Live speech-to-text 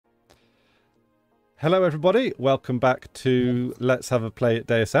Hello everybody, welcome back to Let's Have a Play at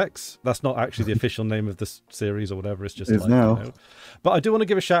Deus Ex. That's not actually the official name of this series or whatever, it's just like, now. You know. But I do want to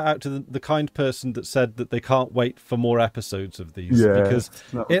give a shout out to the kind person that said that they can't wait for more episodes of these. Yeah, because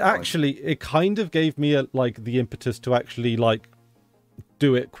it kind of gave me the impetus to actually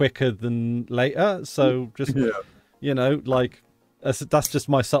do it quicker than later. So just, you know, that's just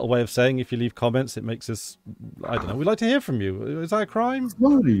my subtle way of saying if you leave comments, it makes us, I don't know, we like to hear from you. Is that a crime? It's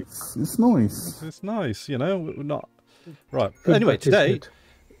nice. It's nice. It's nice, you know, we're not... Right. Anyway, today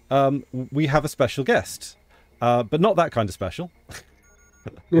we have a special guest, but not that kind of special.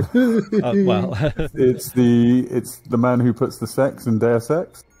 Well... it's the man who puts the sex in Deus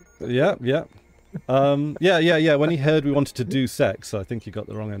Ex. Yeah. When he heard we wanted to do sex, I think he got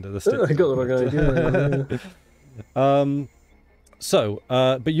the wrong end of the stick. I got the wrong idea.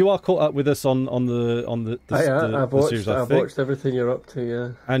 But you are caught up with us on the series, I've watched everything you're up to,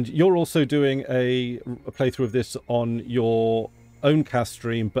 yeah. And you're also doing a playthrough of this on your own cast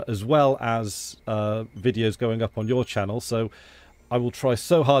stream, but as well as videos going up on your channel. So I will try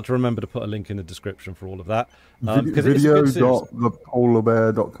so hard to remember to put a link in the description for all of that.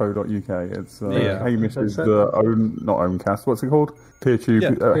 Video.thepolarbear.co.uk. It's Hamish is not own cast. What's it called?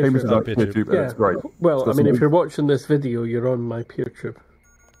 PeerTube. Hamish is PeerTube, and it's great. Well, I mean, if you're watching this video, you're on my PeerTube.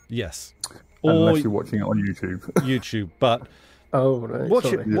 Yes. Unless you're watching it on YouTube. YouTube, but watch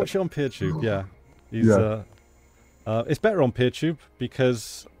it on PeerTube. Yeah, it's better on PeerTube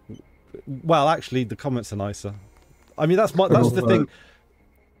because, well, actually, the comments are nicer. I mean, that's the thing.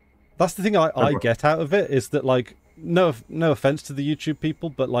 That's the thing I get out of it is that, no offense to the YouTube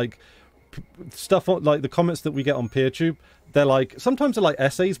people, but stuff on the comments that we get on PeerTube, they're sometimes they're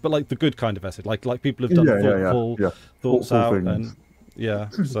essays, but the good kind of essay, like people have done thoughts out things.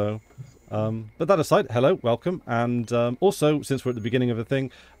 And so. But that aside, hello, welcome, and also since we're at the beginning of the thing,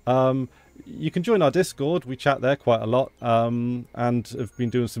 you can join our Discord. We chat there quite a lot, and have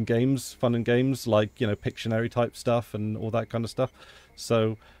been doing some games, fun and games Pictionary type stuff and all that kind of stuff.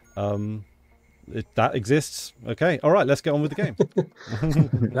 So that exists. Okay, all right, let's get on with the game.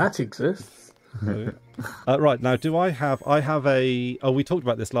 That exists. Right, now I have a... Oh, we talked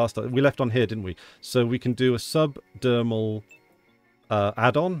about this last time. We left on here, didn't we? So we can do a subdermal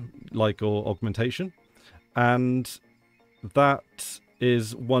add-on, or augmentation. And that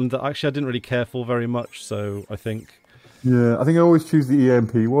is one that actually I didn't really care for very much, so I think... Yeah, I think I always choose the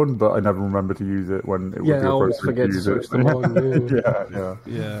EMP one, but I never remember to use it when it would be appropriate to use it.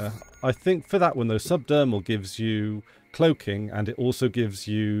 Yeah. I think for that one, though, subdermal gives you cloaking, and it also gives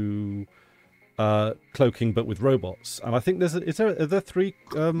you cloaking, but with robots. And I think are there three...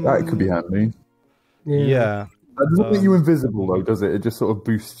 That could be handy. Yeah. That doesn't make you invisible, though, does it? It just sort of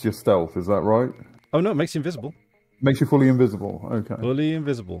boosts your stealth, is that right? Oh, no, it makes you invisible. Makes you fully invisible, okay. Fully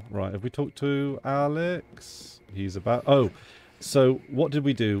invisible, right. Have we talked to Alex? He's about... Oh, so what did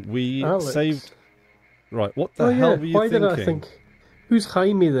we do? We saved... Right, what the hell were you thinking? Why did I think... Who's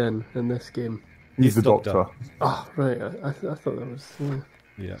Jaime, then, in this game? He's the doctor. Oh, right, I thought that was...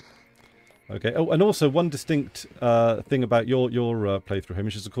 Yeah. Okay, oh, and also one distinct thing about your playthrough,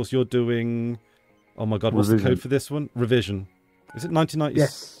 Hamish, is, of course, you're doing... Oh my god, what's the code for this one? Revision. Is it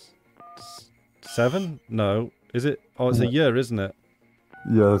 1997? Yes. No. Is it? Oh, it's a year, isn't it?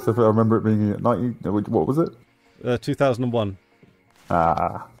 Yeah, so I remember it being 90... What was it? 2001.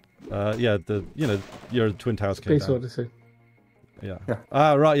 Ah. Yeah, your Twin Towers came down. Space Odyssey. Yeah.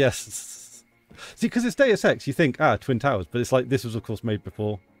 Ah, right, yes. See, because it's Deus Ex, you think, Twin Towers, but it's this was, of course, made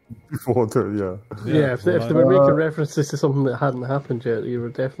before. Before, too, Yeah, if they were making references to something that hadn't happened yet, you were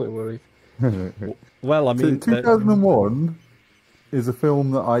definitely worried. Well, I mean... 2001 is a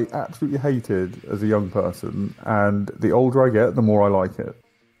film that I absolutely hated as a young person, and the older I get, the more I like it.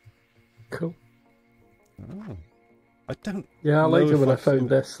 Cool. Oh. I don't... Yeah, I liked it when I found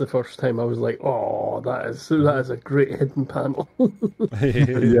this the first time. I was like, oh, that is a great hidden panel. Yeah.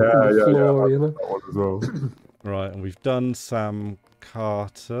 Floor, you know? That one as well. Right, and we've done Sam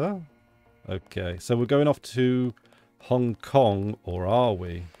Carter. Okay, so we're going off to Hong Kong, or are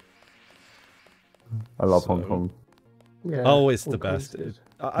we? I love Hong Kong. Yeah, oh, it's the best.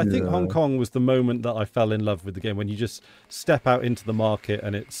 I think Hong Kong was the moment that I fell in love with the game, when you just step out into the market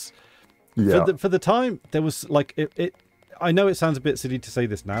and it's... Yeah. For the time, there was I know it sounds a bit silly to say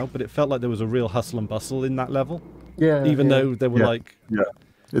this now, but it felt like there was a real hustle and bustle in that level. Yeah. Even though there were Yeah.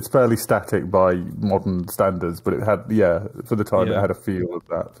 It's fairly static by modern standards, but it had, for the time, it had a feel of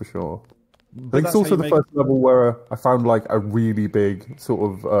that, for sure. I think it's also the first level where I found a really big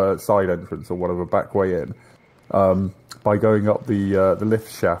sort of side entrance or whatever, back way in, by going up the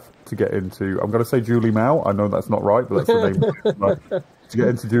lift shaft to get into, I'm going to say Julie Mao. I know that's not right, but that's the name. To get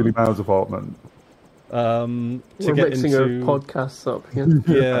into Julie Mao's apartment. To We're get mixing into our podcasts up again.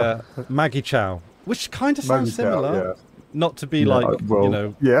 yeah, Maggie Chow, which kind of sounds similar. Yeah. Not to be Yeah, like well, you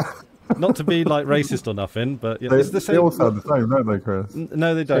know, yeah. not to be like racist or nothing, but They, it's the same. they all sound the same, don't they, Chris?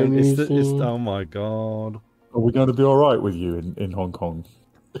 No, they don't. It's Chinese, oh my god. Are we going to be all right with you in Hong Kong?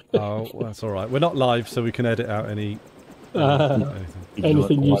 Oh, well, that's all right. We're not live, so we can edit out anything.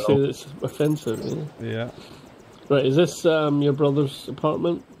 Anything you say that's offensive. Yeah. Yeah. Right, is this your brother's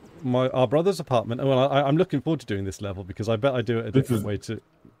apartment? Our brother's apartment. Oh, well, I'm looking forward to doing this level because I bet I do it a different way too.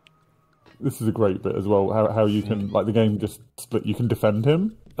 This is a great bit as well. How you can like the game just split. You can defend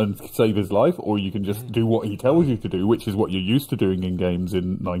him and save his life, or you can just do what he tells you to do, which is what you're used to doing in games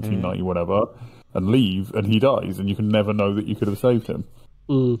in 1990 whatever, and leave, and he dies, and you can never know that you could have saved him.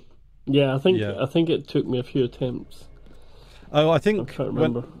 Yeah, I think it took me a few attempts. Oh, I think I'm trying to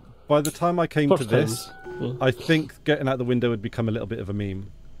remember. By the time I came First to this, yeah. I think getting out the window had become a little bit of a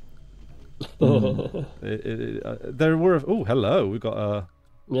meme. There were. Oh, hello. We got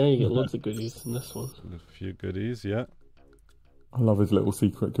Yeah, you get lots of goodies in this one. a few goodies. Yeah. I love his little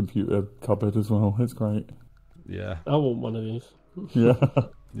secret computer cupboard as well. It's great. Yeah. I want one of these. Yeah.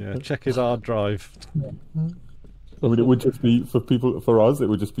 Yeah. Check his hard drive. I mean, it would just be for us. It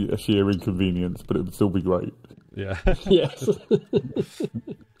would just be a sheer inconvenience, but it would still be great. Yeah. Yes.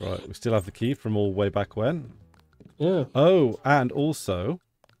 Right. We still have the key from all way back when. Yeah. Oh, and also,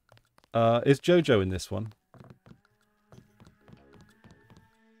 is Jojo in this one?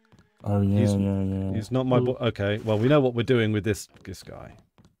 Oh yeah, yeah. He's not my boy. Okay. Well, we know what we're doing with this guy.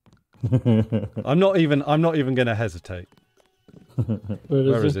 I'm not even going to hesitate.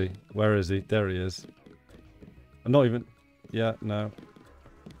 Where is he? Where is he? There he is. I'm not even. Yeah. No.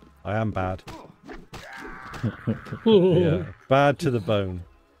 I am bad. Yeah. Bad to the bone.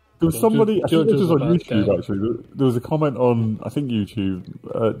 There was somebody, I think this was on YouTube guy. actually, there was a comment on, I think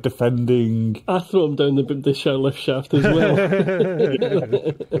YouTube, defending... I throw him down the lift shaft as well.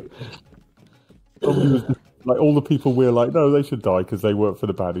 Somebody was like, all the people were like, no, they should die because they work for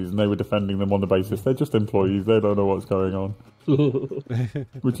the baddies, and they were defending them on the basis they're just employees, they don't know what's going on.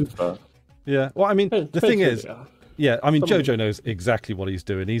 Which is fair. Yeah. Well, I mean, the thing is, yeah, I mean, Jojo knows exactly what he's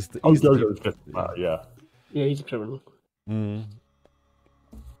doing. He's Jojo's just yeah. Yeah, he's a criminal.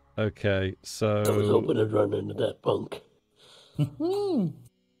 Okay, so... I was hoping I'd run into that punk.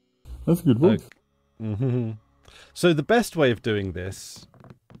 That's a good one. Okay. So the best way of doing this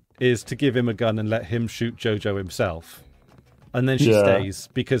is to give him a gun and let him shoot Jojo himself. And then she stays,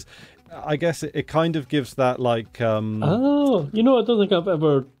 because I guess it kind of gives that, like... Oh, I don't think I've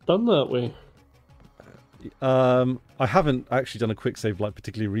ever done that way. I haven't actually done a quick save, like,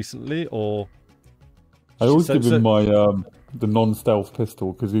 particularly recently, or... I always give him my the non-stealth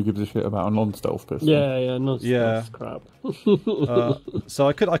pistol, because who gives a shit about a non-stealth pistol? Yeah, non-stealth crap. So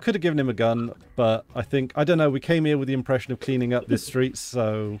I could have given him a gun, but I think, I don't know, we came here with the impression of cleaning up this street,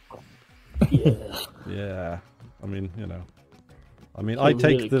 so... Yeah. I mean, I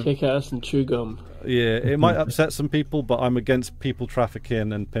take really the... kick ass and chew gum. Yeah, it might upset some people, but I'm against people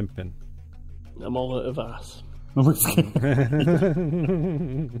trafficking and pimping. I'm all out of ass.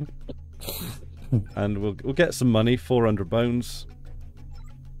 And we'll get some money, 400 bones.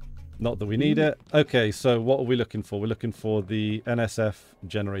 Not that we need it. Okay, so what are we looking for? We're looking for the NSF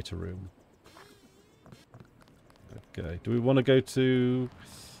generator room. Okay, do we want to go to...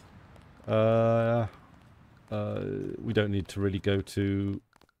 we don't need to really go to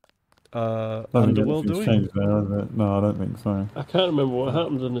Underworld, do we? No, I don't think so. I can't remember what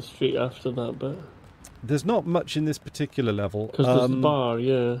happens in the street after that bit. There's not much in this particular level. Because there's the bar,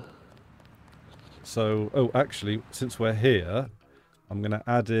 yeah. So, actually, since we're here, I'm going to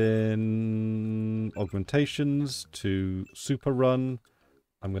add in augmentations to Super Run.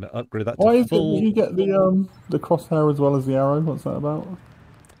 I'm going to upgrade that to full. Did you get the crosshair as well as the arrow? What's that about?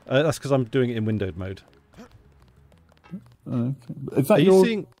 That's because I'm doing it in windowed mode. Okay. Is that your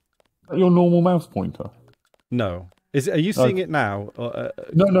normal mouse pointer? No. Are you seeing it now? Or,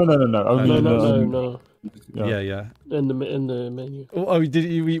 No. Only No. Yeah. In the menu. Oh,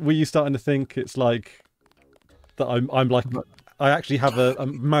 were you starting to think it's like that? I'm like, I actually have a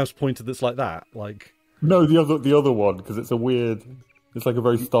mouse pointer that's like that. Like no, the other one, because it's a weird. It's like a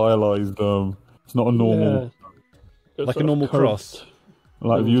very stylized. It's not a normal. Yeah. Like a normal cross.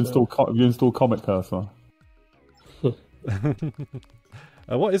 Like if you install Comet Cursor.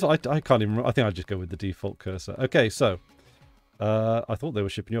 What is it? I can't even remember. I think I'd just go with the default cursor. Okay, so I thought they were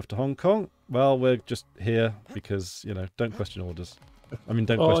shipping you off to Hong Kong. Well, we're just here because, don't question orders. I mean,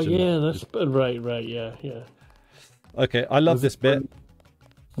 don't question... Oh, yeah, that's... Right, yeah. Okay, I love this bit.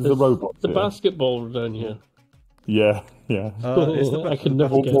 The robot. The basketball down here. Yeah, yeah. I could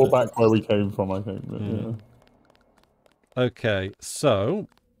never get More it. back where we came from, I think. But, yeah. Okay, so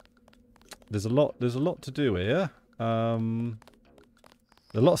there's a lot to do here. A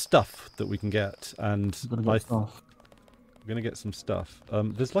lot of stuff that we can get, and we're gonna get some stuff.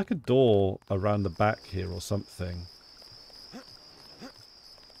 There's like a door around the back here or something.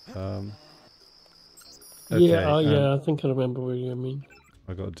 Okay, yeah, I think I remember where you mean.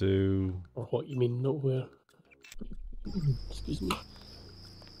 I gotta do... Or what you mean, not where. Excuse me.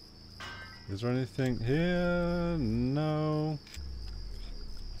 Is there anything here? No.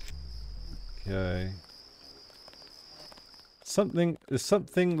 Okay. There's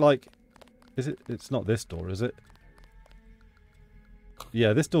something like... Is it? It's not this door, is it?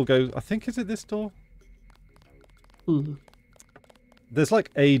 Yeah, this door goes... I think, is it this door? There's like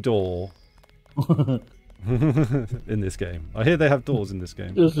a door in this game. I hear they have doors in this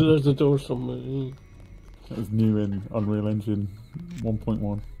game. There's a door somewhere. Yeah. That was new in Unreal Engine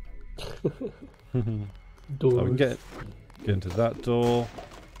 1.1. Doors. So we can get into that door.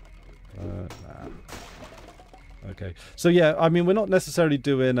 Nah. Okay. So yeah, I mean, we're not necessarily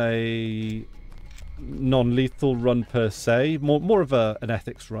doing a non-lethal run per se. More of an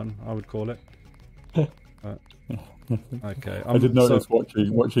ethics run, I would call it. Okay. I did notice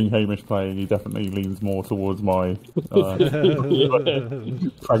watching Hamish playing, he definitely leans more towards my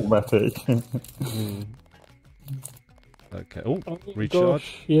pragmatic. Okay. Oh, recharge.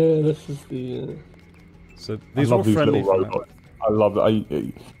 Gosh, yeah, this is the. So these are all friendly robots. I love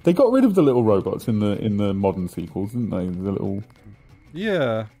that. They got rid of the little robots in the modern sequels, didn't they? The little.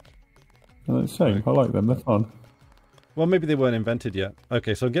 Yeah. And it's a shame. I like them. They're fun. Well, maybe they weren't invented yet.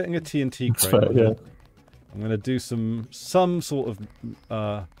 Okay, so I'm getting a TNT crate. Fair, yeah. I'm going to do some sort of...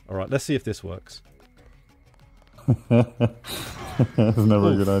 Alright, let's see if this works. That's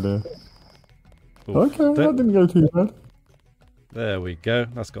never a good idea. Okay, that didn't go too bad. There we go.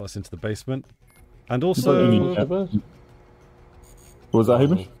 That's got us into the basement. And also... Was that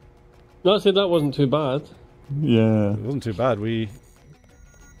Hamish? No, I said that wasn't too bad. Yeah. It wasn't too bad.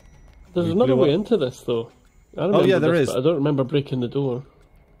 There's another way into this, though. Oh, yeah, there is. I don't remember breaking the door.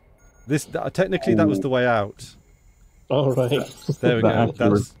 This technically, that was the way out. All right. There we go.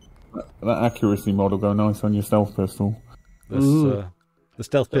 That accuracy mod will go nice on your stealth pistol. The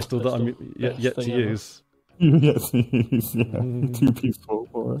stealth pistol that I'm yet to use. Yes, yeah. Too peaceful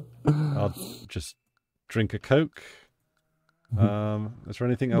for it. I'll just drink a Coke. Is there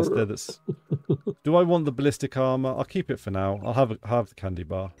anything else there that's... Do I want the ballistic armor? I'll keep it for now. I'll have the candy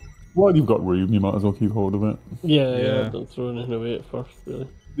bar. Well, you've got room. You might as well keep hold of it. Yeah. Don't throw anything away at first, really.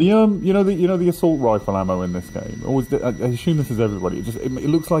 The the assault rifle ammo in this game. I assume this is everybody. It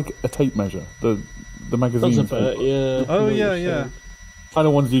looks like a tape measure. The magazine. That's a bit, yeah. Oh yeah. Kind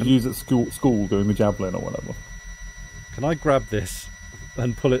of ones you'd use at school doing the javelin or whatever. Can I grab this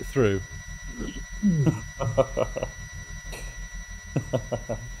and pull it through?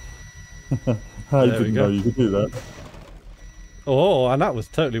 I didn't know you could do that. Oh, and that was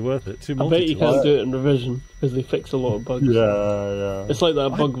totally worth it. I bet you can't do it in revision because they fix a lot of bugs. Yeah. It's like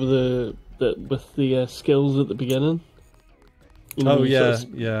that bug with the skills at the beginning. You know,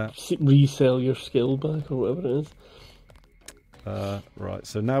 resell your skill back or whatever it is. Right,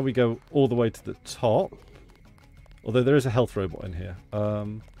 so now we go all the way to the top. Although there is a health robot in here.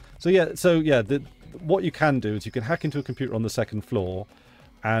 What you can do is you can hack into a computer on the second floor,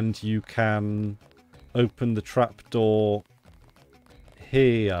 and you can open the trapdoor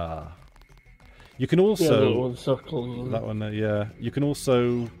here. You can also that one there, yeah. You can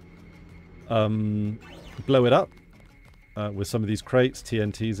also blow it up with some of these crates,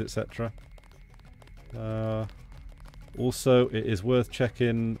 TNTs, etc. Also, it is worth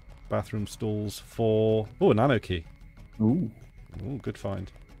checking bathroom stalls for a nano key. Ooh, good find.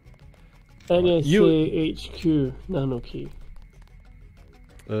 NSA-HQ nano key.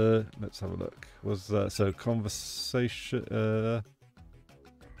 Let's have a look. So conversation,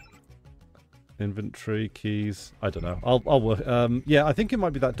 inventory keys. I don't know. I'll work. Yeah, I think it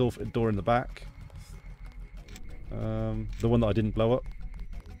might be that door in the back. The one that I didn't blow up,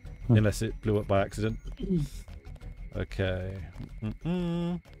 unless it blew up by accident. Okay.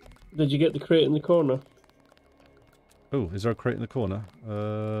 Did you get the crate in the corner? Oh, is there a crate in the corner?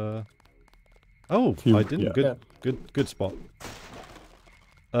 Oh, I didn't. Yeah. Good spot.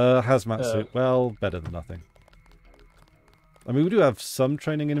 Hazmat suit. Well, better than nothing. I mean, we do have some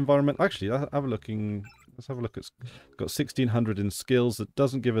training in environment. Actually, let's have a look at. Got 1600 in skills. That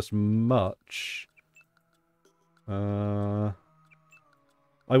doesn't give us much. I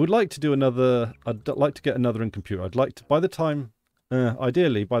would like to do another. I'd like to get another in computer. I'd like to, by the time,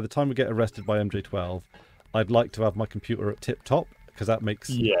 ideally, by the time we get arrested by MJ12, I'd like to have my computer at tip top because that makes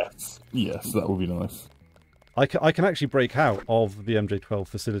yes, that would be nice. I can actually break out of the MJ12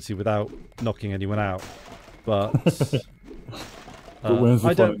 facility without knocking anyone out, but where's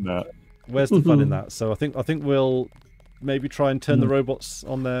the fun in that? Where's the fun in that? So I think we'll maybe try and turn the robots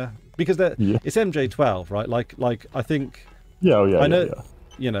on there because it's MJ12, right? Like I think. Yeah, I know. Yeah.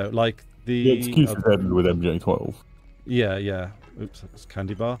 You know, like the excuses end with MJ12. Yeah. Oops, that's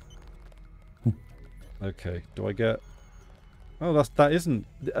candy bar. Okay, do I get? Oh, that isn't.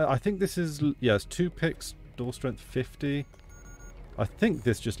 I think this is. Yeah, it's 2 picks. Door strength 50. I think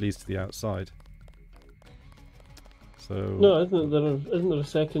this just leads to the outside. So no, isn't there a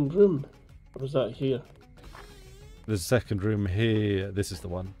second room? Or was that here? There's a second room here. This is the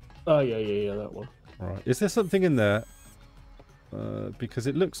one. Oh yeah, that one. All right. Is there something in there? Because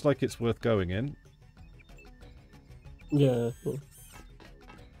it looks like it's worth going in. Yeah.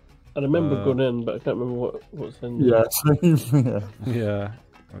 I remember going in, but I can't remember what's in there. Yeah. Yeah.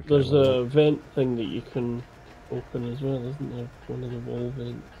 Okay, There's a vent thing that you can open as well, isn't there? One of the wall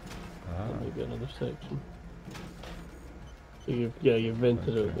vents. That might be another section. So you've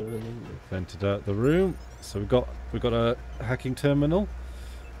vented out the room. Vented out the room. So we've got a hacking terminal.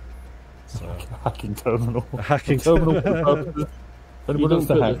 So hacking terminal. A hacking terminal. Anyone else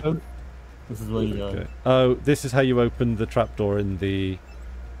to hack them? This is where you go. Okay. Oh, this is how you open the trapdoor in the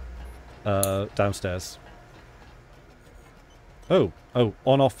downstairs. Oh,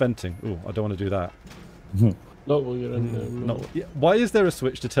 on-off venting. Oh, I don't want to do that. Not while you're in there. No. Why is there a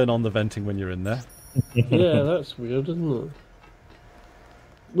switch to turn on the venting when you're in there? Yeah, that's weird, isn't it?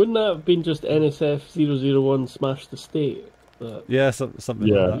 Wouldn't that have been just NSF 001 smash the state? Yeah, something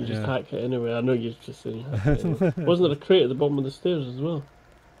like that. You just hack it anyway. I know you're just saying hack it anyway. Wasn't there a crate at the bottom of the stairs as well?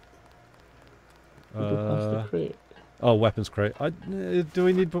 Past the crate. Oh, weapons crate. Do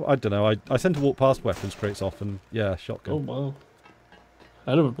we need? I don't know. I tend to walk past weapons crates often. Yeah, shotgun. Oh wow.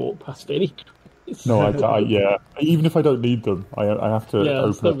 I never walked past any. No, yeah. Even if I don't need them, I have to. Yeah,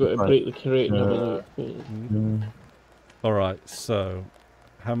 I've still got to break the crate and have a look. All right. So,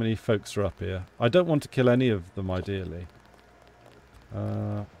 how many folks are up here? I don't want to kill any of them, ideally.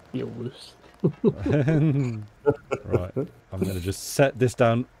 You're loose. Right. I'm going to just set this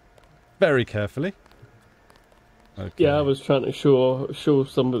down very carefully. Okay. Yeah, I was trying to show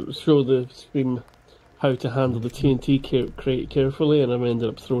the stream how to handle the TNT crate carefully, and I ended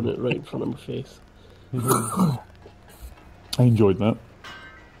up throwing it right in front of my face. I enjoyed that.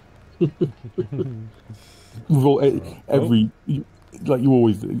 Like you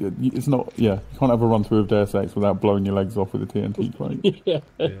always do. It's not. Yeah, you can't have a run through of Deus Ex without blowing your legs off with a TNT crate. Yeah,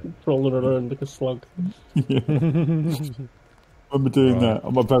 crawling around like a slug. Yeah. I remember doing that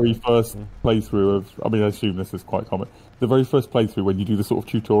on my very first playthrough of. I mean, I assume this is quite common. The very first playthrough when you do the sort of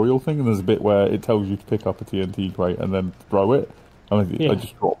tutorial thing, and there's a bit where it tells you to pick up a TNT crate and then throw it. I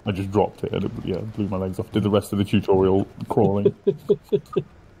just dropped it and it blew my legs off. Did the rest of the tutorial crawling.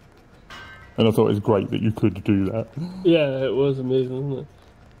 And I thought it was great that you could do that. Yeah, it was amazing, wasn't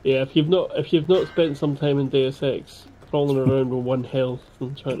it? Yeah, if you've not spent some time in Deus Ex crawling around with 1 health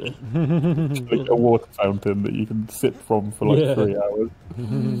and trying to like a water fountain that you can sip from for like 3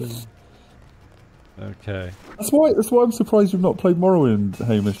 hours. Okay. That's why I'm surprised you've not played Morrowind,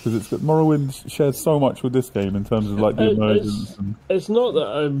 Hamish, because Morrowind shares so much with this game in terms of like the immersion. It's not that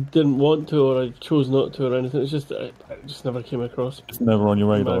I didn't want to or I chose not to or anything. It's just I just never came across it. It's never on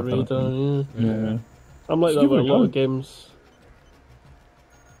your radar. Yeah. I'm like that with a lot of games.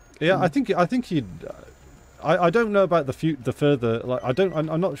 Yeah, I think you'd. I don't know about the further. Like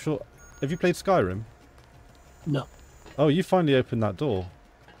I'm not sure. Have you played Skyrim? No. Oh, you finally opened that door.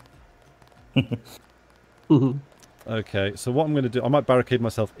 Okay, so what I'm going to do, I might barricade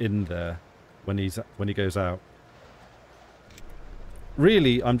myself in there when he goes out.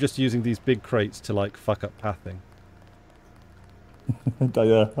 Really, I'm just using these big crates to like fuck up pathing.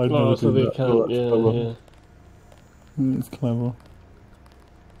 Yeah, I know. So they can't. Yeah. It's clever.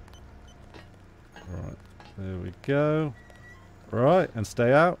 Right, there we go. Right, and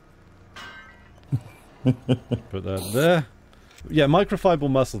stay out. Put that there. Yeah, microfiber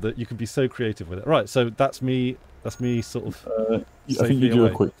muscle that you can be so creative with it. Right, so that's me sort of. I think you do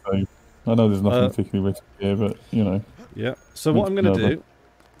a quick save. I know there's nothing particularly risky here, but you know. Yeah. So what I'm going to do,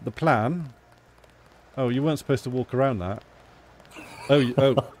 the plan. Oh, you weren't supposed to walk around that. Oh,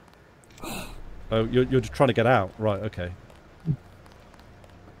 you're just trying to get out, right? Okay.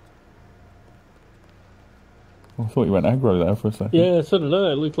 I thought you went aggro there for a second. Yeah, so did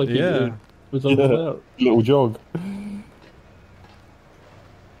I. It looked like it was on the little jog.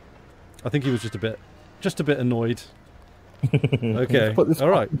 I think he was just a bit annoyed. Okay, all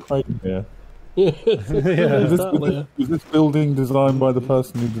right. Yeah. Yeah. Is this building designed by the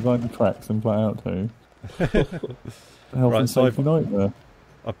person who designed the tracks in Flat Out 2? Health and safety nightmare.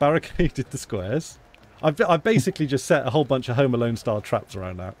 I've barricaded the squares. I've basically just set a whole bunch of Home Alone style traps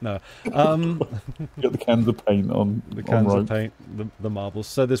around now. No, you got the cans of paint on the cans of paint, the marbles.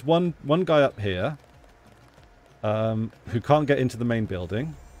 So there's one guy up here, who can't get into the main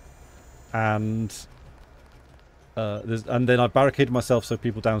building, and then I barricaded myself so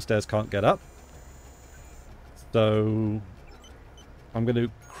people downstairs can't get up. So I'm going to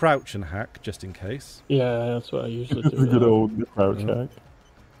crouch and hack just in case. Yeah, that's what I usually do. Good old crouch hack.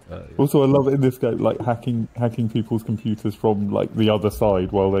 Yeah. Also, I love it in this game, like hacking people's computers from like the other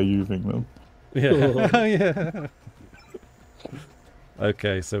side while they're using them. Yeah, yeah.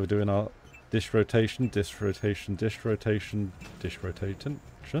 Okay, so we're doing our dish rotation, dish rotation, dish rotation, dish rotation.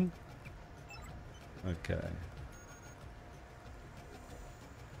 Okay.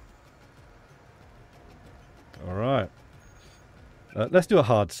 All right. Let's do a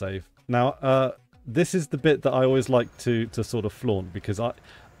hard save now. This is the bit that I always like to sort of flaunt, because I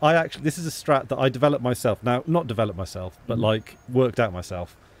actually, this is a strat that I developed myself. Now, not developed myself, but like worked out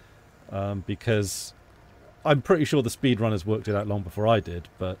myself, because I'm pretty sure the speedrunners worked it out long before I did.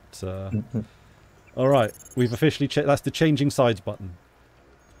 But all right, we've officially checked. That's the changing sides button.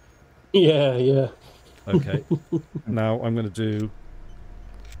 Yeah, yeah. Okay. Now I'm going to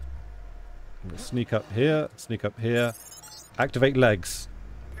sneak up here, activate legs.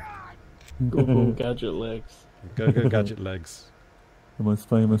 Go gadget legs. Go gadget legs. The most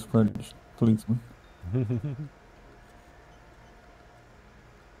famous French policeman.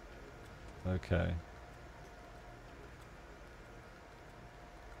 Okay.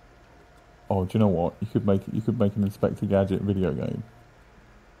 Oh, do you know what? You could make an Inspector Gadget video game.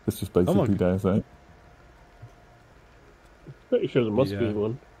 It's just basically Deus Ex. Pretty sure there must be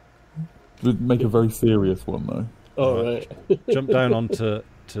one. Make a very serious one though. Oh right. Jump down onto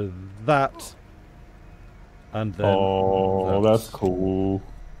that, and then. Oh, that's cool.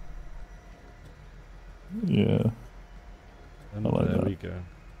 Yeah. And I like there that. we go.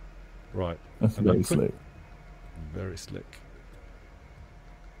 Right. That's very slick. Very slick.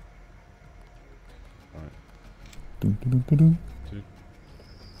 Right. Dun, dun, dun, dun.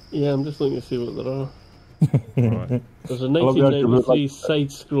 Yeah, I'm just looking to see what there are. Right. There's a 1993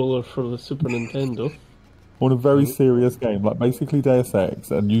 side-scroller for the Super Nintendo. On a very serious game, like basically Deus Ex,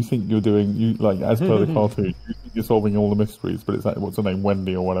 and you think you're doing, like as per the cartoon, you think you're solving all the mysteries, but it's like, what's her name,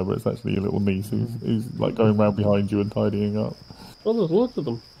 Wendy or whatever, it's actually your little niece who's like going around behind you and tidying up. Oh, there's loads of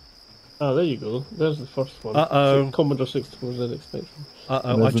them. Ah, there you go. There's the first one. Uh-oh. Commodore 64Z extension.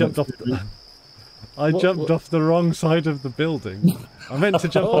 Uh-oh, I jumped off off the wrong side of the building. I meant to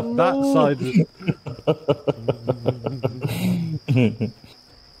jump off that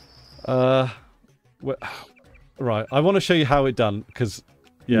side. Right, I want to show you how it done, because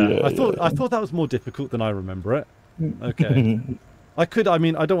I thought that was more difficult than I remember it. Okay. I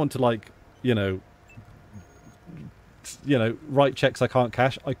don't want to like, write checks I can't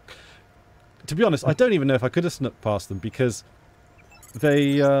cash. To be honest, I don't even know if I could have snuck past them, because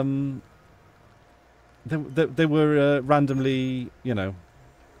they were randomly, random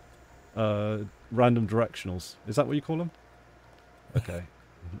directionals. Is that what you call them? Okay.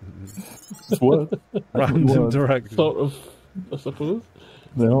 What? Random directions. Sort of, I suppose.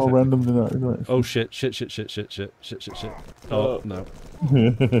 They are random directions. Oh shit. Oh, no.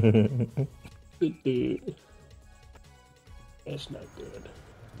 It's not good.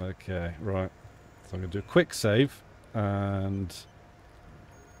 Okay, right. So I'm going to do a quick save, and...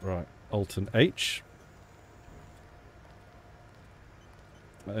 Right, Alt and H.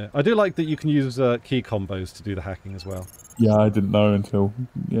 I do like that you can use key combos to do the hacking as well. Yeah, I didn't know until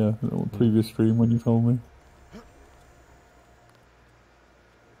previous stream when you told me.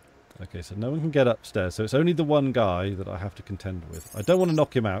 Okay, so no one can get upstairs, so it's only the one guy that I have to contend with. I don't want to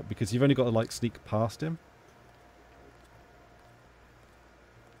knock him out, because you've only got to like sneak past him.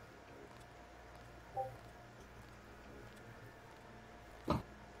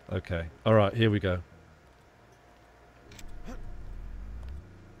 Okay, alright, here we go.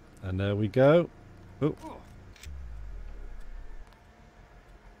 And there we go. Oh.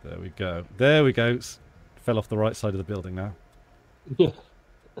 There we go. There we go. Fell off the right side of the building now. Yeah.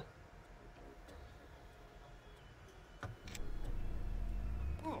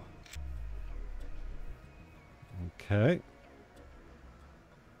 Okay.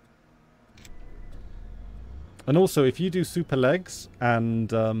 And also, if you do super legs and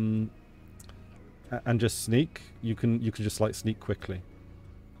just sneak, you can just like sneak quickly.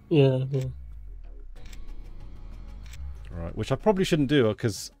 Yeah. Right, which I probably shouldn't do,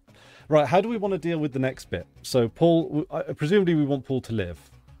 because... Right, how do we want to deal with the next bit? So, Paul, presumably we want Paul to live.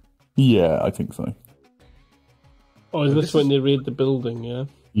 Yeah, I think so. Oh, is this when they raid the building, yeah?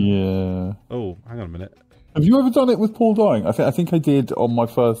 Yeah. Oh, hang on a minute. Have you ever done it with Paul dying? I think I did on my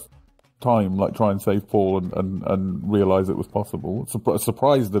first time, like try and save Paul and realise it was possible.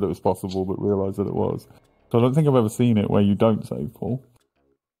 Surprised that it was possible, but realised that it was. So I don't think I've ever seen it where you don't save Paul.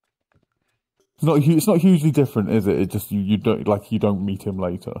 It's not hugely different, is it? It just you don't meet him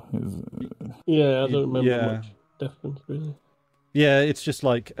later. Yeah, I don't remember much difference really. Yeah, it's just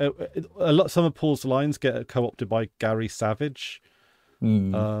like some of Paul's lines get co-opted by Gary Savage,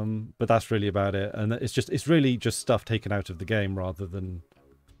 but that's really about it. And it's really just stuff taken out of the game rather than.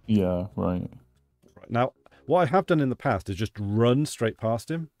 Yeah, right. Now, what I have done in the past is just run straight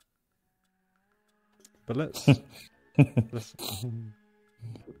past him. But let's.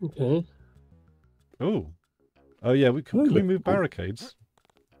 Okay. Oh yeah. Can we move barricades?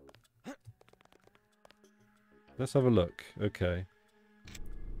 Let's have a look. Okay.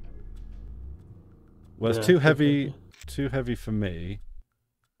 Well, it's too heavy. Too heavy for me.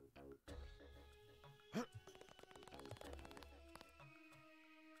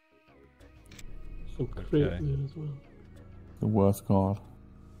 Some crate there as well. The worst card.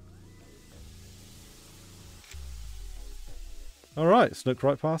 All right, snuck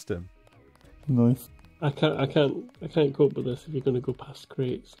right past him. Nice. I can't cope with this if you're going to go past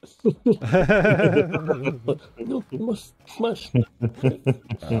crates. No, you must smash.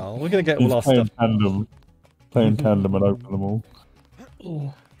 Oh, we're going to get all our stuff. Play in tandem and open them all.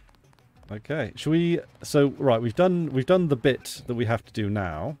 Oh. Okay, shall we? So right, we've done the bit that we have to do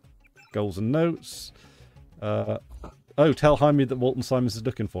now. Goals and notes. Tell Jaime that Walton Simons is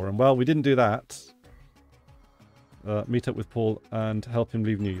looking for him. Well, we didn't do that. Meet up with Paul and help him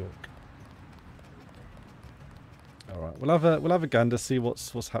leave New York. All right, we'll have a gander, see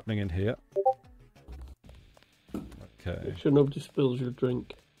what's happening in here. Okay. Make sure nobody spills your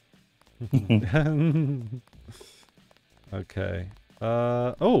drink. Okay. Is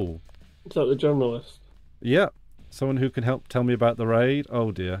that the journalist? Yeah. Someone who can help tell me about the raid.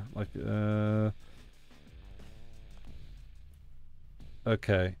 Oh dear.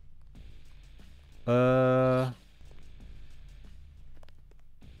 Okay. All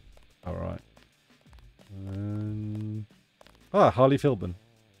right. Harley Philbin.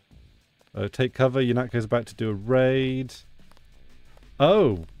 Take cover. Yunatko's about to do a raid.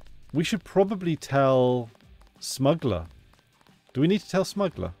 Oh, we should probably tell Smuggler. Do we need to tell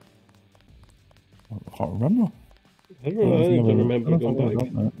Smuggler? I can't remember. I don't remember going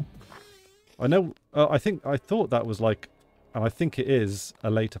back. I know. I thought that was like, and I think it is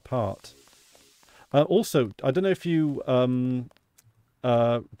a later part. Also, I don't know if you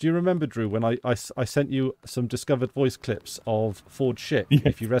do you remember, Drew, when I sent you some discovered voice clips of Ford Schick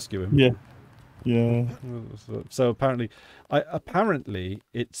if you rescue him? Yeah. So apparently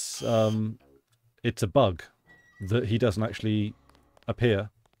it's a bug that he doesn't actually appear.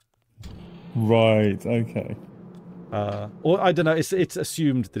 Right. Okay. Or I don't know. It's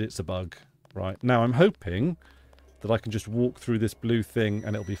assumed that it's a bug. Right now, I'm hoping that I can just walk through this blue thing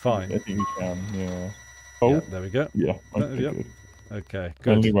and it'll be fine. I think you can. Yeah. Oh, yeah, there we go. Yeah. Yep. Okay,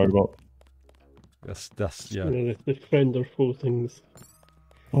 good. Only robot. That's yeah. The friend or foe things.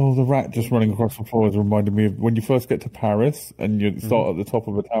 Oh, the rat just running across the floor has reminded me of when you first get to Paris and you start at the top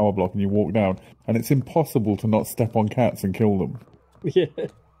of a tower block and you walk down, and it's impossible to not step on cats and kill them. Yeah.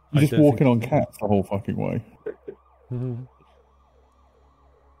 You're just walking on cats the whole fucking way.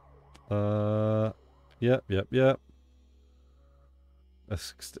 Yep.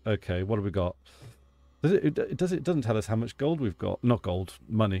 Okay, what have we got? It doesn't tell us how much gold we've got. Not gold,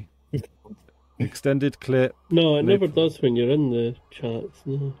 money. Extended clip. No, it never does when you're in the chats.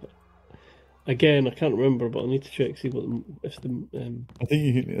 No. Again, I can't remember, but I need to check see what if the. I think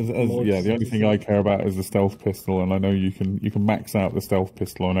you can, the only thing I care about is the stealth pistol, and I know you can max out the stealth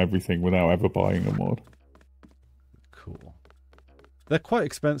pistol on everything without ever buying a mod. Cool. They're quite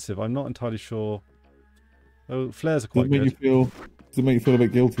expensive. I'm not entirely sure. Oh, flares are quite good. Does it make you feel a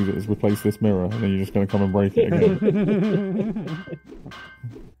bit guilty that it's replaced this mirror and then you're just going to come and break it again?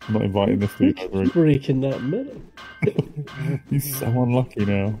 I'm not inviting this dude over again. Breaking that mirror. He's so unlucky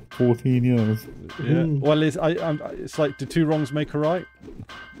now. 14 years. Yeah. Well, it's like, do two wrongs make a right?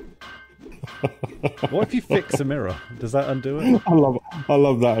 What if you fix a mirror? Does that undo it? I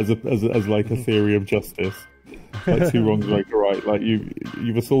love that as like a theory of justice. Like two wrongs make a right. Like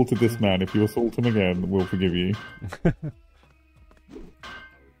you've assaulted this man. If you assault him again, we'll forgive you.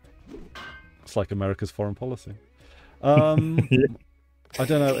 It's like America's foreign policy. I don't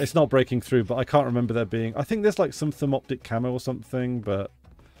know. It's not breaking through, but I can't remember there being. I think there's like some thermoptic camo or something, but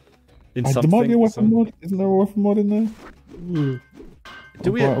in There something. might be a weapon mod. Isn't there a weapon mod in there?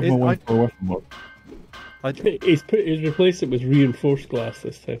 Do we? For a weapon mod. He's replaced it with reinforced glass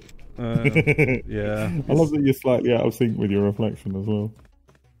this time. Yeah. I love that you're slightly out of sync with your reflection as well.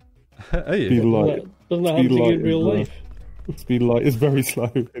 Are you? Speed of light. Doesn't that happen in real life? Speed of light is very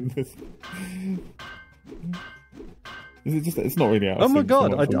slow in this. Is it just? It's not really out of Oh my sync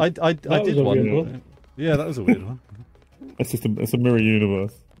god! so much. I did was a one. weird one. Yeah, that was a weird one. It's a mirror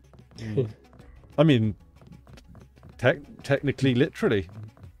universe. I mean, technically, literally.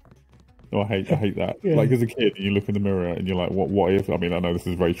 Oh, I hate that. Yeah. Like as a kid, you look in the mirror and you're like, what if? I mean, I know this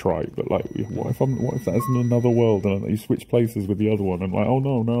is very trite, but like, what if that's in another world and you switch places with the other one and like, oh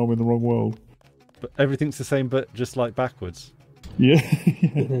no, now I'm in the wrong world. But everything's the same, but just like backwards. Yeah.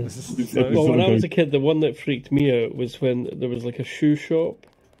 Well, when I was a kid, the one that freaked me out was when there was like a shoe shop,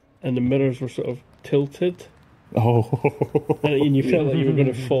 and the mirrors were sort of tilted. Oh. And you felt like you were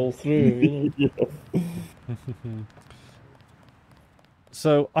going to fall through. You know? Yeah.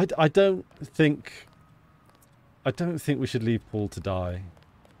 So I don't think we should leave Paul to die.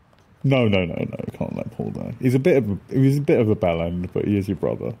 No. Can't let Paul die. He's a bit of a bellend, but he is your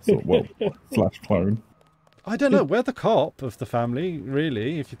brother. So slash clone. I don't know. We're the cop of the family,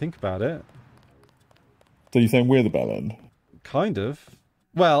 really, if you think about it. So you're saying we're the bellend? Kind of.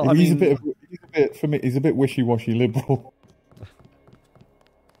 Well, I he's mean, he's a bit wishy-washy liberal.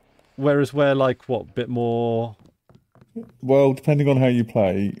 Whereas we're like what, bit more. Well, depending on how you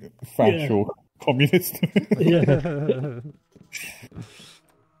play, fash or communist. Yeah.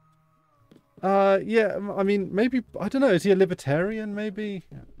 Yeah. I mean, maybe I don't know. Is he a libertarian? Maybe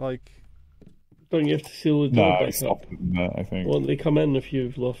like. Don't you have to seal the door back he's up? softer than that, I think. Won't they come in if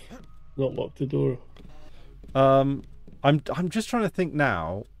you've not locked the door? I'm just trying to think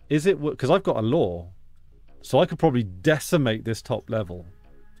now. Is it because I've got a law, so I could probably decimate this top level.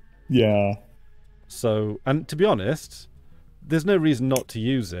 Yeah. So, and to be honest, there's no reason not to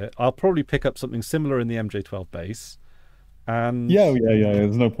use it. I'll probably pick up something similar in the MJ12 base. And Yeah.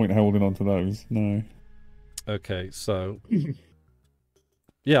 There's no point holding on to those. No. Okay, so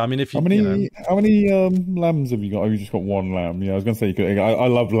yeah, I mean, if you how many lambs have you got? Oh, you just got one lamb. Yeah, I was going to say I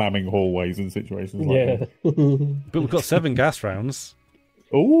love lambing hallways in situations like that. but we've got 7 gas rounds.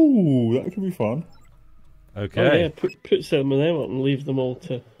 Oh, that could be fun. Okay. Oh, yeah, put some of them up and leave them all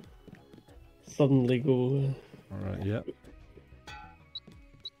to suddenly go. All right. Yeah.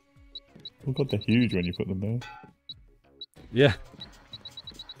 Oh god, they're huge when you put them there. Yeah.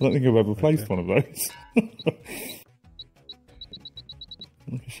 I don't think I've ever placed one of those.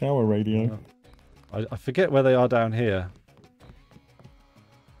 Like a shower radio. I forget where they are down here.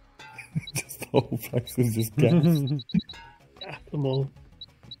 Just the whole place is just gas. Them all.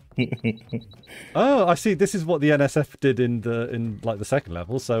 Oh, I see. This is what the NSF did in like the second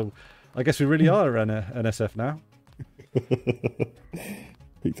level. So, I guess we really are NSF now.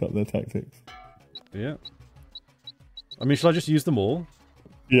 Picked up their tactics. Yeah. I mean, should I just use them all?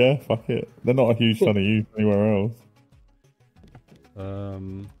 Yeah, fuck it. They're not a huge ton of use anywhere else. I'll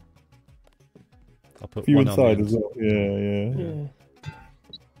put a few one inside on as well. Yeah.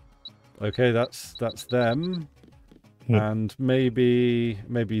 Okay, that's them. And maybe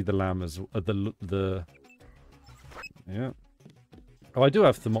the lamb as the yeah. Oh, I do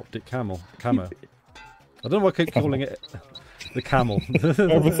have thermoptic camo. I don't know why I keep calling it the camel.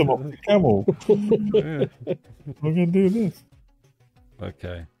 Thermoptic camel. Yeah. I'm gonna do this.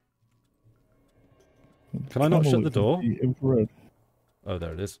 Okay. Can I not shut the door? Infrared. Oh,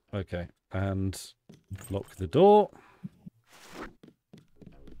 there it is. Okay, and lock the door.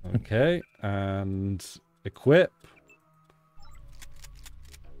 Okay, and equip.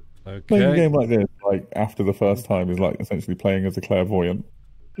 Okay. Playing a game like this, like after the first time, is like essentially playing as a clairvoyant.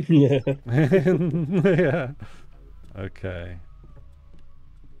 Yeah. Yeah. Okay.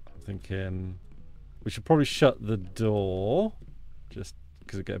 I'm thinking we should probably shut the door, just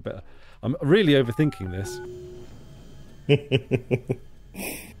because it get better. I'm really overthinking this.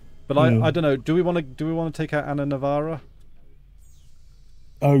 But I don't know. Do we want to take out Anna Navarra?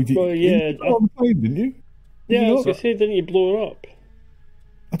 Oh, Well, yeah. You got on the plane, didn't you? Yeah, I was going to say, didn't you blow her up?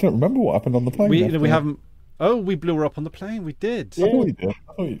 I don't remember what happened on the plane. We haven't. Oh, we blew her up on the plane. We did. Yeah. I thought you did.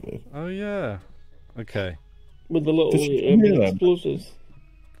 Oh yeah. Okay. With the little Does she come here, then? explosives.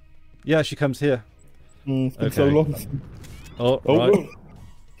 Yeah, she comes here. It's been so Okay. long. Oh, Oh, right.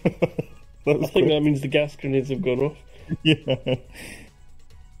 I think that means the gas grenades have gone off. Yeah.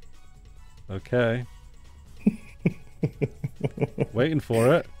 Okay. Waiting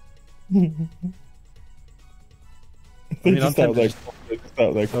for it. They're I'm just out there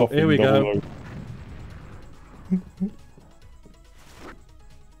tempted- coughing. here we go. double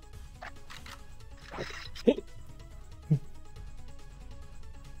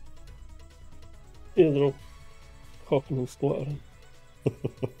Yeah, they're all coughing and spluttering.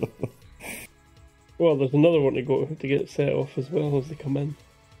 Well, there's another one to get set off as well as they come in.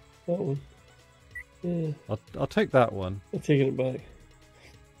 That one. Yeah. I'll take that one. I'm taking it back.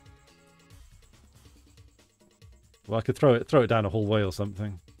 Well, I could throw it down a hallway or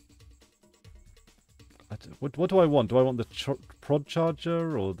something. What do I want? Do I want the prod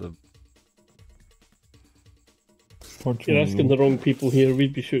charger or the... You're asking the wrong people here.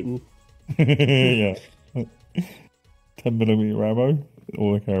 We'd be shooting. Yeah. 10mm ammo.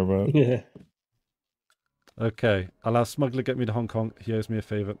 All I care about. Yeah. Okay. Allow smuggler get me to Hong Kong. He owes me a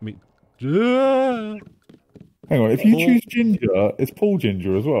favour. Meet... Hang on. If you choose Ginger, it's Paul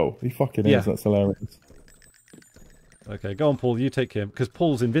Ginger as well. He fucking is. That's hilarious. Okay, go on, Paul. You take him because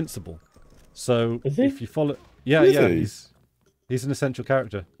Paul's invincible. So if you follow, he's an essential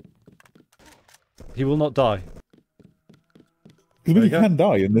character. He will not die. Because he can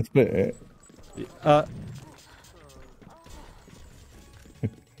die in this bit. I'm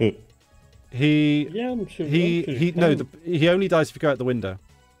sure. He only dies if you go out the window.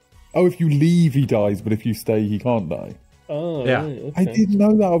 Oh, if you leave, he dies, but if you stay, he can't die. Oh, yeah. Right, okay. I didn't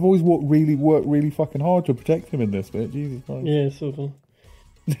know that. I've always worked really fucking hard to protect him in this bit. Jesus Christ. Yeah, so far.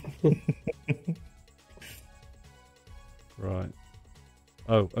 Right.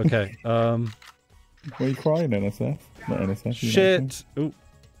 Oh, okay. Why are you crying, NSF? Not NSF. Shit. Ooh.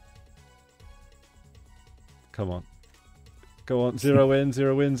 Come on. Go on. 0 win,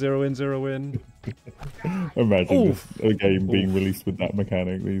 0 win, 0 win, 0 win. Imagine a game being released with that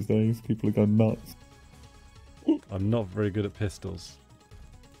mechanic these days. People are going nuts. I'm not very good at pistols.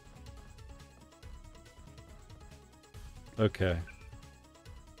 Okay.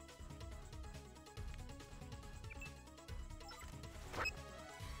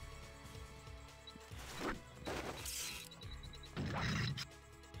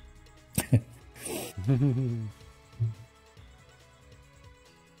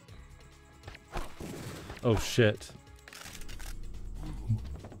 Oh shit.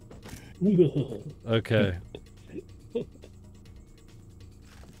 Okay.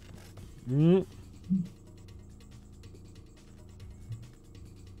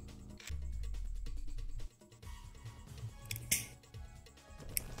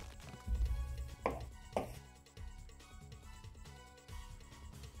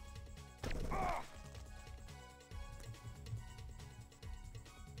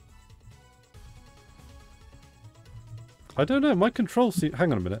 I don't know, my control seat...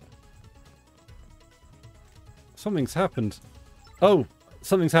 Hang on a minute. Something's happened. Oh,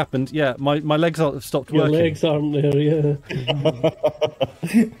 something's happened. Yeah, my legs have stopped working. Your legs aren't there, yeah.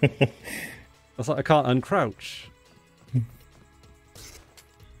 It's like I can't uncrouch.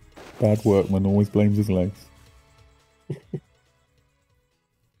 Bad workman always blames his legs.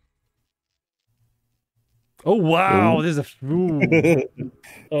 Oh wow, there's a...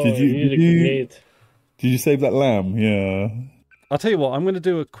 Did you save that lamb? Yeah. I'll tell you what, I'm going to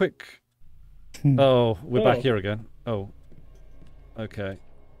do a quick... Oh, we're back here again. Oh. Okay.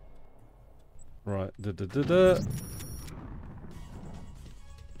 Right.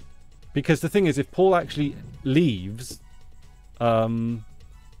 Because the thing is, if Paul actually leaves,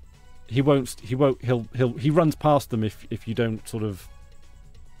 he runs past them if you don't sort of...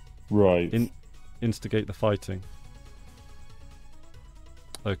 Right. Instigate the fighting.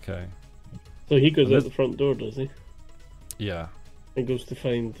 Okay. So he goes out the front door, does he? Yeah. And goes to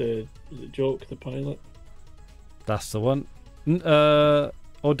find is it Jock, the pilot? That's the one. Or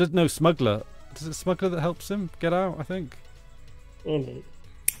no, Smuggler. Is it Smuggler that helps him get out, I think? Oh no.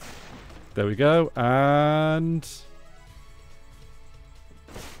 There we go. And...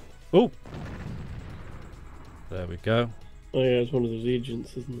 Oh! There we go. Oh yeah, it's one of those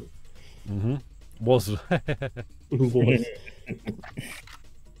agents, isn't it? Mm-hmm. Was. Was.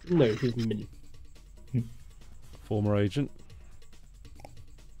 No, he's mini. Former agent.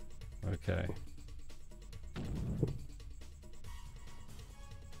 Okay.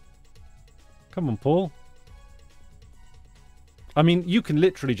 Come on, Paul. I mean, you can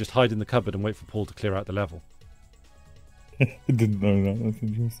literally just hide in the cupboard and wait for Paul to clear out the level. I didn't know that. That's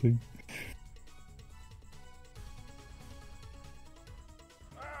interesting.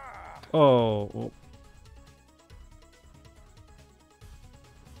 Oh. Well.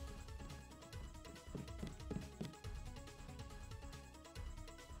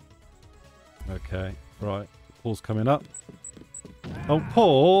 Okay, right. Paul's coming up. Oh,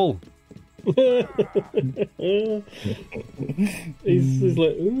 Paul! he's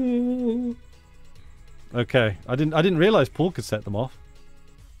like, ooh. Okay, I didn't realise Paul could set them off.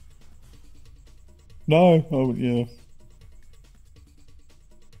 No, oh yeah.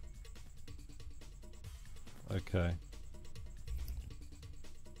 Okay.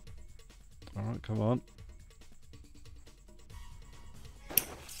 Alright, come on.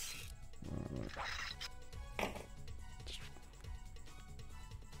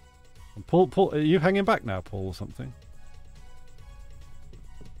 Paul, are you hanging back now, Paul, or something?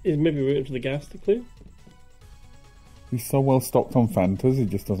 He's maybe waiting for the gas to clear. He's so well stocked on Fantas, he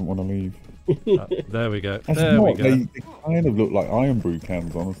just doesn't want to leave. There we go. That's there we go. They kind of look like Iron Brew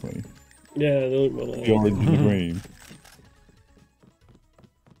cans, honestly. Yeah, they look well. The orange and the green.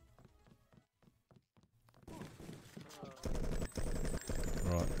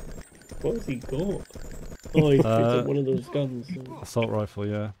 Right. What has he got? Oh, he picked up one of those guns. Assault rifle,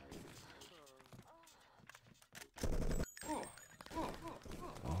 yeah.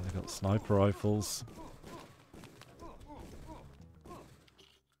 Oh, they got sniper rifles.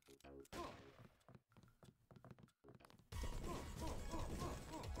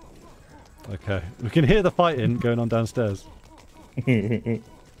 Okay, we can hear the fighting going on downstairs. You're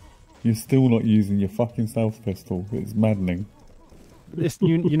still not using your fucking stealth pistol. It's maddening. It's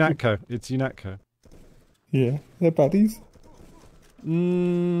UNATCO. It's UNATCO. Yeah, they're buddies.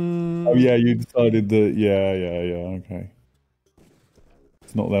 Mm. Oh yeah, you decided that. Yeah. Okay.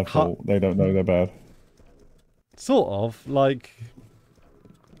 It's not their fault. They don't know they're bad. Sort of like.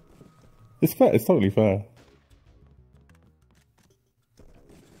 It's fair. It's totally fair.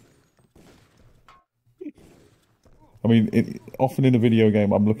 I mean, often in a video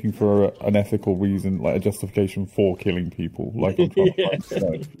game, I'm looking for an ethical reason, like a justification for killing people. Like I'm trying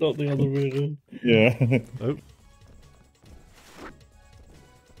to not the other way around. Yeah. Oh.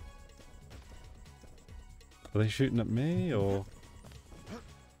 Are they shooting at me or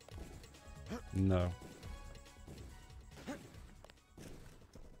no?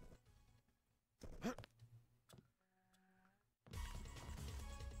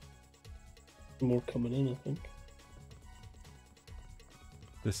 More coming in, I think.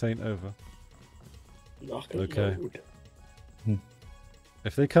 This ain't over. Okay.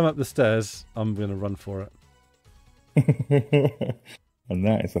 If they come up the stairs, I'm gonna run for it. And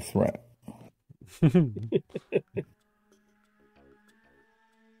that is a threat.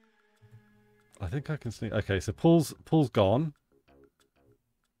 I think I can sneak. Okay, so Paul's gone.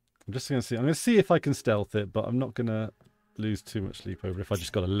 I'm just gonna see. I'm gonna see if I can stealth it, but I'm not gonna lose too much sleep over if I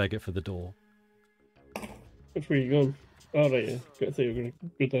just gotta leg it for the door. Which way are you going? Oh, right, yeah. I thought you were going to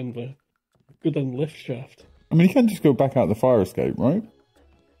go down the lift shaft. I mean, you can't just go back out the fire escape, right?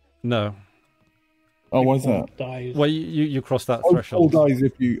 No. Oh, why is that? Dies. Well, you cross that threshold. Paul dies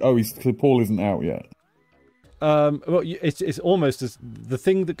if you. Oh, Paul isn't out yet. Well, it's almost as the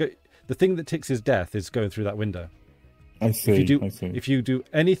thing that ticks his death is going through that window. I see. If you do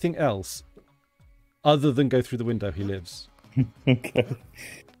anything else other than go through the window, he lives. Okay.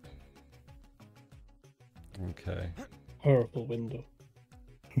 Okay. Horrible window.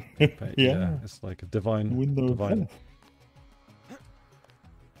 Okay, yeah, it's like a divine window.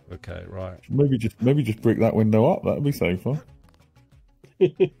 Okay, right. Maybe just brick that window up. That'd be safer.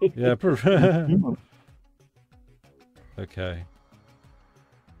 Yeah. Okay.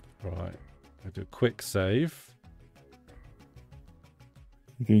 Right. I do a quick save.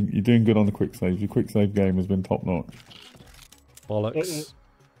 You're doing good on the quick saves. Your quick save game has been top notch. Bollocks.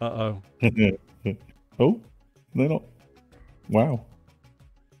 Uh-oh. Oh, they're not. Wow.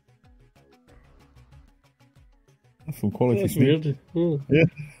 That's some quality sneaking. Weird. Yeah.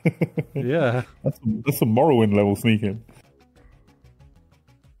 Yeah. That's some Morrowind level sneaking.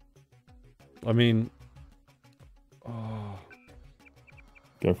 I mean... Oh.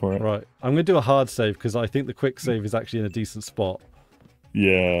 Go for it. Right. I'm going to do a hard save because I think the quick save is actually in a decent spot.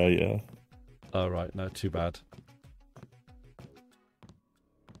 Yeah. Oh, right. No, too bad.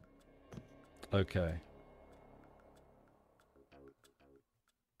 Okay.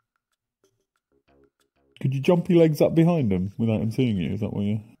 Could you jump your legs up behind him without him seeing you? Is that what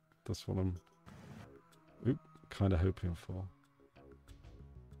you... That's what I'm kind of hoping for.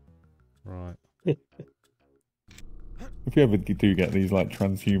 Right. If you ever do get these like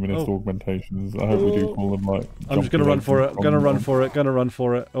transhumanist augmentations, I hope we do call them like... I'm just going to run for it. Gonna run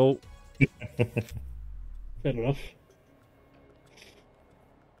for it. Oh. Fair enough.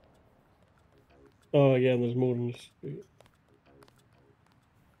 Oh yeah, there's more in the street.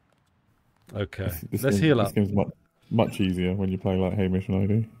 Okay, let's heal up. This game's much easier when you play like Hamish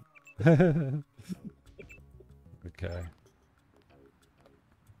and ID. Okay.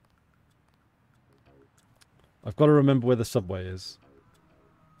 I've got to remember where the subway is.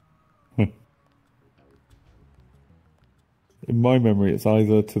 In my memory, it's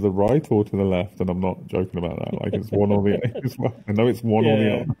either to the right or to the left, and I'm not joking about that. Like it's one or the other. I know it's one or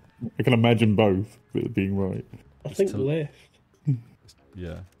the other. I can imagine both being right. I think left.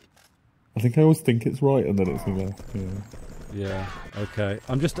 Yeah. I think I always think it's right, and then it's left. Yeah. Yeah. Okay.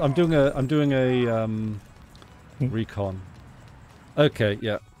 I'm doing a recon. Okay.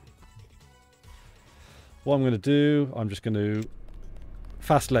 Yeah. What I'm going to do, I'm just going to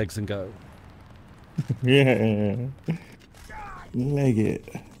fast legs and go. Yeah. Leg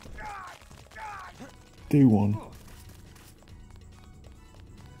it. Do one.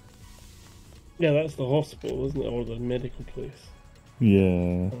 Yeah, that's the hospital, isn't it? Or the medical place.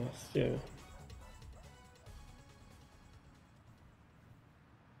 Yeah. Yeah.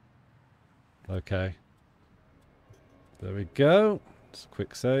 Okay. There we go. Just a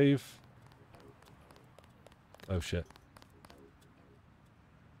quick save. Oh shit.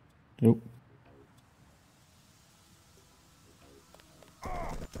 Nope.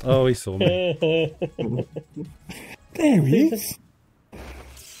 Oh, he saw me. There he is.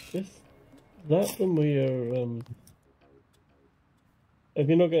 That one where you're, have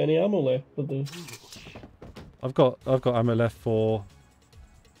you not got any ammo left for the... I've got ammo left for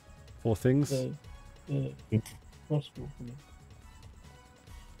 4 things. The hospital.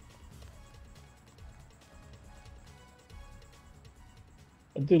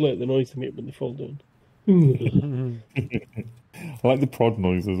 I do like the noise they make when they fall down. I like the prod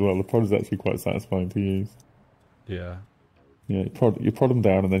noise as well. The prod is actually quite satisfying to use. Yeah. Yeah, you prod them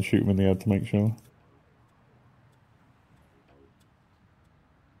down and then shoot them in the head to make sure.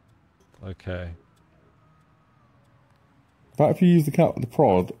 Okay. But if you use the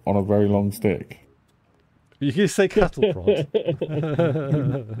prod on a very long stick. You can say cattle prod.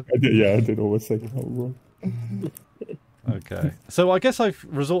 I did always say cattle prod. Okay. So I guess I've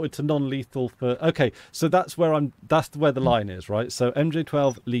resorted to non-lethal for... Okay, so that's where the line is, right? So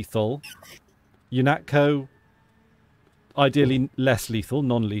MJ12 lethal, UNATCO ideally less lethal,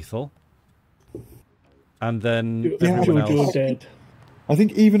 non-lethal. And then everyone else. Dead. I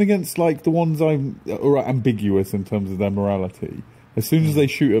think even against like the ones are ambiguous in terms of their morality, as soon as they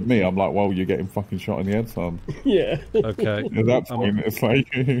shoot at me, I'm like, well, you're getting fucking shot in the head, son. Yeah. Okay. At that point, it's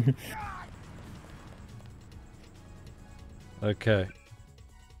like... Okay.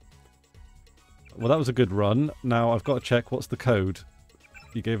 Well, that was a good run. Now I've got to check what's the code.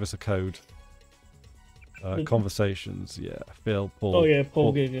 You gave us a code. Conversations, yeah. Phil, Paul. Oh yeah,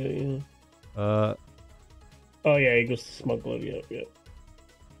 Paul gave it, yeah. Oh yeah, he goes to smuggler, yeah.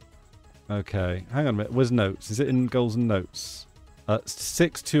 Okay, hang on a minute. Where's notes? Is it in goals and notes?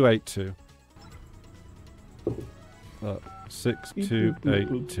 6282.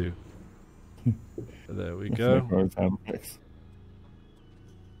 6282. There we go.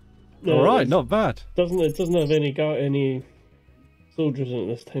 No, all right, not bad. It doesn't have any soldiers in it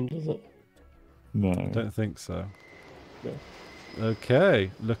this time, does it? No. I don't think so. No. Okay,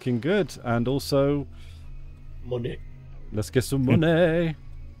 looking good. And also... Money. Let's get some money.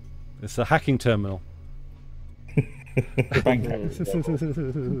 It's a hacking terminal.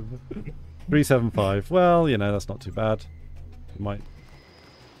 375. Well, you know, that's not too bad. Might...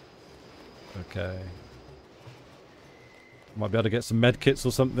 Okay. Might be able to get some med kits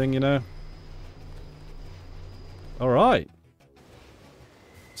or something, you know. Alright.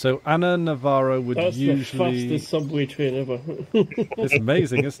 So Anna Navarro would usually... That's the fastest subway train ever. It's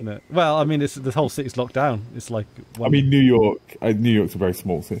amazing, isn't it? Well, I mean, the whole city's locked down. It's like... I mean, New York's a very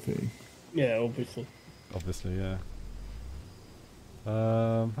small city. Yeah, obviously. Obviously, yeah.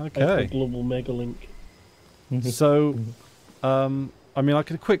 Okay. Global megalink. So, I mean, I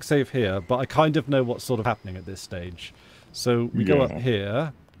could quick save here, but I kind of know what's sort of happening at this stage. So we go up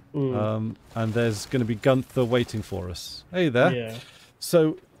here, and there's going to be Gunther waiting for us. Hey there. Yeah.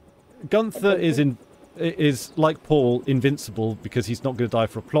 So Gunther is like Paul, invincible because he's not going to die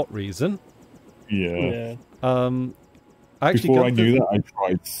for a plot reason. Yeah. Actually, before I knew that, I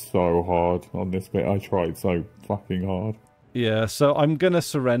tried so hard on this bit. I tried so fucking hard. Yeah. So I'm going to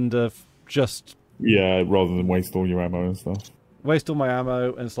surrender just. Yeah, rather than waste all your ammo and stuff. Waste all my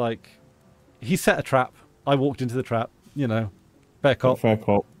ammo, and it's like he set a trap. I walked into the trap. You know, fair cop. Fair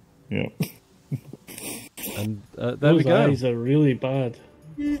cop. Yeah. And there Those we go. eyes are really bad.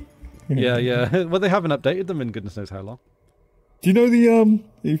 Yeah. Well, they haven't updated them in goodness knows how long. Do you know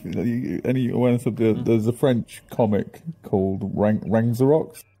any awareness of there's a French comic called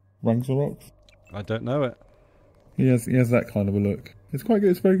Rangzarox? I don't know it. He has that kind of a look. It's quite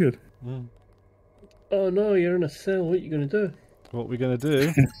good. It's very good. Mm. Oh no, you're in a cell. What are you going to do? What we're going to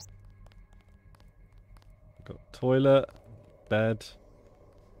do... Got toilet, bed,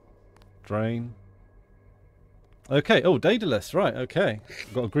 drain. Okay. Oh, Daedalus. Right. Okay.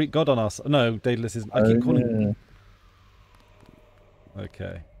 Got a Greek god on us. No, Daedalus isn't. I keep calling him.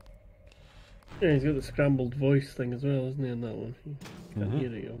 Okay. Yeah, he's got the scrambled voice thing as well, isn't he, in that one? You can't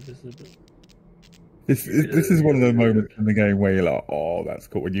hear it, obviously, but... This is one of those moments in the game where you're like, oh, that's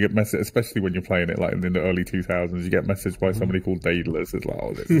cool. When you get messaged, especially when you're playing it like in the early 2000s, you get messaged by somebody called Daedalus. It's like,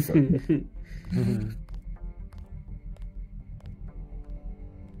 oh, this is so cool.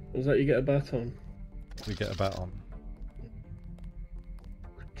 Was that you get a baton? We get a baton.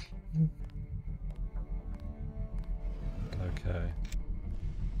 Okay.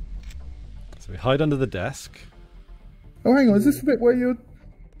 So we hide under the desk. Oh, hang on. Is this the bit where you're...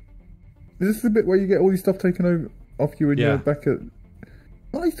 Is this the bit where you get all your stuff taken off you and you're back at...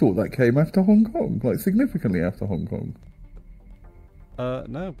 I thought that came after Hong Kong, like significantly after Hong Kong.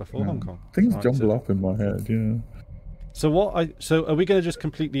 No, before Hong Kong. Things jumble up in my head, yeah. So are we going to just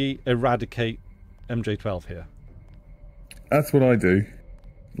completely eradicate MJ12 here? That's what I do.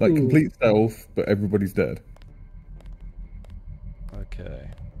 Like complete stealth, but everybody's dead. Okay.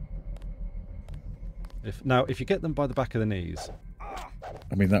 If you get them by the back of the knees...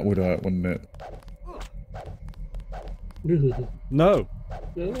 I mean, that would hurt, wouldn't it? No!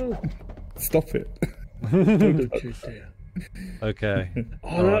 No! Stop it. Don't you dare. Okay.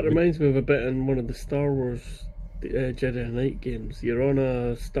 Oh, that reminds me of a bit in one of the Star Wars Jedi Knight games. You're on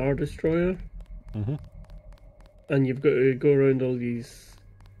a Star Destroyer, and you've got to go around all these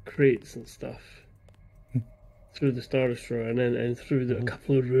crates and stuff through the Star Destroyer, and then through a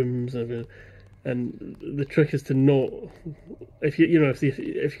couple of rooms, and the trick is to not, if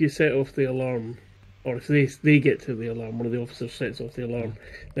you set off the alarm, or if they get to the alarm, one of the officers sets off the alarm,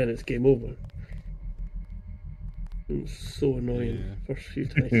 then it's game over. It's so annoying first few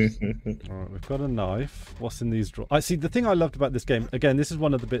times. Alright, we've got a knife. What's in these drawers? I see. The thing I loved about this game, again, this is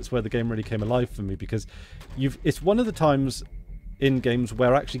one of the bits where the game really came alive for me, because it's one of the times in games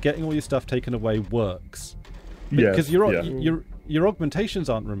where actually getting all your stuff taken away works. Because your augmentations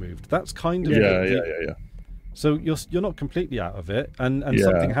aren't removed. That's kind of yeah. So you're not completely out of it, and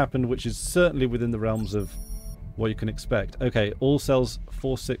something happened which is certainly within the realms of what you can expect. Okay, all cells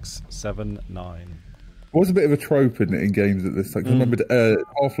 4, 6, 7, 9. It was a bit of a trope in games at this time. I remember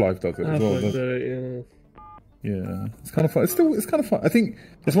Half-Life does it as well. Yeah, it's kind of fun. It's kind of fun. I think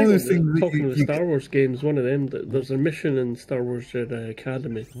it's one of those things. Talking of the Star Wars games, one of them. There's a mission in Star Wars Jedi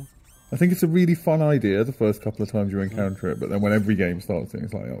Academy. I think it's a really fun idea the first couple of times you encounter it, but then when every game starts,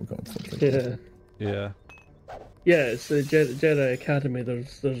 it's like, oh god, something. Yeah. Yeah, it's the Jedi Academy.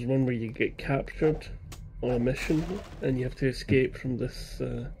 There's one where you get captured on a mission, and you have to escape from this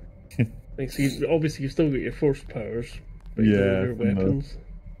thing. So obviously you've still got your force powers, but you don't have your weapons.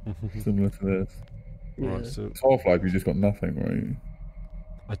 Similar to this. Yeah. Right, so it's Half-Life, you just got nothing, right?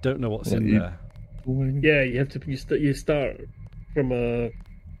 I don't know what's in there. Yeah, you have to. You start from a.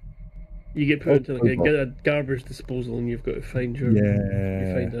 You get put into a garbage disposal, and you've got to find you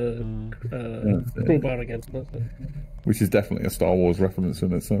find a crowbar again. That's it. Which is definitely a Star Wars reference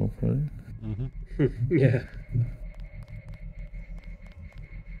in itself, right? Yeah.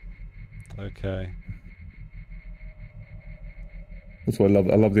 Okay. Also, I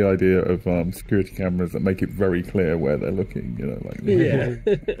love the idea of security cameras that make it very clear where they're looking. You know, like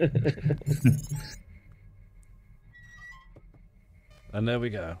And there we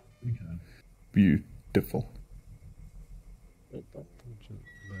go. Beautiful. There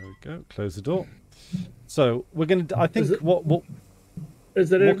we go. Close the door. So we're gonna. I think what is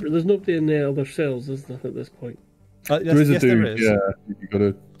there? There's nobody in the other cells, is there, at this point? There is a dude. There is. Yeah, you got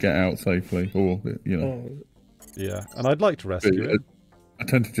to get out safely, or you know. Yeah, and I'd like to rescue it. I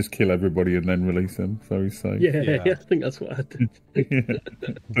tend to just kill everybody and then release him, so he's safe. Yeah, I think that's what I did.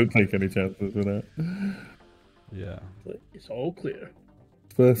 Don't take any chances with that. Yeah. It's all clear.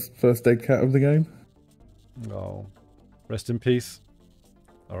 First dead cat of the game. Oh, rest in peace.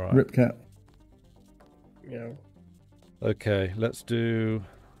 All right. Rip cat. Yeah. Okay, let's do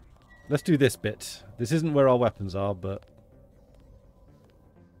this bit. This isn't where our weapons are, but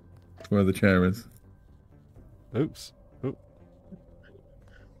where the chair is. Oops. Oop.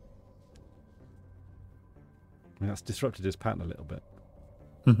 That's disrupted his pattern a little bit.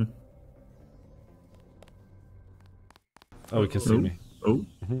 Oh, he can see me. Oh.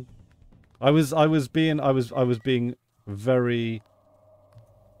 I was being very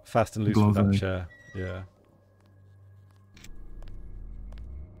fast and loose with that chair. Yeah.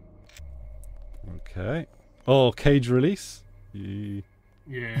 Okay. Oh, cage release.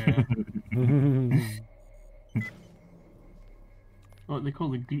 Yeah. What they call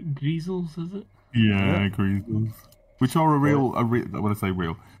the greasels, is it? Yeah, greasels. Which are when I say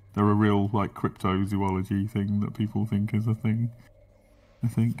real, they're a real like cryptozoology thing that people think is a thing. I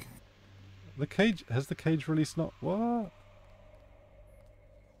think. The cage release not what?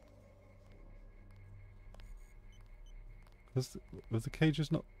 Was the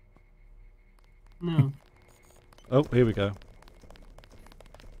cages not? No. Oh, here we go.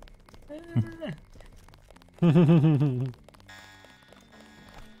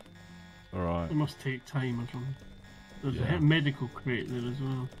 Alright. It must take time or something. There's a medical crate there as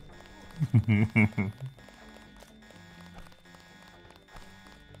well.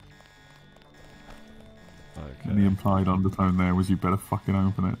 Okay. And the implied undertone there was you better fucking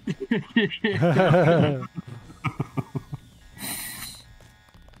open it.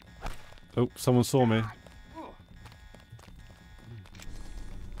 Oh, someone saw me.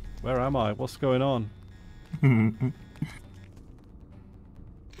 Where am I? What's going on?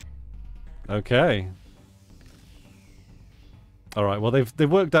 Okay. All right. Well,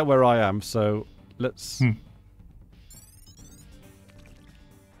 they've worked out where I am, so let's.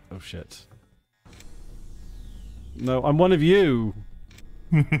 Oh shit! No, I'm one of you.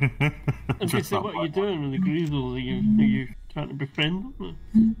 Okay, so what are you doing with the Greasels? Are you trying to befriend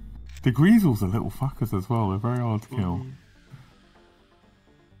them? The Greasels are little fuckers as well. They're very hard to kill.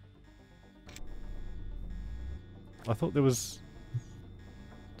 I thought there was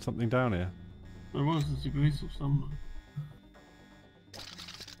something down here. There was a Greasel somewhere.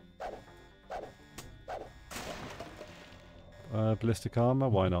 Ballistic armor?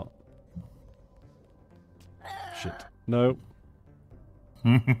 Why not? Shit. No.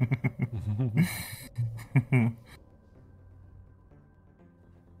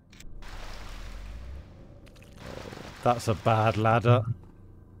 That's a bad ladder.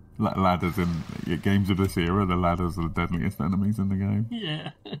 Ladders in games of this era, the ladders are the deadliest enemies in the game.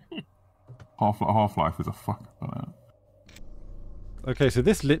 Yeah. Half-Life is a fucker for that. Okay, so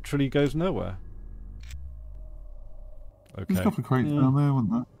this literally goes nowhere. Okay. There's a couple of crates down there,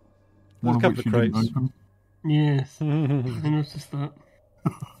 wasn't there? There's a couple of crates. Open. Yes, I noticed that.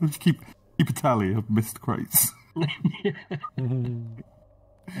 Just keep a tally of missed crates. I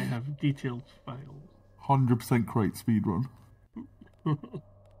have detailed files. 100% crate speedrun.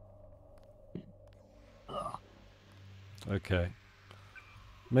 Okay.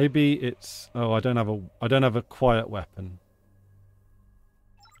 Maybe it's. Oh, I don't have a quiet weapon.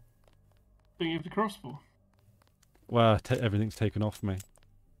 Don't you have the crossbow? Well, everything's taken off me.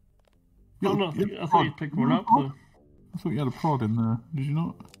 Oh no, I thought you'd pick one up though. I thought you had a prod in there. Did you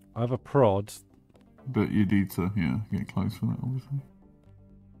not? I have a prod. But you need to, get close for that, obviously.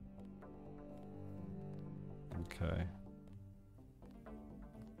 Okay.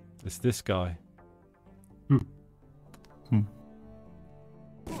 It's this guy.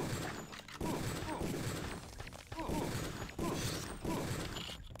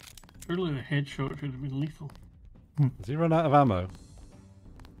 Surely the headshot should have been lethal. Has he run out of ammo?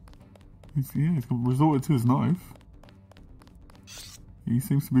 He's resorted to his knife. He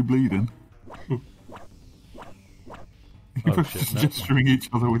seems to be bleeding. You're both just gesturing each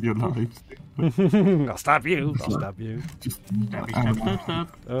other with your knives. I'll stab you. I'll stab you. Just Stab.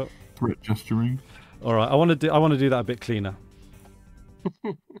 Oh. Threat gesturing. All right. I want to do that a bit cleaner.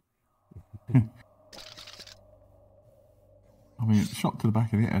 I mean, shot to the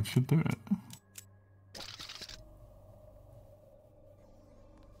back of the head should do it.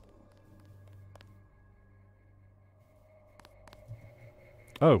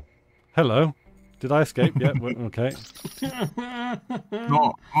 Oh, hello. Did I escape? Yeah. Okay.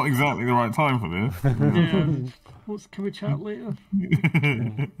 Not exactly the right time for this. Yeah. Can we chat later?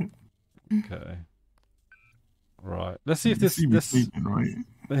 Okay. Right. Let's see if this. Sleeping, right?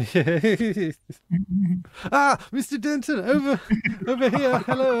 Ah, Mr. Denton, over here.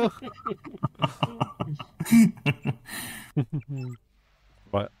 Hello.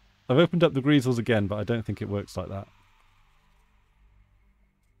 Right. I've opened up the Greasels again, but I don't think it works like that.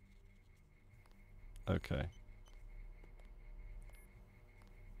 Okay.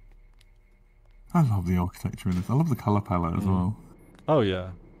 I love the architecture in this. I love the colour palette as well. Oh yeah.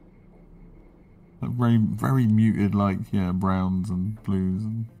 Like very muted, browns and blues,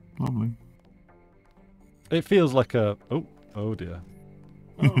 and lovely. It feels like a. Oh dear.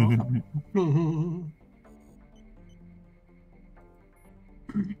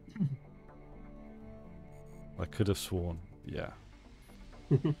 I could have sworn. Yeah.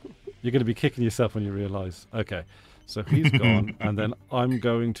 You're going to be kicking yourself when you realise. Okay, so he's gone, and then I'm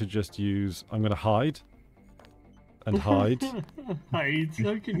going to just use. I'm going to hide. And hide. Hide?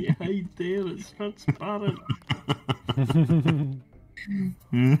 How can you hide there? It's transparent.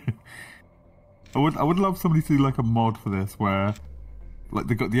 I would love somebody to do like a mod for this where, like,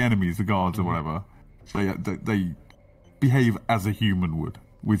 the enemies, the guards or whatever, they behave as a human would.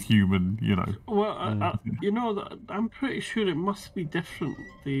 With human, Well, I'm pretty sure it must be different.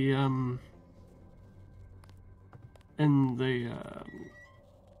 The in the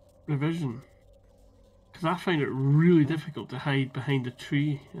revision. Because I find it really difficult to hide behind a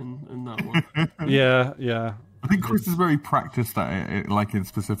tree in that one. Yeah, yeah. I think Chris is very practiced at it, like in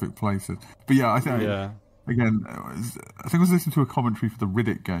specific places. But yeah, I think again, I think I was listening to a commentary for the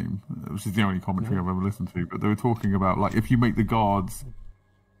Riddick game, which is the only commentary I've ever listened to. But they were talking about like if you make the guards,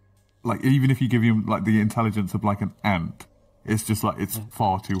 like even if you give them like the intelligence of like an ant, it's just like it's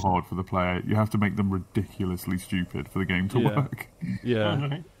far too hard for the player. You have to make them ridiculously stupid for the game to work.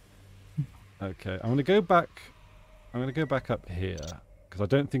 Yeah. Okay, I'm gonna go back. I'm gonna go back up here because I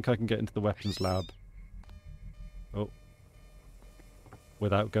don't think I can get into the weapons lab. Oh,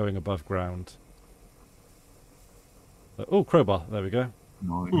 without going above ground. Oh, crowbar. There we go.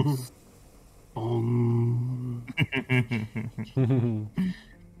 Nice.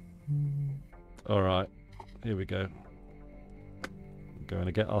 All right, here we go. I'm going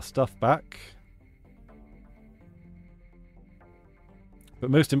to get our stuff back. But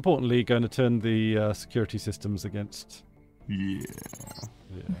most importantly, going to turn the security systems against. Yeah.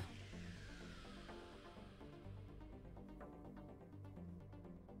 Yeah.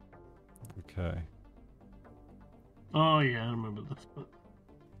 Okay. Oh yeah, I remember this bit.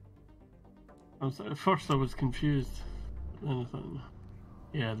 At first I was confused. Then I thought,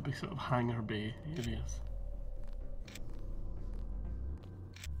 yeah, the big sort of hangar bay areas.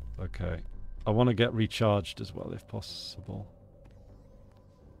 Okay. I want to get recharged as well, if possible.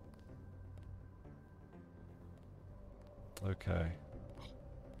 Okay.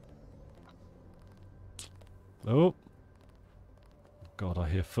 Oh. God, I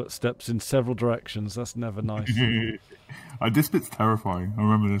hear footsteps in several directions. That's never nice. This bit's terrifying. I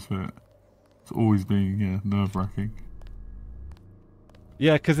remember this bit. It's always been, nerve-wracking.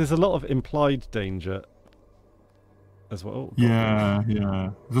 Yeah, because there's a lot of implied danger as well. Oh, yeah.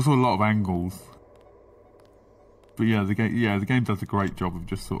 There's also a lot of angles. But yeah, the game does a great job of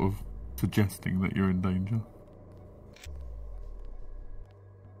just sort of suggesting that you're in danger.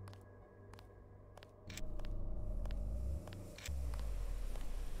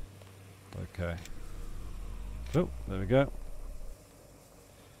 Okay. Oh, there we go.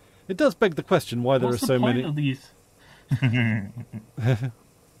 It does beg the question why there are so many. Of these?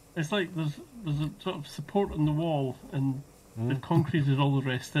 It's like there's a sort of support on the wall, and the concrete is all the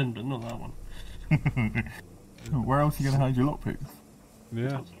rest in, but not that one. Where else are you going to hide your lockpicks?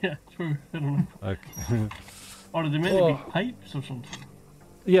 Yeah. Yeah, true. I don't know. Okay. Or are they meant to be pipes or something?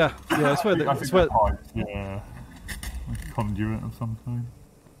 Yeah. It's where Pipes, yeah. Like a conduit of some kind.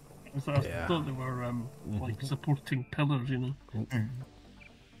 I thought they were like supporting pillars, you know.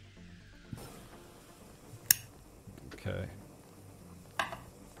 Okay.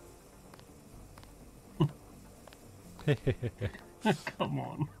 Come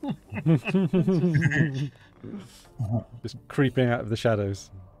on. Just creeping out of the shadows.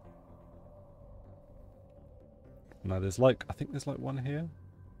 Now there's like, I think there's like one here.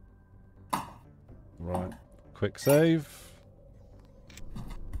 Right. Quick save.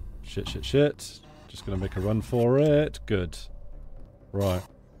 Shit. Just gonna make a run for it. Good. Right.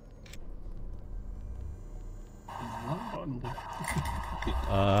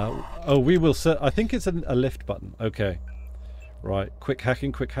 We will set. I think it's a lift button. Okay. Right. Quick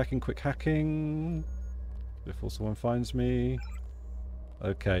hacking. Before someone finds me.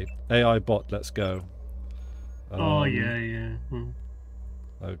 Okay. AI bot, let's go. Oh, yeah.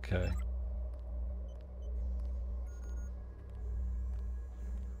 Okay.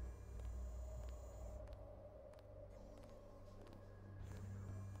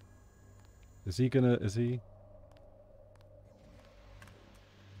 Is he?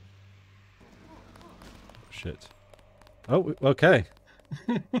 Shit. Oh, okay.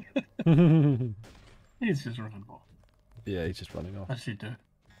 He's just running off. Yeah, he's just running off. As you do.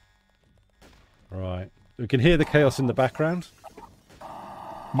 Right. We can hear the chaos in the background.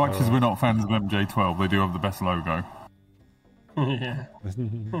 Much as we're not fans of MJ12, they do have the best logo. Yeah.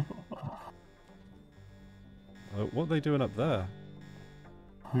 What are they doing up there?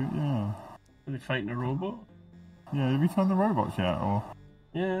 Yeah. Are they fighting a robot? Yeah, have you found the robots yet? Or?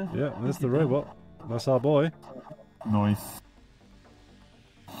 Yeah. Yeah, there's the robot. That's our boy. Nice.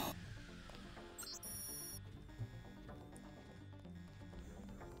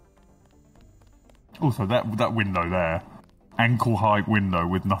 Also, that window there, ankle height window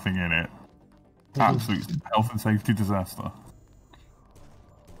with nothing in it, absolute health and safety disaster.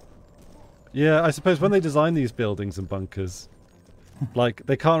 Yeah, I suppose when they design these buildings and bunkers, like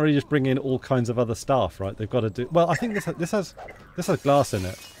they can't really just bring in all kinds of other stuff, right? They've got to do. Well, I think this has glass in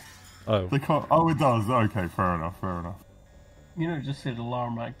it. Oh. They can't. Oh, it does. Okay, fair enough. You know, it just said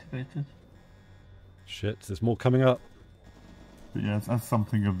alarm activated. Shit, there's more coming up. But yeah, that's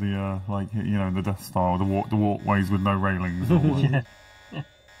something of the like, you know, the Death Star, the walkways with no railings. Or Yeah.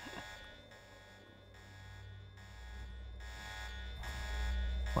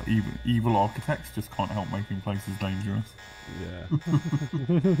 But evil architects just can't help making places dangerous. Yeah.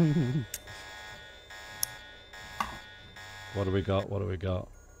 What do we got? What do we got?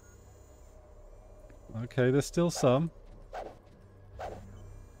 Okay, there's still some.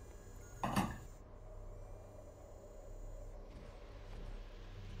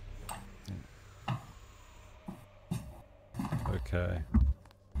 Okay.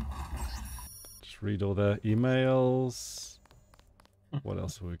 Just read all their emails. What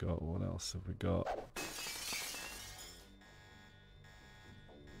else have we got? What else have we got?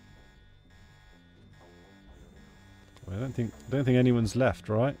 Well, I don't think anyone's left,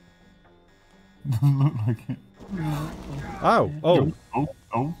 right? Doesn't look like it. Ow! Oh!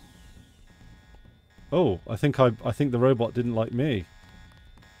 Oh! Oh! I think the robot didn't like me.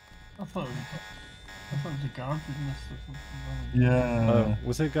 I thought it was a guard doing this or something. Yeah.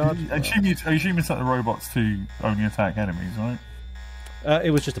 Was it a guard? I assume you set the robots to only attack enemies, right?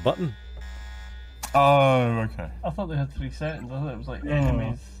 It was just a button. Oh, okay. I thought they had 3 seconds. I thought it was like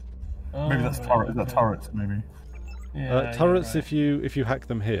enemies. Oh, Maybe that's turret. Is that turrets? Maybe. Yeah, turrets. right. If you hack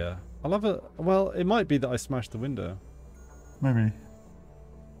them here, I'll have a. Well, it might be that I smashed the window. Maybe.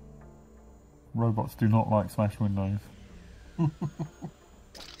 Robots do not like smashed windows.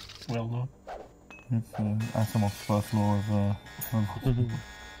 Well known. It's Asimov's first law of robots.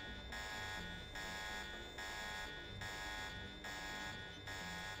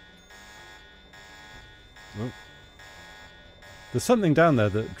 Oh. There's something down there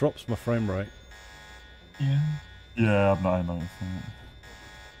that drops my frame rate. Yeah. Yeah, I've not noticed it.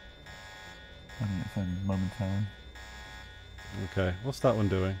 I think it's only momentary. Okay, what's that one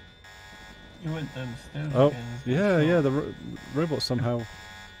doing? You went down the stairs Oh, again. yeah, the robot somehow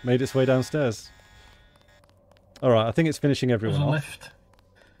made its way downstairs. Alright, I think it's finishing There's everyone a off. lift.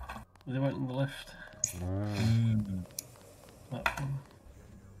 They went in the lift. Platform.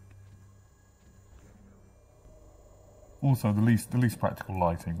 Also, the least practical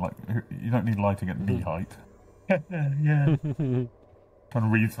lighting. Like, you don't need lighting at knee height. Yeah. Trying to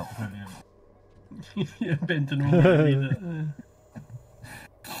read something. Yeah, bending over to read it.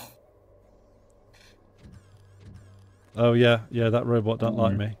 Oh yeah, that robot don't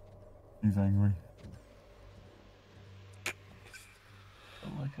like me. He's angry.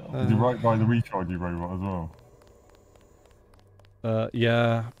 Don't like it all. Is he right by the rechargey robot as well?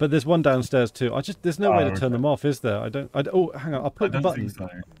 Yeah, but there's one downstairs too. There's no way to turn okay. them off, is there? Oh, hang on, I'll put the button.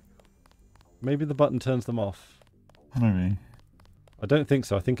 Think so. Maybe the button turns them off. Maybe. I don't think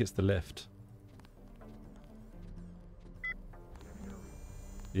so. I think it's the lift.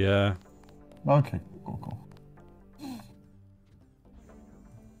 Yeah. Okay, cool.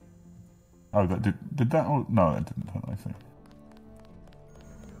 Oh, that did that? Or, no, that didn't. I think.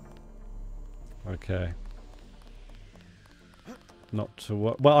 Okay. Not to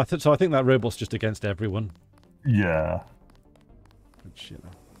what? Well, I think that robot's just against everyone. Yeah. Which, you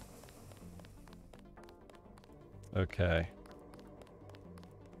know. Okay.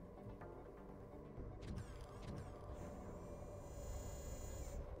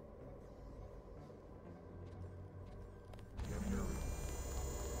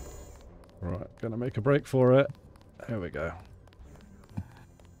 Right, gonna make a break for it. Here we go.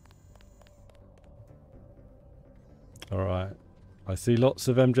 Alright. I see lots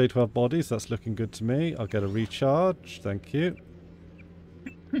of MJ12 bodies. That's looking good to me. I'll get a recharge. Thank you.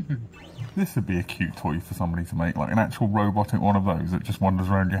 This would be a cute toy for somebody to make, like an actual robotic one of those that just wanders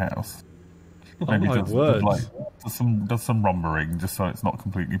around your house. Maybe my word. does some rumbling just so it's not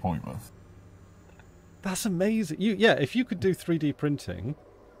completely pointless. That's amazing. If you could do 3D printing,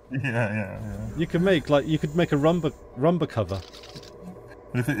 Yeah. you could make a rumba cover.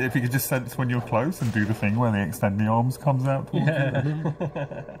 If you could just sense when you're close and do the thing where the extending arms comes out towards you.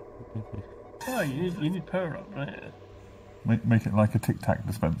 Oh, you need power up, right? Make it like a Tic Tac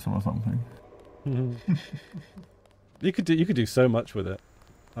dispenser or something. You could do so much with it.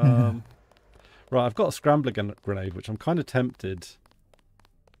 Right, I've got a scrambler grenade, which I'm kind of tempted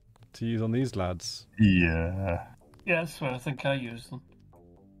to use on these lads. Yeah. Yeah, that's what I think I use them.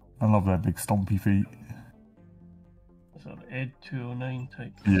 I love their big stompy feet. Sort of Ed 209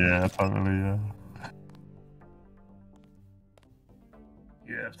 type. Yeah, totally, yeah.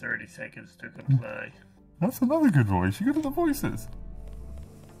 You have 30 seconds to comply. That's another good voice. You're good at the voices.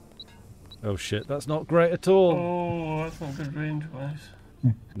 Oh shit, that's not great at all. Oh, that's not good range wise.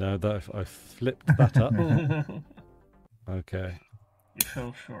 No, I flipped that up. Okay. You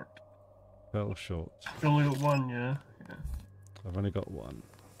fell short. Fell short. You only got one, yeah? Yeah. I've only got one.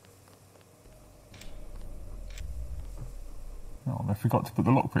 Oh, I forgot to put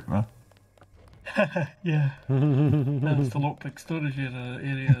the lockpick there. Yeah. That's the lockpick storage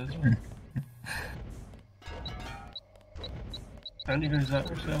area as well. Can't you use that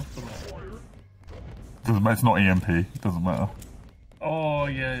yourself for that? Doesn't matter, it's not EMP, it doesn't matter. Oh,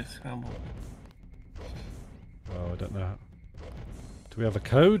 yeah, it's scrambled. Oh, I don't know. Do we have a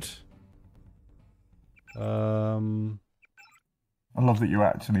code? I love that you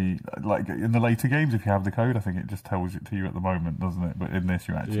actually, like, in the later games, if you have the code, I think it just tells it to you at the moment, doesn't it? But in this,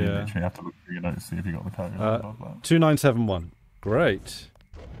 you actually literally have to look through your notes to see if you got the code. I love that. 2971. Great.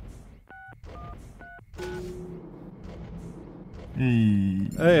 Hey.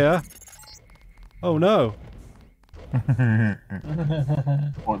 Yeah. Oh no.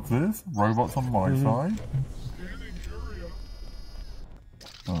 What's this? Robots on my side?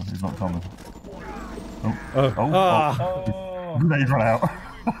 Oh, he's not coming. Oh. Grenade run out.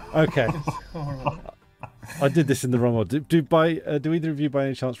 Okay. I did this in the wrong order. Do either of you by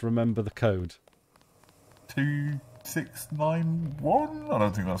any chance remember the code? 2691? I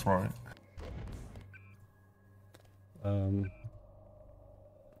don't think that's right.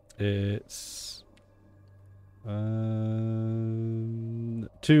 It's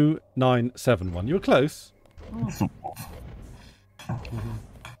 2971. You were close.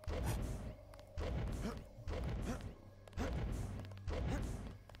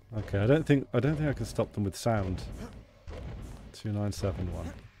 Okay, I don't think I can stop them with sound.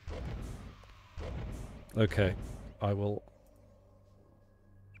 2971. Okay, I will.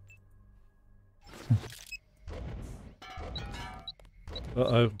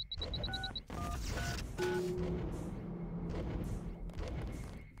 Uh-oh.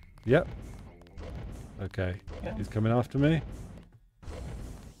 Yep. Okay. Yeah. He's coming after me.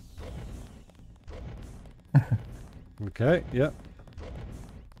 Okay, yep.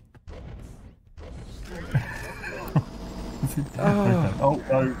 Oh,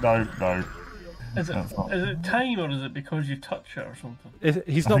 no. Is it time or is it because you touch it or something?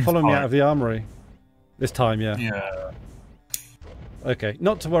 He's not following me out of the armory. This time, yeah. Yeah. Okay,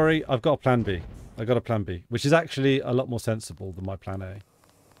 not to worry. I've got a plan B. I got a plan B, which is actually a lot more sensible than my plan A.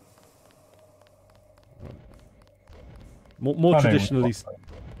 More traditionally,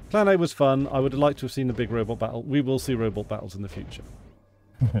 plan A was fun. I would have liked to have seen a big robot battle. We will see robot battles in the future.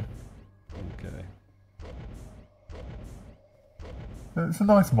 Okay. It's a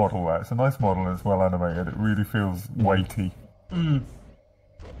nice model, that. It's a nice model and it's well animated. It really feels weighty. Mm.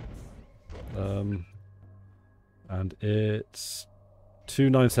 And it's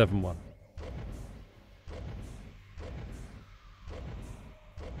 2971.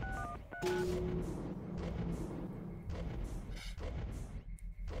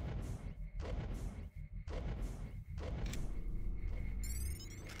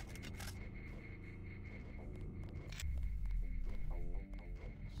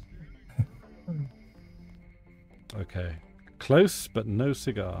 Okay. Close, but no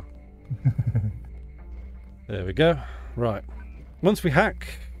cigar. There we go. Right. Once we hack,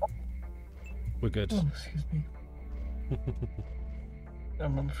 we're good. Oh, excuse me.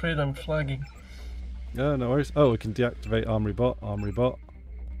 I'm afraid I'm flagging. No worries. Oh, we can deactivate Armory Bot. Armory Bot.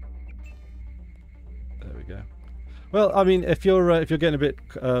 There we go. Well, I mean, if you're getting a bit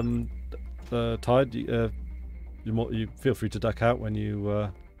tired, you feel free to duck out when you.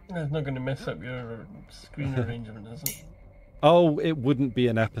 It's not going to mess up your screen arrangement, is it? Oh, it wouldn't be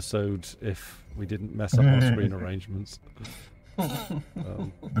an episode if we didn't mess up our screen arrangements.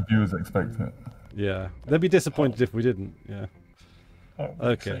 The viewers expect it. Yeah, they'd be disappointed if we didn't. Yeah.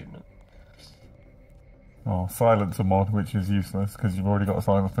 Okay. Excitement. Oh, silencer mod, which is useless because you've already got a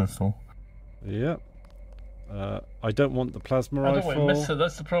silent pistol. Yeah. I don't want the plasma I rifle. don't want to miss it.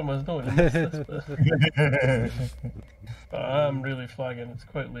 That's the problem. I don't want to miss this bit. But I'm really flagging. It's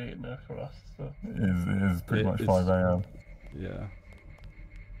quite late now for us. So. It is pretty much 5 a.m. Yeah.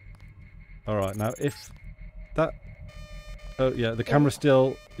 All right. Now, if that. Oh yeah, the camera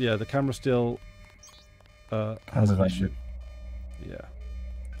still. Yeah, the camera still. Has an issue. Yeah.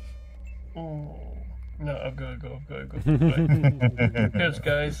 Oh. No, I've got to go. Right. Cheers,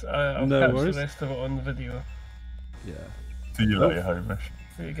 guys. I'll catch the rest of it on the video. Yeah. See you later, Hamish.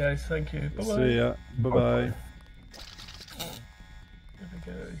 See you guys. Thank you. Bye bye. See ya. Bye bye.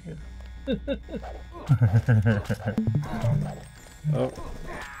 Oh.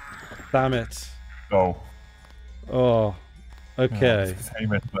 Damn it. Oh. Oh. Okay. It's because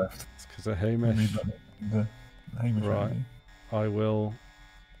Hamish left. It's because of Hamish. The Hamish right. Ready. I will.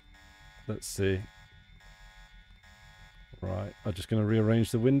 Let's see. Right. I'm just going to rearrange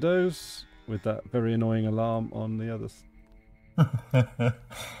the windows. with that very annoying alarm on the others. There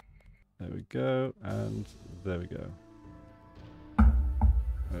we go, and there we go.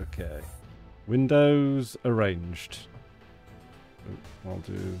 Okay. Windows arranged. I'll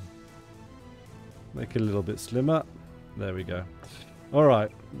do... Make it a little bit slimmer. There we go.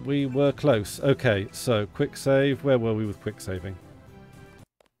 Alright, we were close. Okay, so quick save. Where were we with quick saving?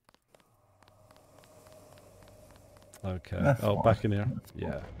 Okay. That's fine. Back in here.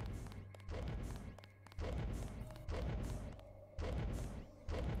 Yeah.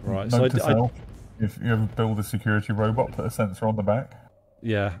 Right, Note so to self, if you ever build a security robot, put a sensor on the back.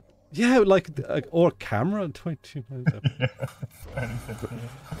 Yeah. Yeah, like, or a camera. 22. Yeah.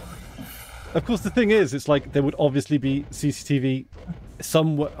 Of course, the thing is, it's like there would obviously be CCTV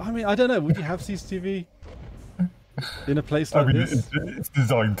somewhere. I mean, I don't know. Would you have CCTV in a place like this? It's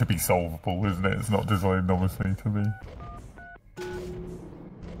designed to be solvable, isn't it? It's not designed, obviously, to be. It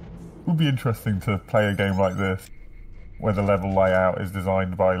would be interesting to play a game like this, where the level layout is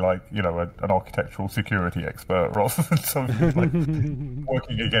designed by, like, you know, an architectural security expert rather than something like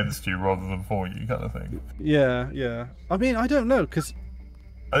working against you rather than for you, kind of thing. Yeah, yeah. I mean, I don't know, because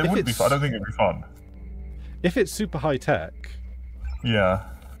it wouldn't be fun. I don't think it'd be fun. If it's super high tech, yeah,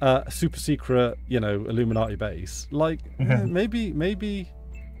 super secret, you know, Illuminati base, like maybe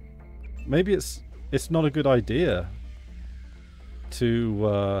it's not a good idea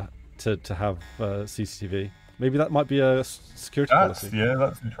to have CCTV. Maybe that might be a security policy. Yeah,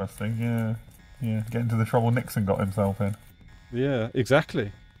 that's interesting. Yeah, yeah. Get into the trouble Nixon got himself in. Yeah,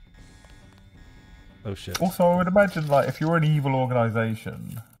 exactly. Oh shit. Also, I would imagine, like, if you're an evil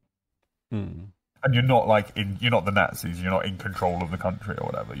organization, and you're not you're not the Nazis, you're not in control of the country or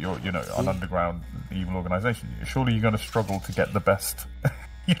whatever. You're, you know, an underground evil organization. Surely you're going to struggle to get the best,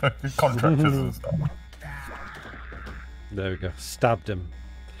 you know, contractors and stuff. There we go. Stabbed him.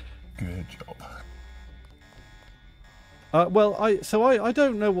 Good job. Well, I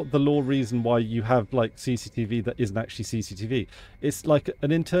don't know what the law reason why you have like CCTV that isn't actually CCTV. It's like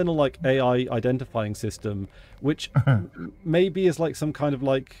an internal like AI identifying system, which maybe is like some kind of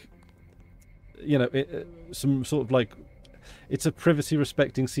like, you know, some sort of like, it's a privacy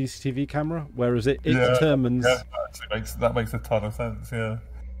respecting CCTV camera, whereas it determines. Yeah, that makes a ton of sense. Yeah,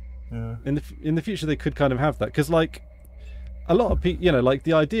 yeah. In the future, they could kind of have that, because like a lot of people, you know, like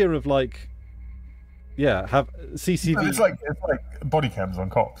the idea of like. Yeah, have CCTV. It's like body cams on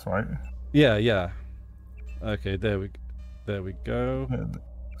cops, right? Yeah, yeah. Okay, there we go.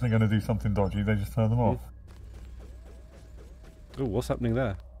 If they're going to do something dodgy, they just turn them off. Oh, what's happening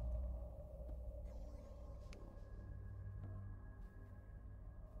there?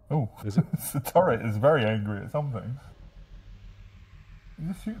 Oh, is it? The turret is very angry at something.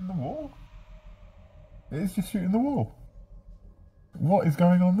 Is it shooting the wall? It is just shooting the wall. What is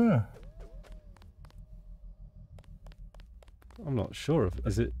going on there? I'm not sure if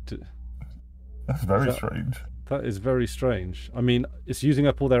is it. That's very strange. That is very strange. I mean, it's using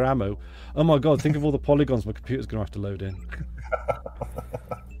up all their ammo. Oh my god! Think of all the polygons my computer's going to have to load in.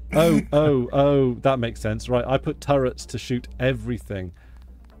 Oh! That makes sense, right? I put turrets to shoot everything,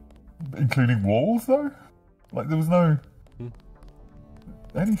 including walls, though. Like there was no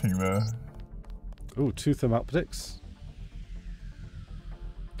anything there. Oh, two thermoptics.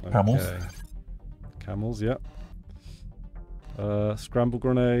 Camels. Okay. Camels, yeah. Scramble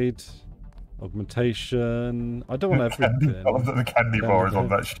grenade, augmentation. I don't want everything. I love that the candy bar is on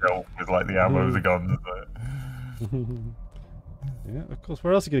that shelf with like the ammo, the guns. Yeah, of course.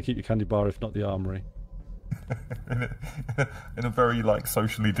 Where else are you going to keep your candy bar if not the armory? in a very like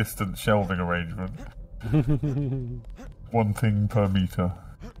socially distant shelving arrangement. One thing per meter.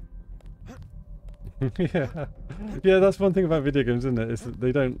 Yeah, that's one thing about video games, isn't it? Is that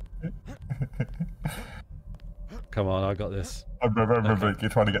they don't. Come on, I got this. I remember you're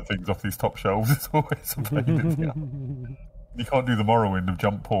trying to get things off these top shelves. It's always a pain. You can't do the Morrowind of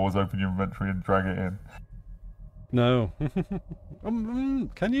jump pause, open your inventory, and drag it in. No.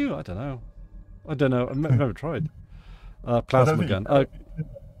 Can you? I don't know. I've never tried. Plasma gun.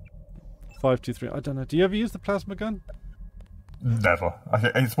 523. I don't know. Do you ever use the plasma gun? Never.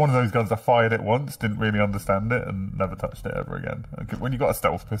 It's one of those guns I fired it once, didn't really understand it, and never touched it ever again. When you got a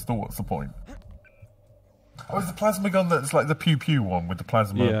stealth pistol, what's the point? Oh, it's the plasma gun that's like the pew-pew one with the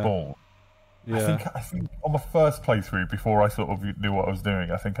plasma ball. Yeah. I think on my first playthrough, before I sort of knew what I was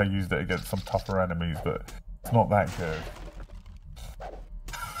doing, I think I used it against some tougher enemies, but it's not that good.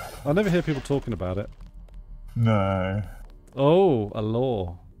 I never hear people talking about it. No. Oh, a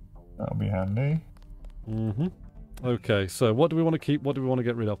law. That'll be handy. Okay, so what do we want to keep? What do we want to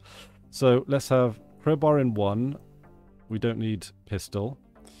get rid of? So let's have crowbar in 1. We don't need pistol.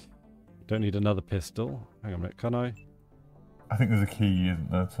 Don't need another pistol. Hang on a minute, can I? I think there's a key,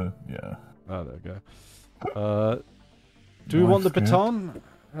 isn't there? To yeah. Oh, there we go. Do we want the baton?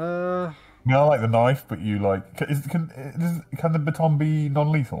 I like the knife, but you like. Can the baton be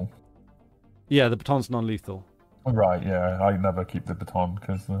non-lethal? Yeah, the baton's non-lethal. Right. Yeah, I never keep the baton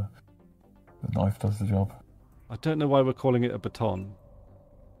because the knife does the job. I don't know why we're calling it a baton.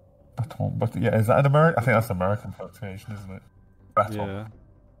 Baton, but yeah, is that an American? I think that's an American pronunciation, isn't it? Baton. Yeah.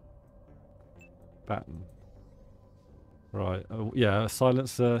 Baton. Right. Oh, yeah, a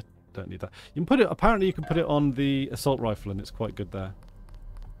silencer. Don't need that. You can put it. Apparently, you can put it on the assault rifle, and it's quite good there.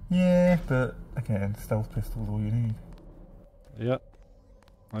 Yeah, but again, stealth pistol's all you need. Yep.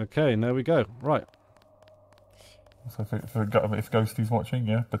 Okay, and there we go. Right. So if Ghosty's watching,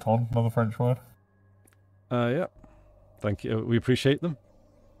 yeah, baton, another French word. Yeah. Thank you. We appreciate them.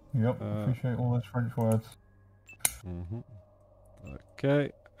 Yep, appreciate all those French words.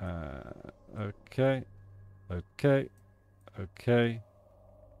 Okay. Okay. Okay. Okay.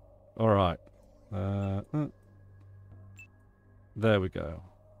 All right. There we go.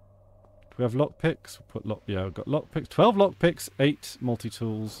 Do we have lockpicks? Yeah, we've got lockpicks. 12 lockpicks, 8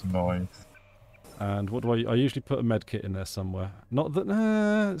 multi-tools. Nice. And what do I usually put a med kit in there somewhere. Not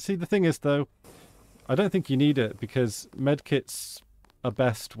that... see, the thing is, though, I don't think you need it, because med kits are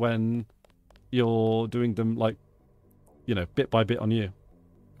best when you're doing them, like, you know, bit by bit on you.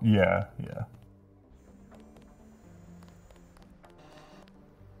 Yeah, yeah.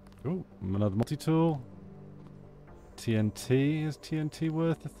 Ooh, another multi-tool. TNT. Is TNT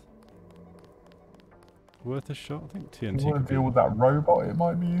worth a shot? I think TNT. If you want to deal with that robot, it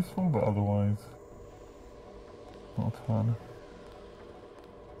might be useful, but otherwise, not a ton.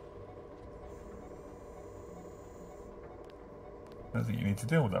 I don't think you need to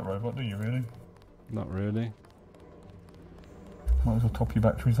deal with that robot, do you, really? Not really. Might as well top your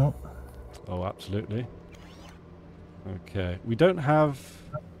batteries up. Oh, absolutely. Okay. We don't have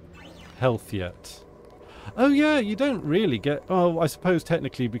health yet. Oh, yeah, you don't really get... Oh, I suppose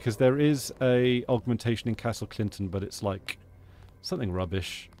technically because there is a augmentation in Castle Clinton, but it's like something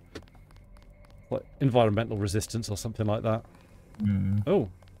rubbish. Like environmental resistance or something like that. Mm. Oh.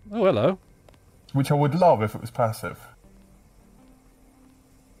 Oh, hello. Which I would love if it was passive.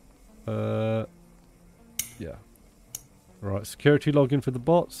 Yeah. Right, security login for the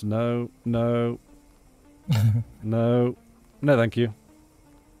bots? No, no. No. No, thank you.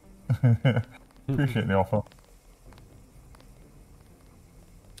 Appreciate the offer.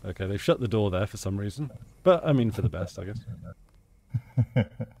 Okay, they've shut the door there for some reason. But, I mean, for the best, I guess.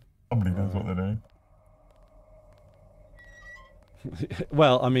 Somebody knows what they're doing.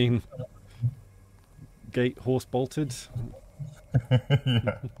 Well, I mean... Gate horse bolted.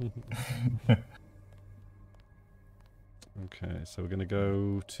 Yeah. Okay, so we're going to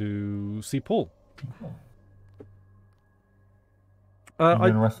go to see Paul. I'm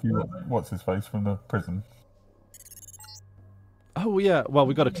going to rescue what's his face from the prison. Oh yeah, well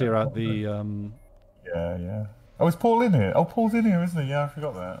we got to clear out the. Yeah, yeah. Oh, is Paul in here? Oh, Paul's in here, isn't he? Yeah, I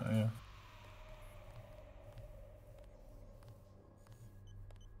forgot that. Yeah.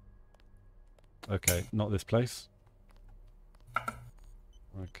 Okay, not this place.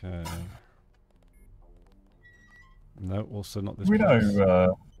 Okay. No, also not this place.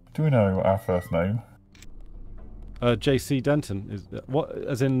 Do we know our first name? JC Denton is what?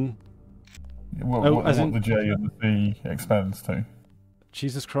 As in? What the J and the C expands to?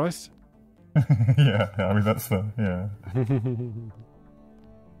 Jesus Christ. Yeah, I mean that's the yeah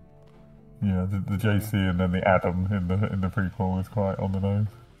the JC and then the Adam in the prequel is quite on the nose.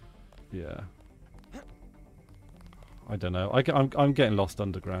 Yeah. I don't know. I'm getting lost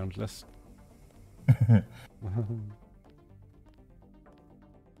underground. Let's.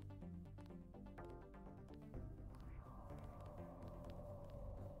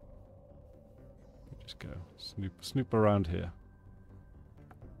 Just go snoop around here.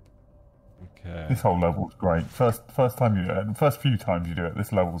 Okay. This whole level's great. First time you do it, first few times you do it,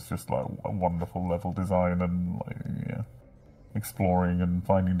 this level's just like a wonderful level design and like exploring and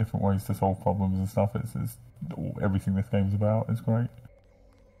finding different ways to solve problems and stuff. It's everything this game's about is great.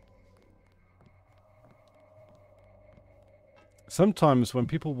 Sometimes when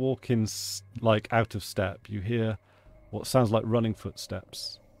people walk in like out of step, you hear what sounds like running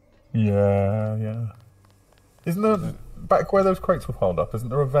footsteps. Yeah, yeah. Isn't there, back where those crates were piled up, isn't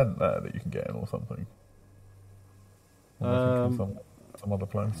there a vent there that you can get in or something? Some other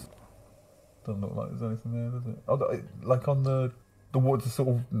place. Doesn't look like there's anything there, does it? Oh, like on the water, sort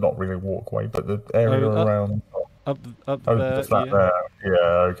of, not really a walkway, but the area around... Up there, just that there.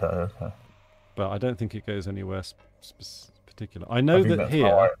 Yeah, okay. But I don't think it goes anywhere particular. I know that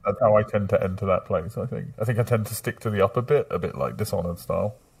here... That's how I tend to enter that place, I think. I think I tend to stick to the upper bit, a bit like Dishonored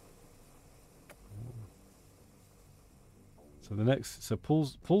style. So the next... So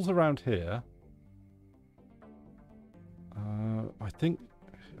pulls around here. I think...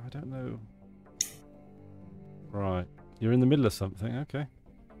 I don't know... Right. You're in the middle of something. Okay.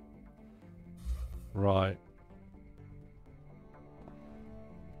 Right.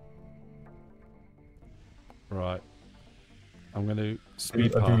 Right. I'm going to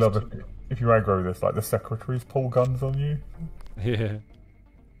speed past. I do love it if you aggro this, like the secretaries pull guns on you. Yeah.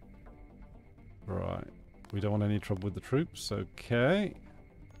 Right. We don't want any trouble with the troops. Okay.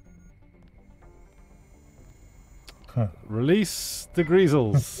 Huh. Release the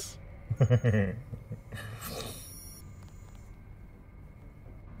Greasels.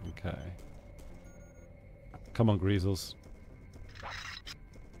 Okay. Come on, Greasels.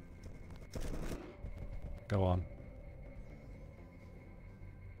 Go on.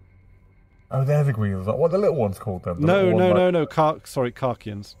 Oh, they're the Greasels. What are the little ones called then? No. Sorry,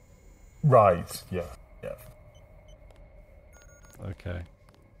 Karkians. Right. Yeah. Okay.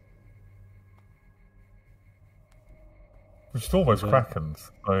 Which is almost Krakens.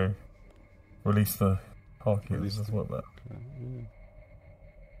 So release the Karkians as well. That.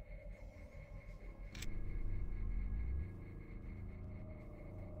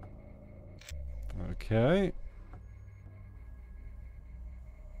 Okay.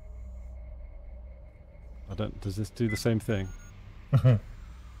 Does this do the same thing? Can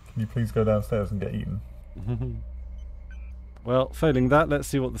you please go downstairs and get eaten? Well, failing that, let's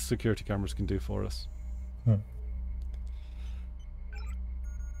see what the security cameras can do for us.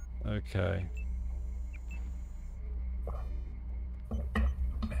 Okay.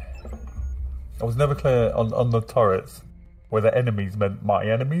 I was never clear on the turrets whether enemies meant my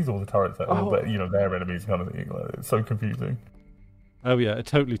enemies or the turrets that their enemies kind of thing. Like, it's so confusing. Oh yeah, it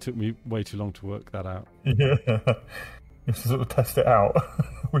totally took me way too long to work that out. Yeah, you have to sort of test it out,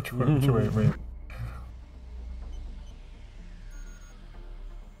 which way it means.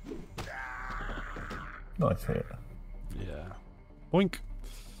 Nice hit. Yeah. Boink.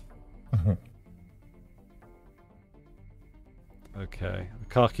 Okay, the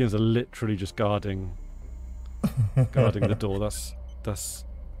Karkians are literally just guarding the door. That's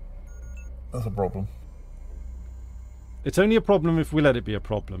a problem. It's only a problem if we let it be a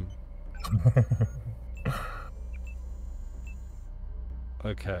problem.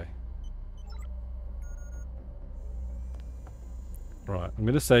 Okay. Right, I'm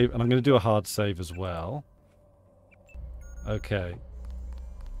going to save, and I'm going to do a hard save as well. Okay.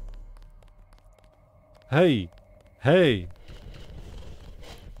 Hey! Hey!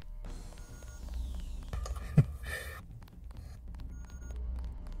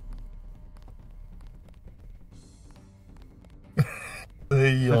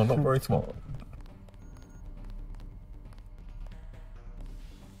 They are not very smart.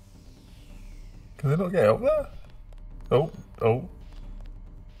 Can they not get up there? Oh.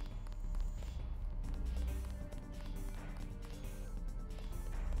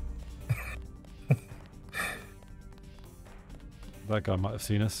 That guy might have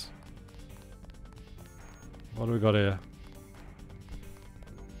seen us. What do we got here?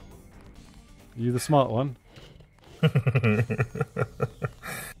 You the smart one?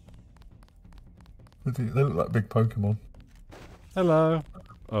 They look like big Pokemon. Hello.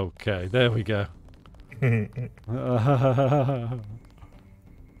 Okay, there we go.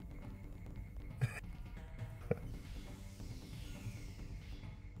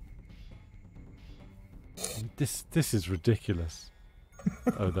 This is ridiculous.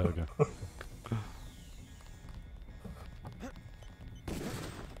 Oh, there we go.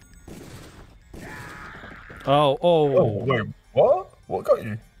 Oh, wait, what? What got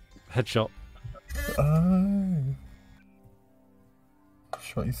you? Headshot.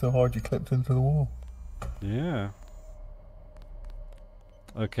 Shot you so hard you clipped into the wall. Yeah.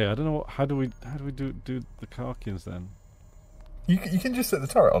 Okay, I don't know how do we do the Karkians then? You can just set the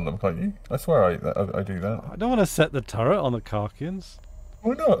turret on them, can't you? I swear I do that. I don't want to set the turret on the Karkians.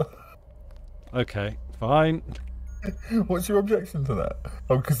 Why not? Okay, fine. What's your objection to that?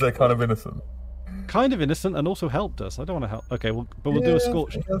 Oh, because they're kind of innocent. Kind of innocent and also helped us. I don't want to help. Okay, but we'll do a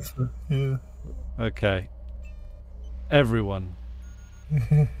scorched. Yeah. Okay. Everyone.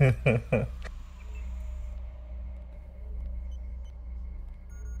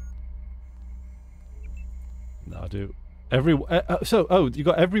 No, I do. You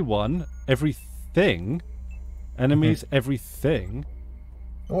got everyone, everything, enemies, everything.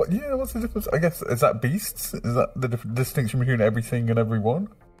 What? Yeah, what's the difference? I guess, is that beasts? Is that the distinction between everything and everyone?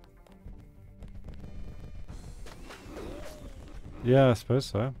 Yeah, I suppose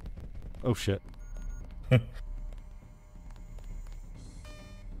so. Oh shit.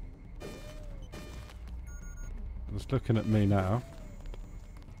 It's looking at me now.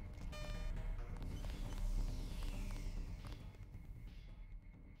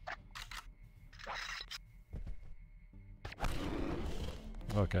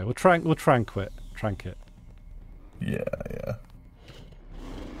 Okay, we'll trank it. Yeah, yeah.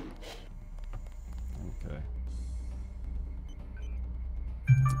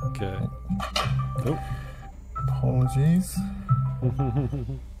 Okay. Oh. Apologies.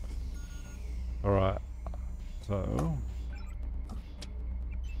 Alright. So...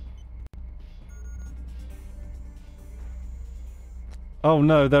 Oh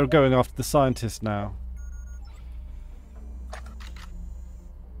no, they're going after the scientist now.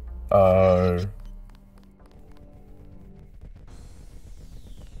 Oh.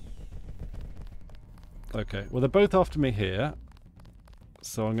 Okay, well they're both after me here.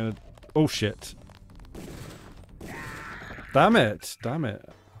 So I'm gonna... Oh shit. Damn it! Damn it.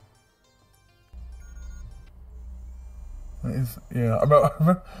 That is, yeah,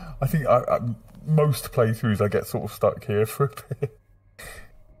 I think most playthroughs I get sort of stuck here for a bit.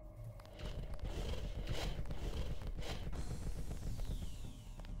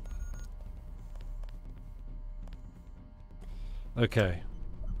 Okay.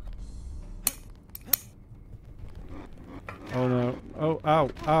 Oh no. Oh, ow,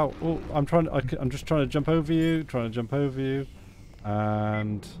 ow. Oh, I'm just trying to jump over you,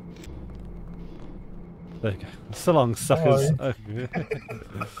 And... There you go. So long, suckers.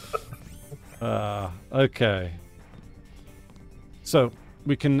 Okay. So,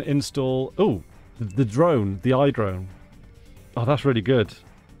 we can install... Oh, the drone, the iDrone. Oh, that's really good.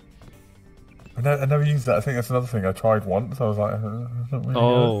 I never used that. I think that's another thing I tried once. I was like, not really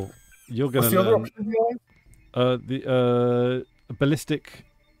oh, you're going to learn... What's the other option? The ballistic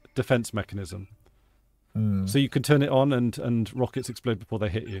defense mechanism. So you can turn it on and rockets explode before they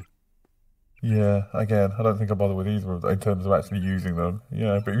hit you. Yeah, again, I don't think I bother with either of them in terms of actually using them.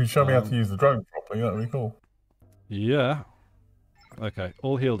 Yeah, but you can show me how to use the drone properly. That'd be cool. Yeah. Okay,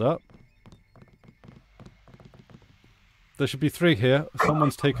 all healed up. There should be 3 here.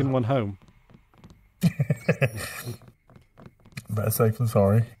 Someone's taken one home. Better safe than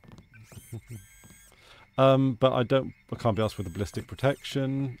sorry. But I can't be asked for the ballistic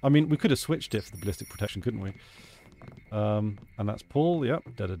protection. I mean, we could have switched it for the ballistic protection, couldn't we? And that's Paul, yep.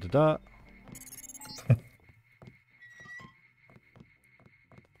 Da-da-da-da.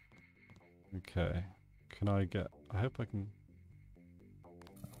 Okay. Can I get... I hope I can...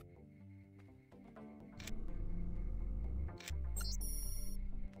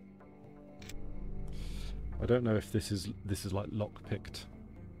 I don't know if this is like lock-picked.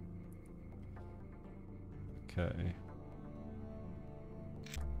 Okay.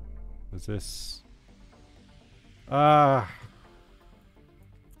 Is this... Ah!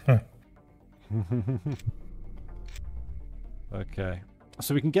 Okay.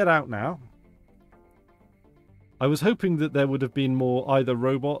 So we can get out now. I was hoping that there would have been more either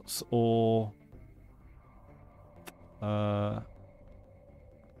robots or... or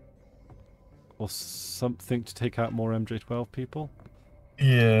something to take out more MJ-12 people.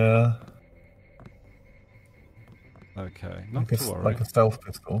 Yeah. Okay, not to worry. Like a stealth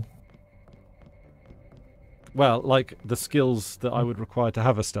pistol. Well, like the skills that I would require to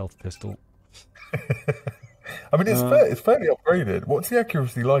have a stealth pistol. I mean, it's fairly upgraded. What's the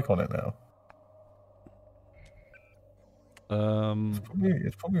accuracy like on it now?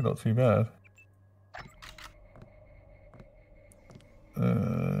 It's probably not too bad.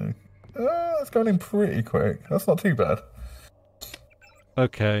 It's going in pretty quick. That's not too bad.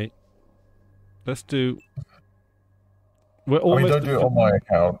 Okay. Let's do... We're almost... don't do it on my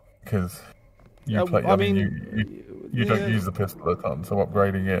account, because you play... I mean, you don't use the pistol a ton, so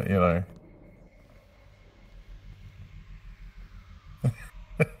upgrading it, you know...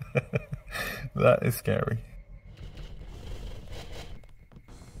 That is scary.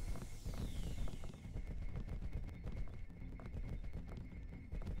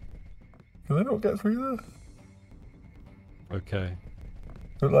 Can they not get through there? Okay.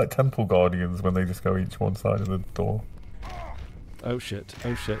 They're like temple guardians when they just go each one side of the door. Oh shit,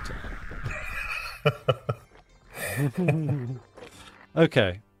 oh shit.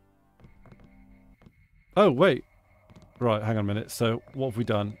 Okay. Oh, wait. Right, hang on a minute. So, what have we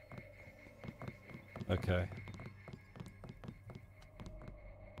done? Okay.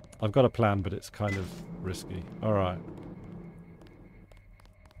 I've got a plan, but it's kind of risky. Alright.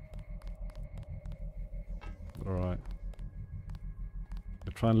 Alright.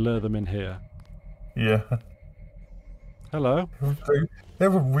 We'll try and lure them in here. Yeah. Hello. They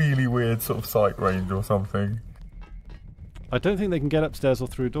have a really weird sort of sight range or something. I don't think they can get upstairs or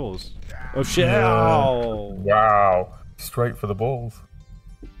through doors. Oh shit! Yeah. Ow. Wow. Straight for the balls.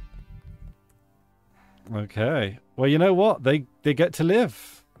 Okay. Well, you know what? They get to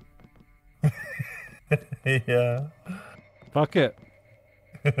live. Yeah. Fuck it.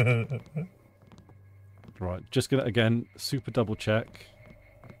 Right. Just gonna again super double check.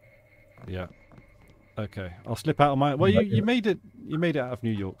 Yeah. Okay. I'll slip out of my. Well, you made it. You made it out of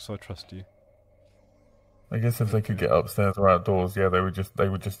New York, so I trust you. I guess if they could get upstairs or outdoors, yeah, they would just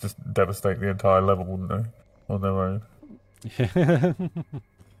devastate the entire level, wouldn't they? On their own. Yeah.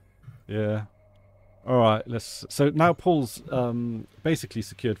 Yeah. All right. Let's. So now Paul's basically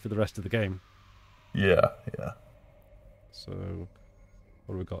secured for the rest of the game. Yeah. Yeah. So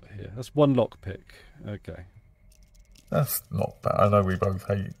what have we got here? That's one lockpick. Okay. That's not bad. I know we both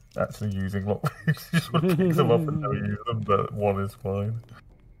hate actually using lockpicks. You just want to pick them up and never use them, but one is fine.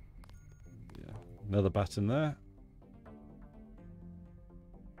 Yeah. Another baton there.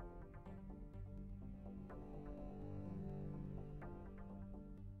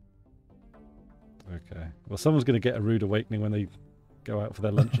 Okay. Well, someone's going to get a rude awakening when they go out for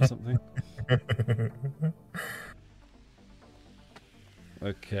their lunch or something.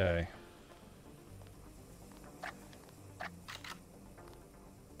 Okay.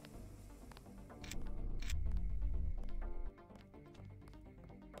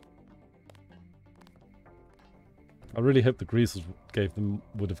 I really hope the Greasels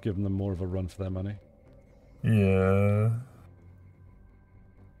would have given them more of a run for their money. Yeah.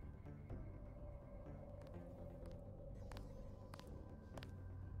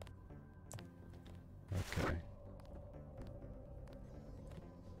 Okay.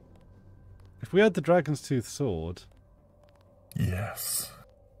 If we had the Dragon's Tooth sword... Yes.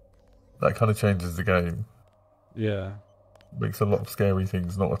 That kind of changes the game. Yeah. Makes a lot of scary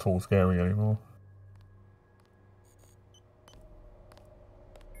things not at all scary anymore.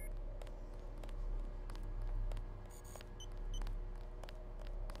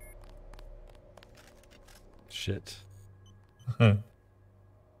 Shit.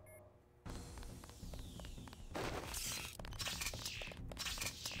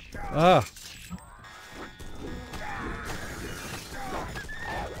 Ah!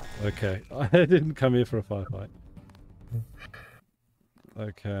 Okay, I didn't come here for a firefight.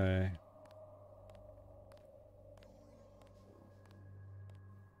 Okay.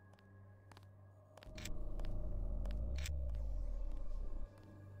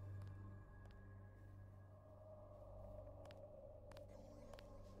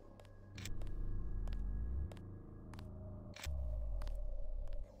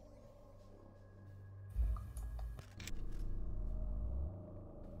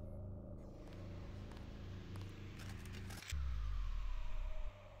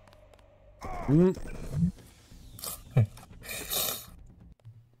 Mm.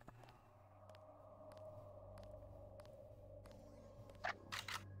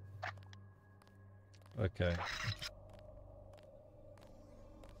 Okay.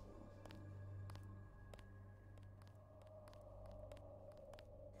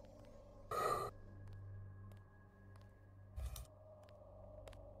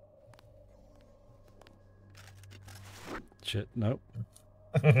 Shit, nope.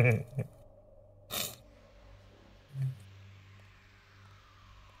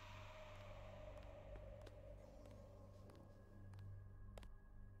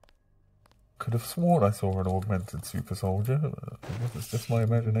 Could have sworn I saw an augmented super soldier. It's just my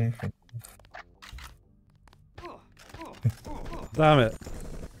imagination. Damn it.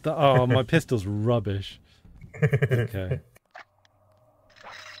 Oh, my pistol's rubbish. Okay.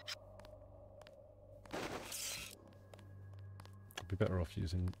 I'd be better off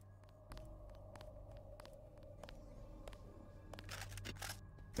using...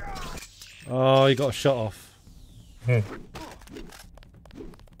 Oh, you got a shot off.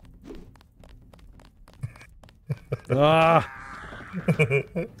 Ah!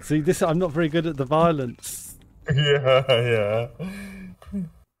 See, this I'm not very good at the violence. Yeah.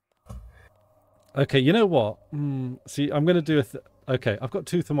 Okay, you know what? See, I'm going to do okay, I've got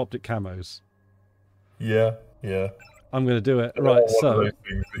 2 thermoptic camos. Yeah. I'm going to do it. Right, so... One of those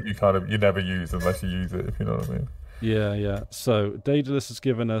things that you never use unless you use it, if you know what I mean. Yeah. So, Daedalus has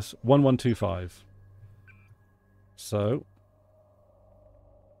given us 1125. So...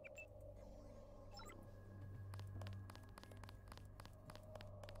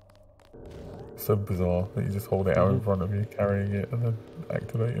 So bizarre that you just hold it out in front of you, carrying it, and then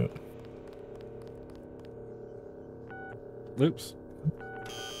activate it. Oops,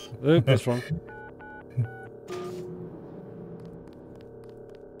 that's wrong.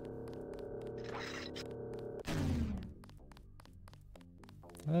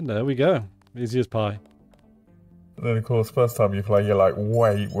 And there we go. Easy as pie. And then, of course, first time you play, you're like,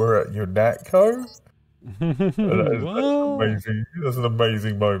 wait, we're at Unatco? That's amazing. That's an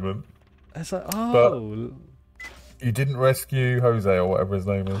amazing moment. It's like, oh. But you didn't rescue Jose or whatever his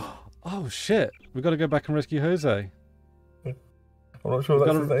name is. Oh, shit. We've got to go back and rescue Jose. I'm not sure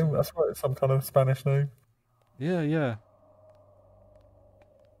that's his name. That's right, it's some kind of Spanish name. Yeah, yeah.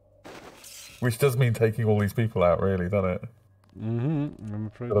 Which does mean taking all these people out, really, doesn't it? Mm-hmm. I'm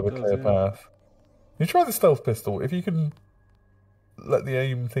afraid Got to have a clear path. You try the stealth pistol. If you can let the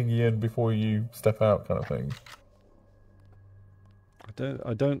aim thingy in before you step out, kind of thing. I don't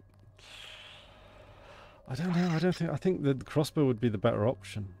know. I think the crossbow would be the better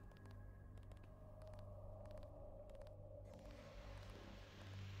option.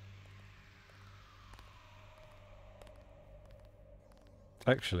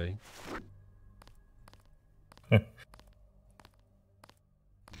 Actually.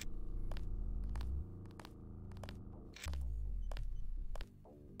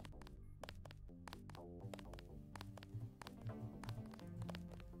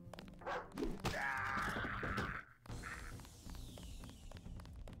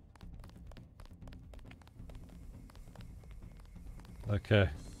 Okay.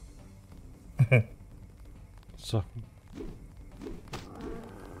 So.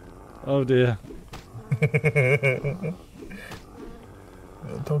 Oh dear. The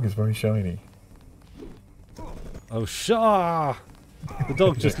dog is very shiny. Oh, The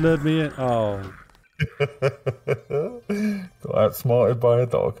dog just lured me in. Oh. Got outsmarted by a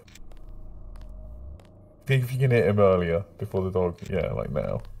dog. Think if you can hit him earlier before the dog, yeah, like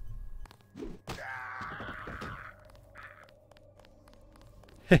now.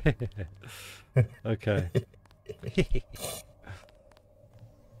 Okay.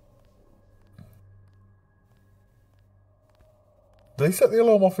 Do they set the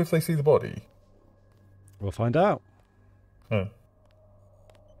alarm off if they see the body? We'll find out. Huh.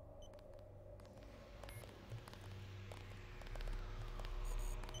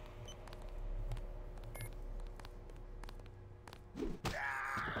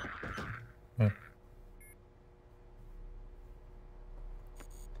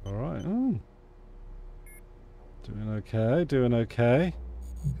 All right. Doing okay. Doing okay.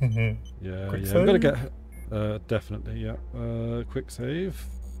 Yeah, Quick yeah. save? We've got to get. Definitely, yeah. Quick save.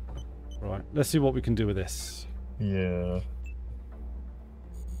 Right. Let's see what we can do with this. Yeah.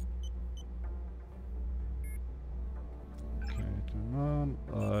 Okay. Come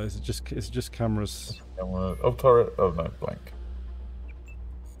on. Is it just cameras? Oh, turret. Oh no, blank.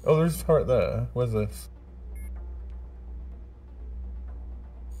 Oh, there's a turret there. Where's this?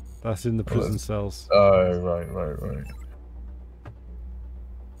 That's in the prison cells. Oh, right.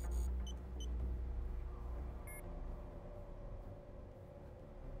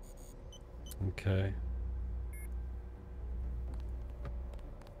 Okay.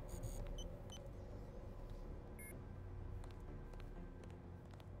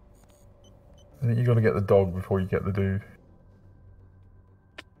 I think you got to get the dog before you get the dude.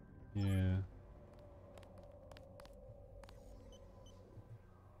 Yeah.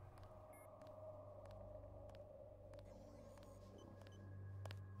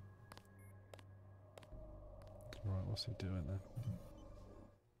 Right, what's he doing then?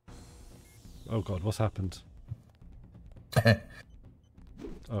 Oh god, what's happened?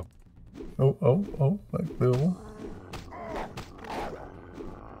 Oh. Oh, like Bill.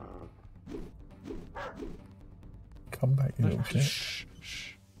 Come back, you little shit. Shh.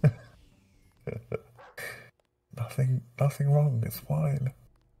 Nothing wrong, it's fine.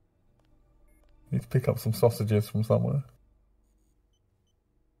 Need to pick up some sausages from somewhere.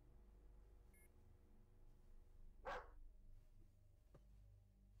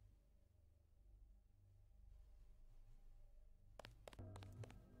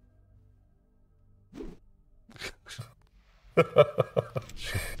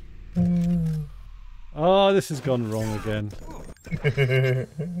 Oh, this has gone wrong again.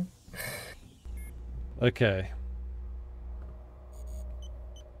 Okay.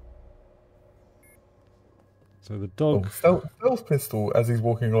 So the dog... Oh, stealth pistol as he's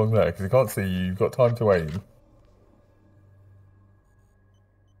walking along there, because he can't see you, you've got time to aim.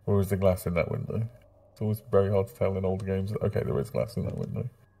 Or is there glass in that window? It's always very hard to tell in older games. Okay, there is glass in that window.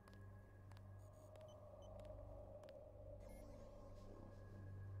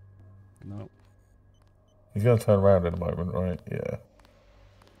 No. He's going to turn around in a moment, right? Yeah.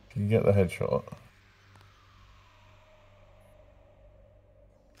 Can you get the headshot?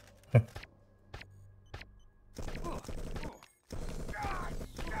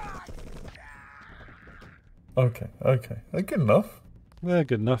 Okay, okay. They're good enough. Yeah,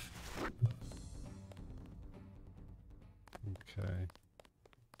 good enough. Okay.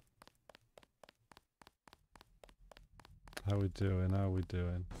 How we doing? How we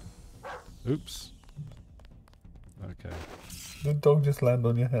doing? Oops. Okay. The dog just landed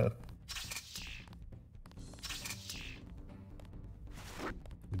on your head.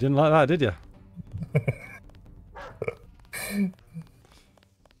 You didn't like that, did you?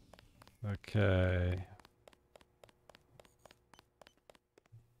 Okay.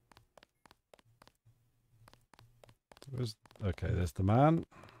 Okay, there's the man.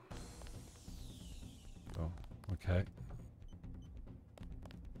 Oh, okay.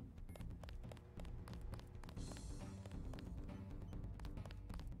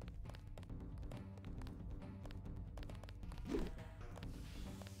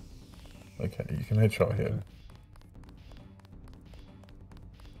 Okay, you can headshot him.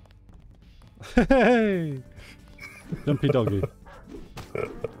 Hey! Jumpy doggy.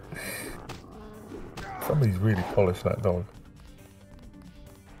 Somebody's really polished that dog.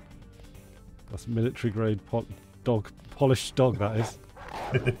 That's military grade polished dog, that is.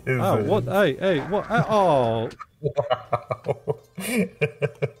 Is Oh, it? what? Hey, what? Oh! Wow.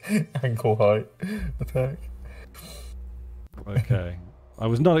 Ankle height attack. Okay. I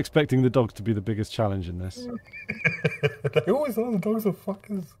was not expecting the dog to be the biggest challenge in this. They always are, the dogs are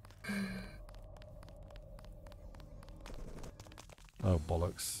fuckers. Oh,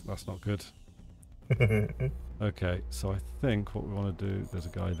 bollocks. That's not good. Okay, so I think what we want to do... There's a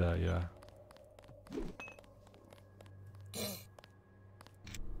guy there, yeah.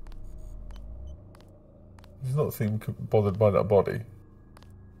 He's not seem bothered by that body.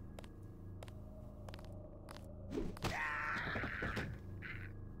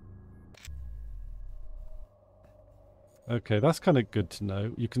 Okay, that's kind of good to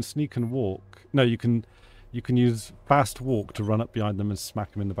know. You can sneak and walk. No, you can use fast walk to run up behind them and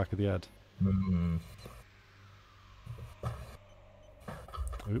smack them in the back of the head. Mm.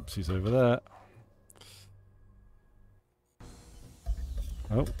 Oops, he's over there.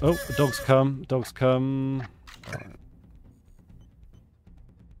 Oh, the dogs come. Dogs come.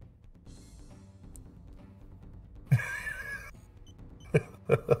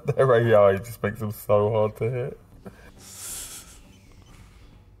 Their AI just makes them so hard to hit.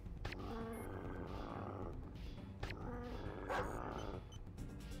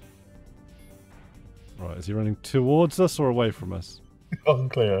 Right, is he running towards us or away from us?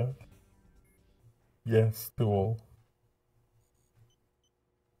 Unclear. Yes, to all.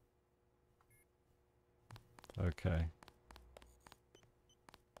 Okay.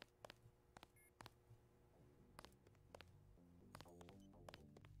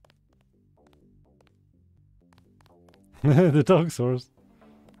 The dog saw us.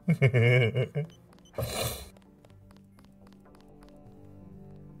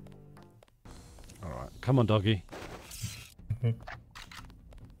 Alright, come on, doggy.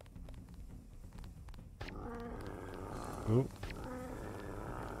 Ooh.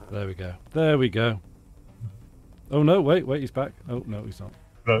 There we go. There we go. Oh no, wait, he's back. Oh no, he's not.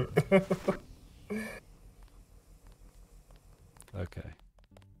 No. Okay.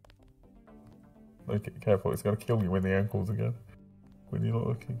 Okay, careful, it's going to kill you in the ankles again. When you're not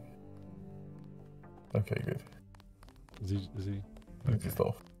looking. Okay, good. Is he? He's just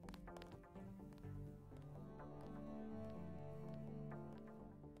off.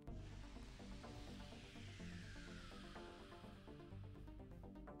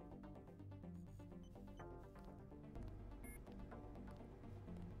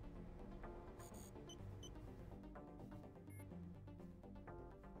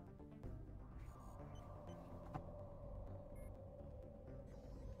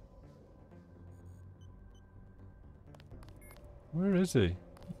 Where is he?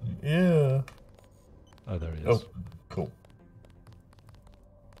 Yeah. Oh, there he is. Oh, cool.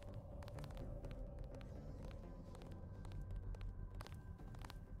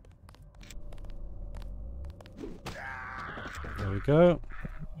 There we go.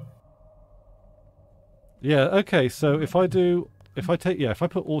 Yeah, okay, so if I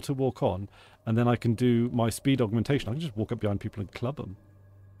put auto walk on, and then I can do my speed augmentation, I can just walk up behind people and club them.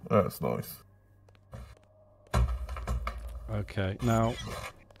 That's nice. Okay, now...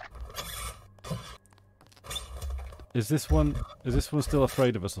 Is this one still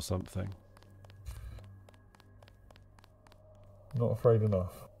afraid of us or something? Not afraid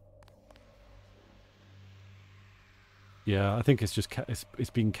enough. Yeah, I think it's just it's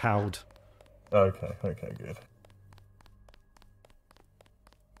being cowed. Okay, good.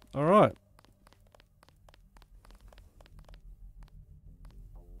 All right.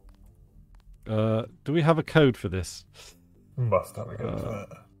 Do we have a code for this? Must have a code for that.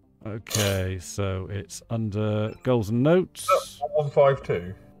 Okay, so it's under goals and notes.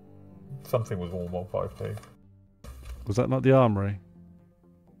 1152. Something was 1152. Was that not the armory?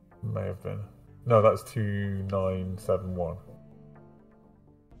 May have been. No, that's 2971.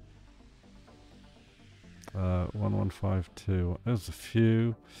 1152. There's a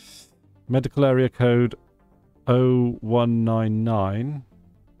few. Medical area code 0199.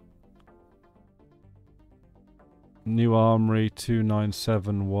 New armory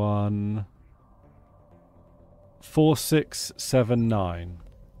 2971. 4679.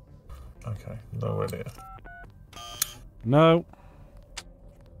 Okay, no idea. No.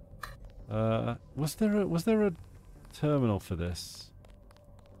 Was there a terminal for this?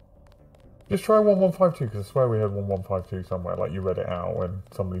 Just try 1152 because I swear we had 1152 somewhere. Like you read it out when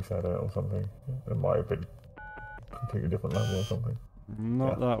somebody said it or something. It might have been a completely different level or something.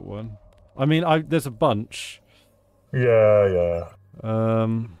 Not that one. I mean, there's a bunch. Yeah.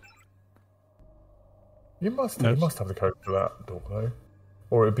 You must have the code for that door though,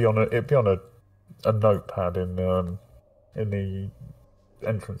 or it'd be on a notepad in the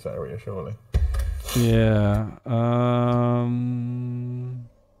entrance area, surely. Yeah.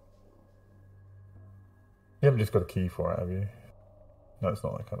 You haven't just got a key for it, have you? No, it's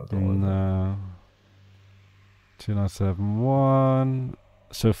not that kind of door. No. 2971.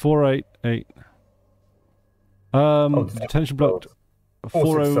 So 488. Detention blocked.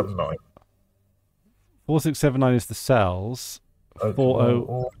 4679. 4679 is the cells.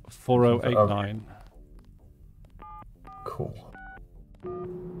 4089. Cool.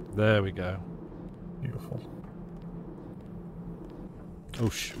 There we go. Beautiful.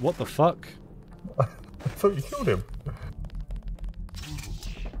 Oh what the fuck? I thought you killed him.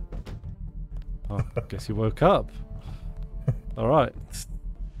 Oh, I guess he woke up. All right.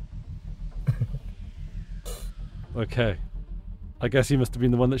 Okay. I guess he must have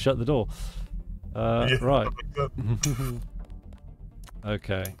been the one that shut the door. Yeah, right.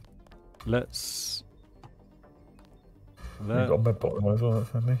 Okay. Let's... You've got a medbot in there as well,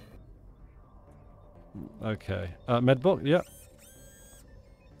 that's handy. Okay. Medbot, yeah.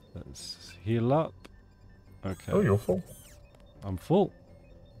 Let's heal up. Okay. Oh, you're full. I'm full.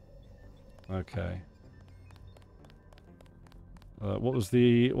 Okay. What was... Do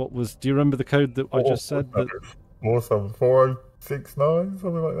you remember the code that I just said? That... Awesome. 4069,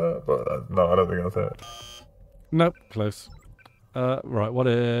 something like that. But no, I don't think that's it. Nope, close. Right, what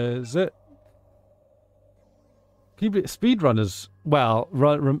is it? Speedrunners. Well,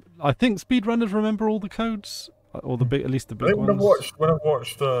 I think speedrunners remember all the codes, or at least the big ones. When I've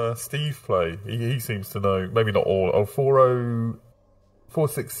watched Steve play, he seems to know. Maybe not all. Oh,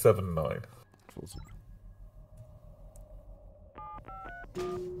 4679.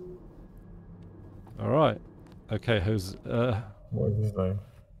 All right. Okay, who's what is his name?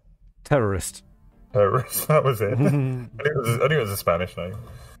 Terrorist. Terrorist. That was it. I think it was a Spanish name.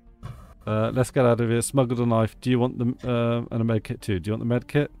 Let's get out of here. Smuggled a knife. Do you want the and a med kit too? Do you want the med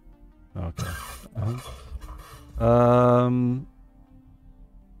kit? Okay.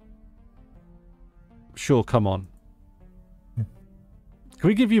 Sure. Come on. Can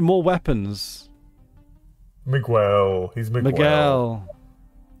we give you more weapons? Miguel. He's Miguel. Miguel.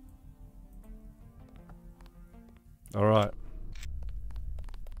 All right.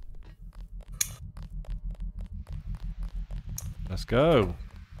 Let's go.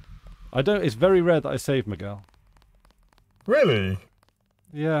 It's very rare that I save Miguel. Really?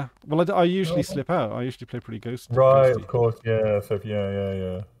 Yeah. Well, I usually slip out. I usually play pretty ghosty. Right, of course. Yeah. So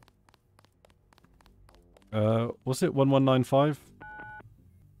yeah. Was it 1195?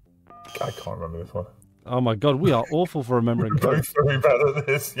 I can't remember this one. Oh my god, we are awful for remembering codes. Very bad at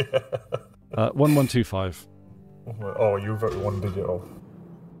this. Yeah. 1125. Oh, you wrote one digit off.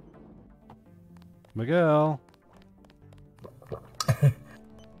 Miguel.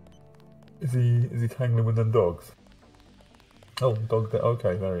 Is he tangling with them dogs? Oh, dog.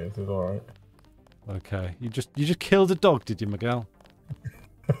 Okay, there he is. He's all right. Okay, you just killed a dog, did you, Miguel?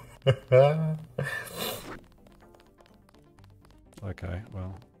 Okay,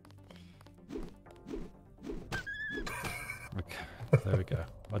 well. Okay, there we go.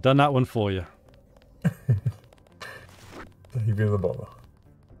 I've done that one for you. You've been the bother.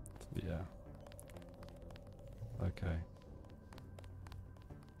 Yeah. Okay.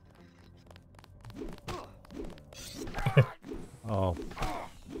 Oh.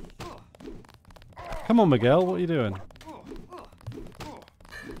 Come on, Miguel, what are you doing?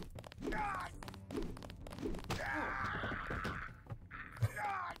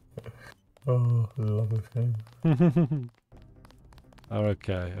 Oh, I love this game. Oh,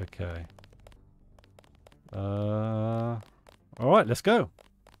 okay. All right, let's go.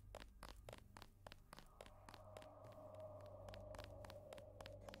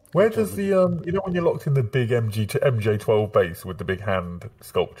 Where does the you know when you're locked in the big MJ12 base with the big hand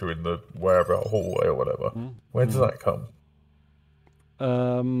sculpture in the wherever hallway or whatever? Where does that come?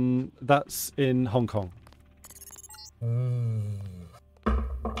 That's in Hong Kong.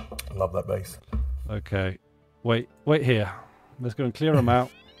 Love that base. Okay, wait here. Let's go and clear them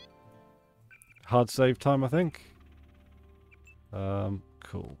out. Hard save time, I think.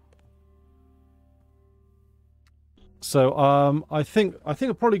 Cool. So, I think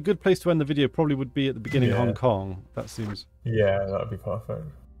a probably good place to end the video probably would be at the beginning of Hong Kong. That seems. Yeah, that'd be perfect.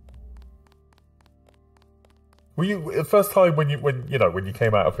 Were you the first time when you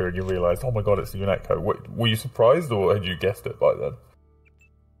came out of here and you realised, oh my god, it's the UNETCO? Were you surprised or had you guessed it by then?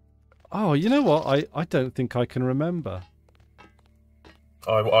 Oh, you know what? I don't think I can remember.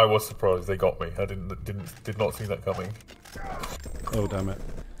 I was surprised. They got me. I did not see that coming. Oh damn it!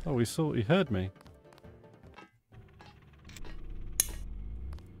 Oh, he heard me.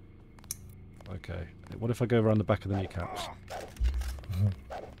 Okay. What if I go around the back of the kneecaps?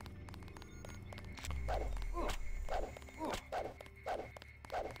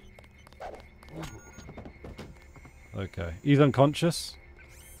 Okay. He's unconscious.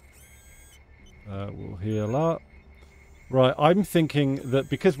 We'll heal up. Right, I'm thinking that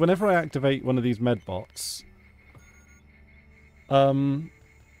because whenever I activate one of these medbots, whenever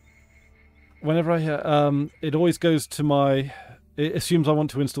I it always goes to my. It assumes I want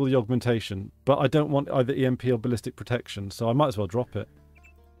to install the augmentation, but I don't want either EMP or ballistic protection, so I might as well drop it.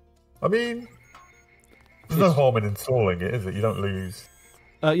 I mean, there's no harm in installing it, is it? You don't lose.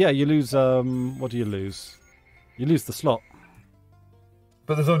 Yeah, you lose. What do you lose? You lose the slot.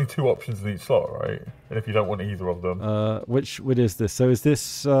 But there's only 2 options in each slot, right? And if you don't want either of them, which is this? So is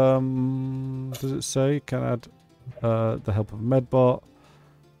this? Does it say can add the help of a medbot?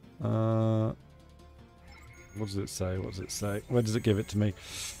 What does it say? What does it say? Where does it give it to me?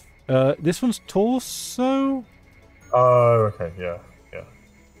 This one's torso. Oh, okay, yeah. I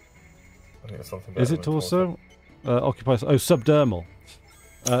think it's something. Is it torso? Occupies. Oh, subdermal.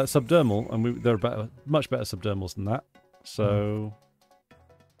 Subdermal, and there are much better subdermals than that. So.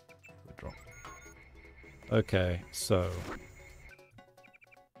 Drop. Okay, so.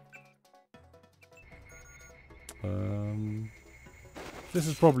 This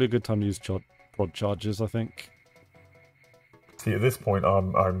is probably a good time to use prod charges, I think. See, at this point,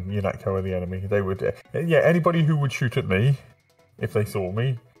 I'm UNETCO or the enemy. They would, anybody who would shoot at me if they saw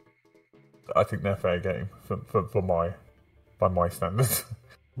me, I think they're fair game by my standards.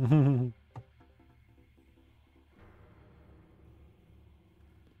 You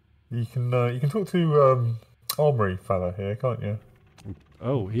can talk to Armory fella here, can't you?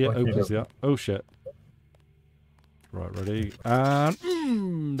 Oh, he opens the. Oh shit! Right, ready,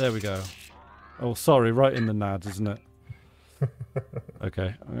 and there we go. Oh, sorry, right in the nads, isn't it?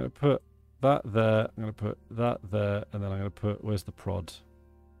 Okay, I'm going to put that there, I'm going to put that there, and then I'm going to put, where's the prod?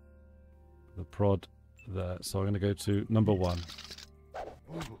 The prod there. So I'm going to go to number 1.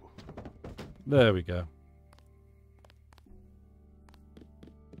 There we go.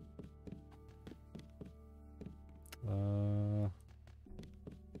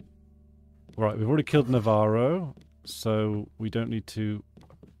 Right, we've already killed Navarro, so we don't need to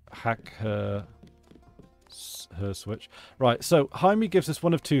hack her switch. Right, so Jaime gives us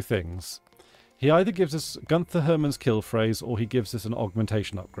one of 2 things. He either gives us Gunther Herman's kill phrase, or he gives us an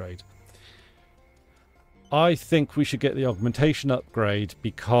augmentation upgrade. I think we should get the augmentation upgrade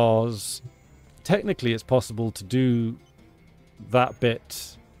because technically it's possible to do that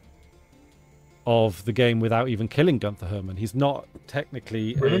bit of the game without even killing Gunther Herman. He's not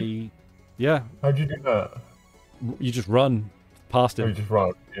technically really? Yeah. How'd you do that? You just run past him. You just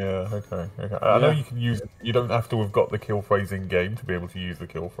run. Yeah, okay. I know you can use it. You don't have to have got the kill phrase in game to be able to use the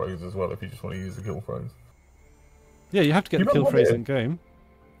kill phrase as well if you just want to use the kill phrase. Yeah, you have to get the kill phrase in game.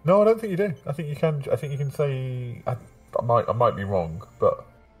 No, I don't think you do. I think you can. I think you can say. I might be wrong, but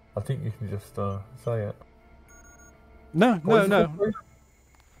I think you can just say it. No.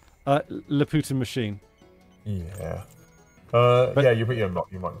 Le Putin machine. Yeah. Yeah, you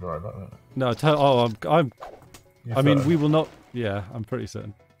might be right about that. No, I mean, we will not. Yeah, I'm pretty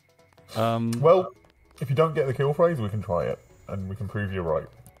certain. Well, if you don't get the kill phrase, we can try it, and we can prove you're right.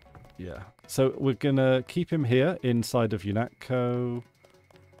 Yeah. So we're gonna keep him here inside of UNETCO.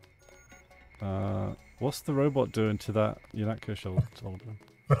 What's the robot doing to that UNETCO shoulder?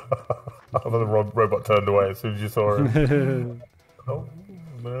 The robot turned away as soon as you saw him. Oh,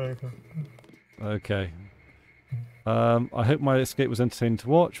 no. Okay. I hope my escape was entertaining to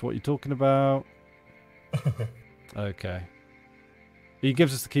watch. What are you talking about? Okay. He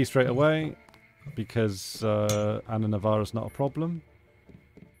gives us the key straight away because Anna Navarro's not a problem.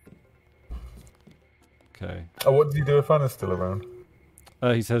 Okay. Oh, what did you do if Anna's still around?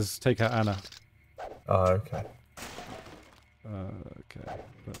 He says take out Anna. Oh, okay.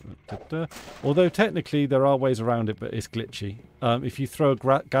 Okay. Although technically there are ways around it, but it's glitchy. If you throw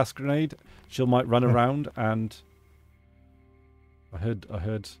a gas grenade, she might run around and... I heard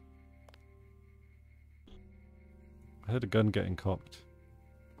a gun getting cocked.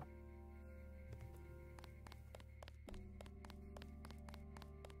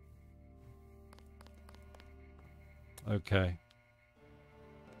 Okay.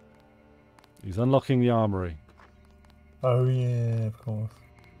 He's unlocking the armory. Oh yeah, of course.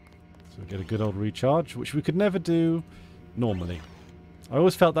 So we get a good old recharge, which we could never do normally. I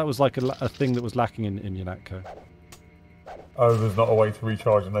always felt that was like a thing that was lacking in Yanatco. Oh, there's not a way to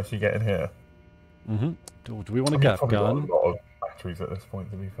recharge unless you get in here. Mm-hmm. Do we want a gap gun? Got a lot of batteries at this point,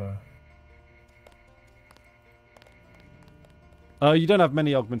 to be fair. You don't have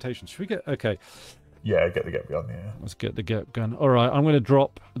many augmentations. Should we get... Okay. Yeah, get the gap gun, yeah. Let's get the gap gun. Alright, I'm going to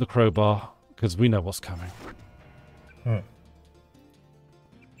drop the crowbar, because we know what's coming. I'm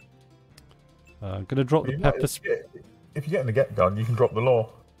going to drop the pepper spray. If you get in the gap gun, you can drop the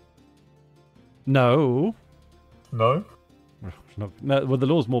law. No. No? No, well, the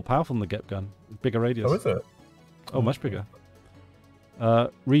law's more powerful than the gap gun. Bigger radius. Oh, is it? Oh, much bigger.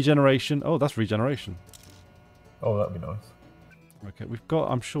 Regeneration. Oh, that's regeneration. Oh, that'd be nice. Okay, we've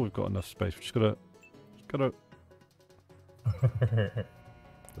got... I'm sure we've got enough space. We've just got to... There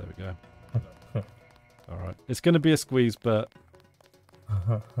we go. Alright. It's going to be a squeeze, but...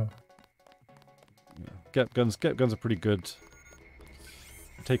 Gap guns are pretty good.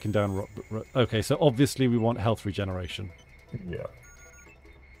 Taking down... Okay, so obviously we want health regeneration. Yeah.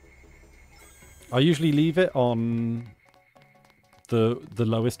 I usually leave it on the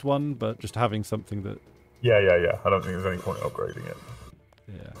lowest one, but just having something that... Yeah. I don't think there's any point in upgrading it.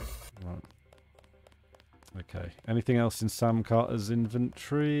 Yeah, right. Okay. Anything else in Sam Carter's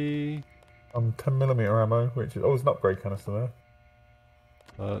inventory? 10mm ammo, which is... Oh, there's an upgrade canister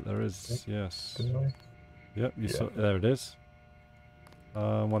there. There is, yes. Didn't I? Yep, saw, there it is.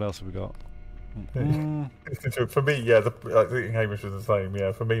 What else have we got? For me, yeah, I think Hamish is the same.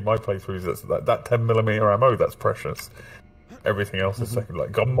 Yeah, for me, my playthrough is that 10mm ammo, that's precious. Everything else is second,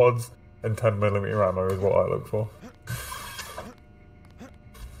 like gun mods and 10mm ammo is what I look for.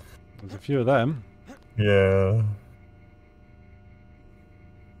 There's a few of them. Yeah.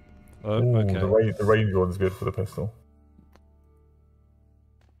 Oh, okay. The range one's good for the pistol.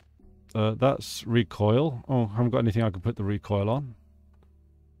 That's recoil. Oh, I haven't got anything I can put the recoil on.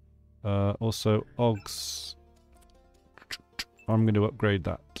 Also, OGs. I'm going to upgrade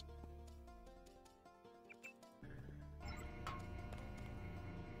that.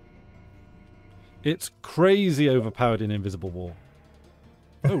 It's crazy overpowered in Invisible Wall.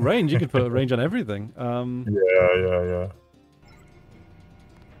 Oh, range. You could put a range on everything. Yeah.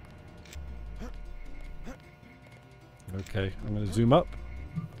 Okay, I'm going to zoom up.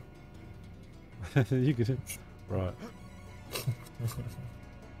 You could... Right.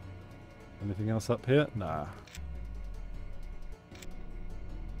 Anything else up here? Nah.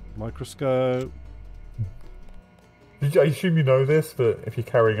 Microscope. I assume you know this, but if you're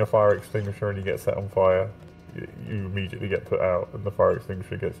carrying a fire extinguisher and you get set on fire, you immediately get put out and the fire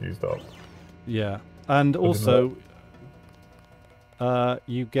extinguisher gets used up. Yeah. And also,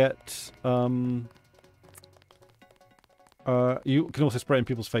 you get... you can also spray in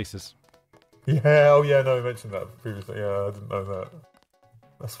people's faces. Yeah, oh yeah, no, I mentioned that previously. Yeah, I didn't know that.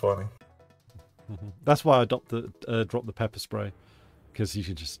 That's funny. That's why I dropped the pepper spray, because you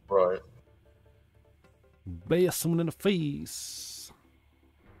should just bash someone in the face.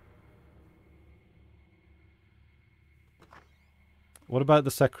 What about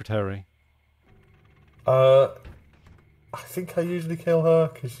the secretary? I think I usually kill her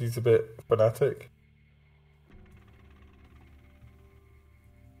because she's a bit fanatic.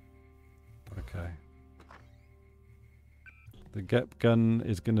 Okay. The gap gun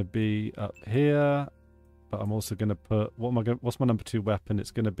is going to be up here, but I'm also going to put... What's my number 2 weapon?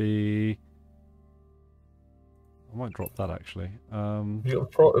 It's going to be... I might drop that, actually. You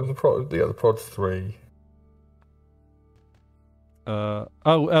got the prod's 3.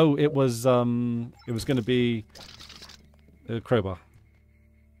 It was going to be a crowbar.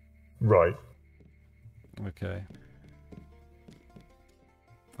 Right. Okay.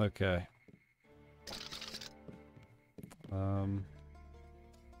 Okay.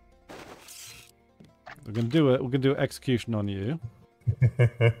 We're gonna do execution on you.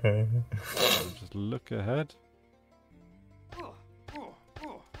 Just look ahead.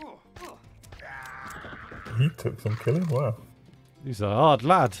 He took some killing. Wow. He's a hard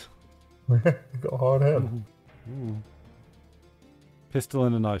lad. He's got a hard head. Pistol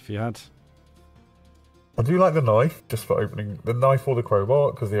and a knife he had. I do like the knife, just for opening the knife or the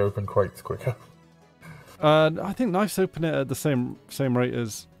crowbar, because they open crates quicker. I think knives open it at the same rate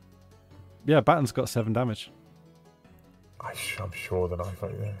as. Yeah, Batten's got 7 damage. I'm sure the knife.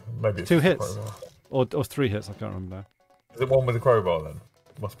 Maybe it's 2 hits, or 3 hits. I can't remember now. Is it one with the crowbar then?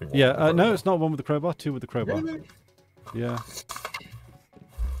 Must be one. Yeah, no, it's not 1 with the crowbar. 2 with the crowbar. Really? Yeah.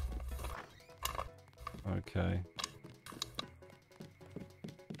 Okay.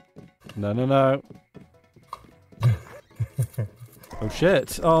 No. Oh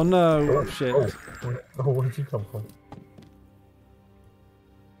shit! Oh no! Oh shit! Oh, where did you come from?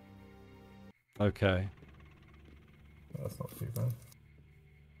 Okay. That's not too bad.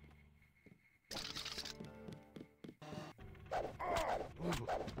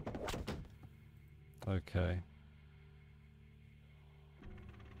 Okay.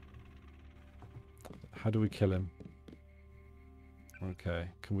 How do we kill him? Okay.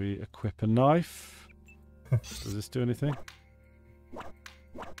 Can we equip a knife? Does this do anything?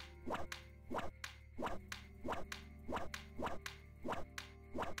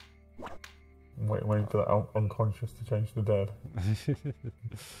 Waiting for that unconscious to change to dead.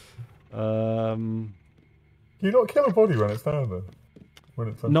 Um. Can you not kill a body when it's down then? When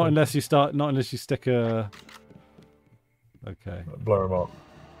it's Not unless you start. Not unless you stick a. Okay. Blow him up.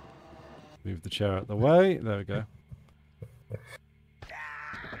 Move the chair out the way. There we go.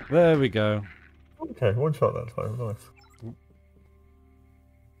 There we go. Okay, one shot that time. Nice.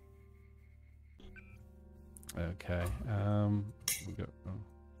 Okay. We go.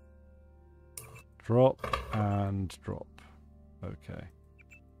 Drop and drop. Okay.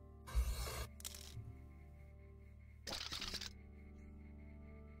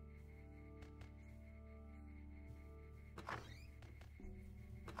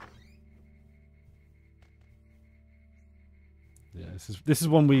 Yeah, this is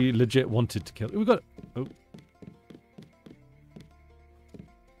one we legit wanted to kill. We got. Oh.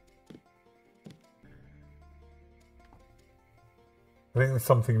 I think there's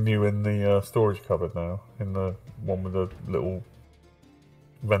something new in the storage cupboard now. In the one with the little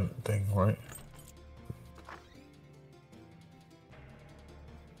vent thing, right?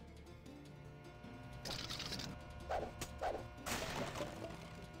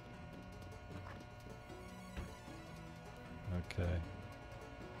 Okay.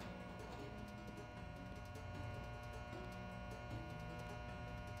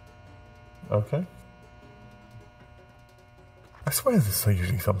 Okay. I swear there's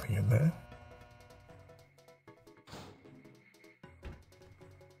usually something in there.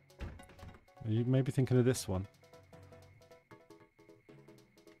 Are you maybe thinking of this one?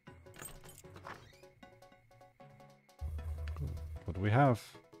 What do we have?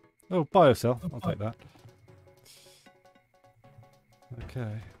 Oh, biocell. I'll take that.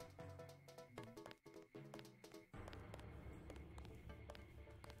 Okay.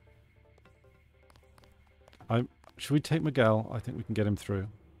 Should we take Miguel? I think we can get him through.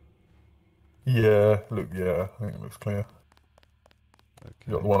 Yeah, I think it looks clear. Okay.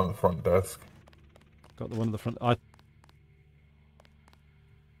 You got the one on the front desk. Got the one at the front.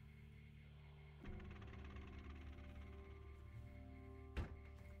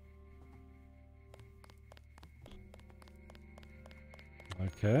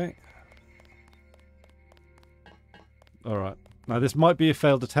 Okay. All right. Now this might be a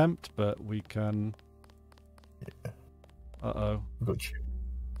failed attempt, but we can. Yeah. Uh-oh. Got you.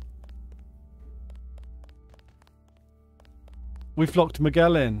 We've locked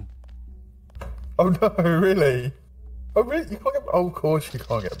Miguel in. Oh no, really? Oh really? You can't get. Oh, of course you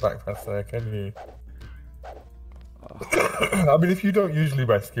can't get back past there, can you? I mean, if you don't usually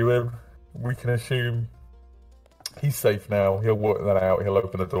rescue him, we can assume he's safe now. He'll work that out. He'll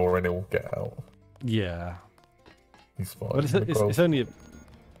open the door and he'll get out. Yeah. He's fine. But it's only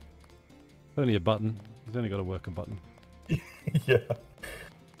a button. He's only got to work a button. Yeah.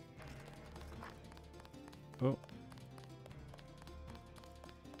 Oh.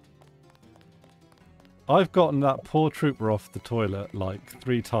 I've gotten that poor trooper off the toilet like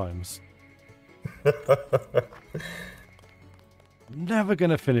 3 times. Never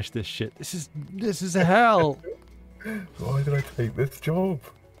gonna finish this shit. This is hell. Why did I take this job?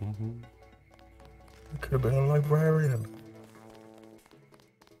 Mm-hmm. I could have been a librarian.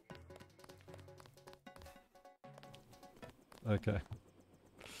 Okay.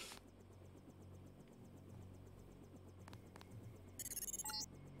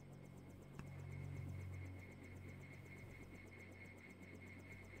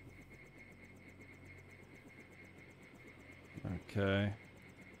 Okay.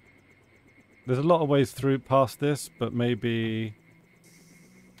 There's a lot of ways through past this, but maybe...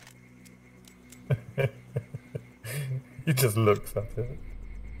 He just looks at it.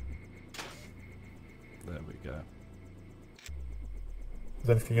 There we go. Is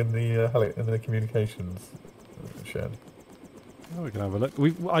there anything in the communications shed? Oh, we can have a look.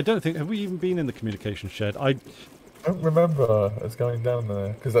 I don't think... Have we even been in the communication shed? I don't remember us going down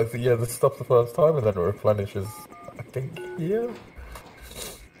there. Because, this stuff the first time and then it replenishes, I think, here?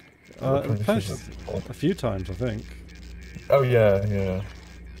 It replenishes a few times, I think. Oh, yeah.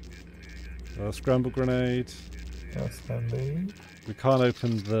 Scramble grenade. That's handy. We can't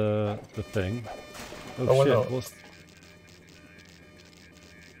open the thing. Oh, shit. What's...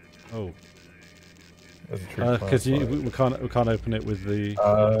 Oh. Because we can't open it with the...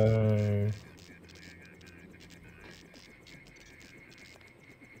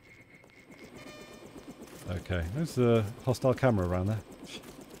 Okay, there's a hostile camera around there.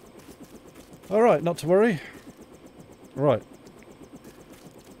 Alright, not to worry. Right.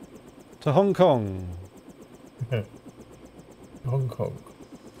 To Hong Kong. Hong Kong.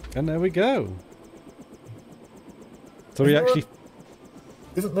 And there we go. So we actually...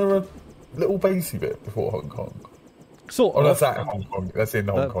 Isn't there a little basey bit before Hong Kong? Sort of. Oh, that's at Hong Kong. That's in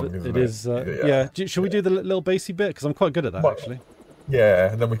Hong Kong, isn't it? It is, yeah. Should we do the little basey bit? Because I'm quite good at that, actually.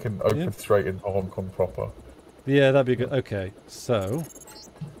 Yeah, and then we can open straight into Hong Kong proper. Yeah, that'd be good. Okay, so...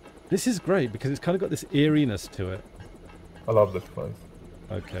 This is great, because it's kind of got this eeriness to it. I love this place.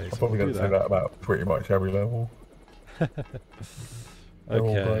 Okay, I'm probably going to say that about pretty much every level.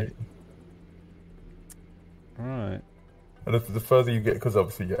 Okay. Right. And the further you get, because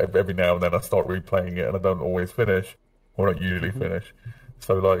obviously every now and then I start replaying it and I don't always finish, or not usually finish.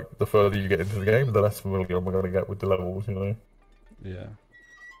 So like the further you get into the game, the less familiar I'm going to get with the levels, you know. Yeah.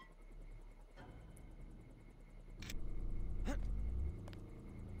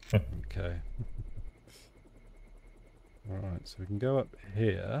 Okay. Alright, so we can go up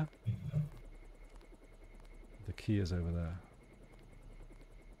here. The key is over there.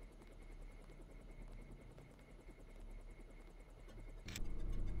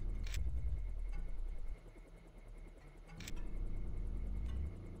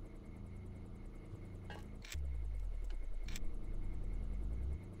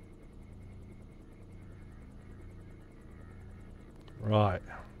 Right.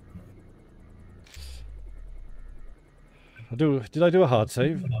 Did I do a hard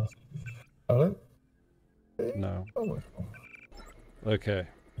save? Hello? No. Okay.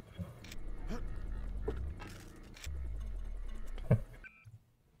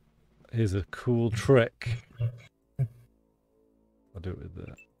 Here's a cool trick. I'll do it with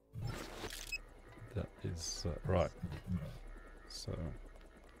that. That is right. So.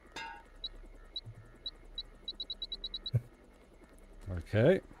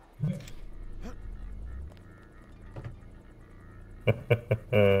 Okay.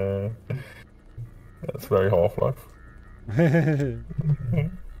 That's very Half-Life. And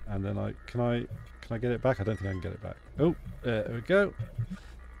then can I get it back? I don't think I can get it back. Oh, there we go.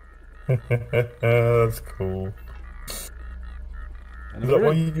 That's cool. Is that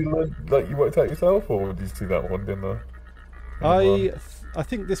one you learned, like you worked out yourself, or did you see that one in the? I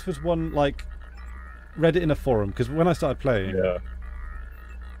think this was one like read it in a forum, because when I started playing, yeah.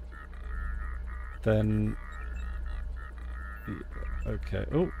 Then okay.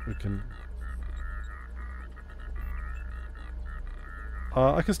 Oh, we can.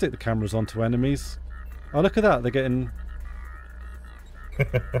 I can stick the cameras onto enemies. Oh, look at that! They're getting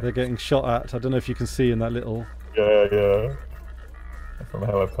shot at. I don't know if you can see in that little. Yeah. From a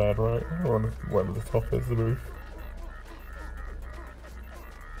helipad, right? One of the top is the roof.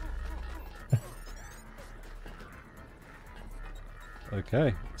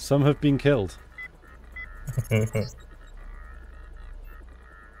 Okay, some have been killed.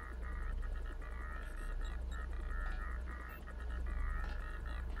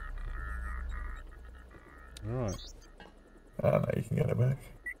 Alright. Ah, now you can get it back.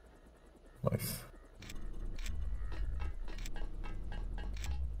 Nice.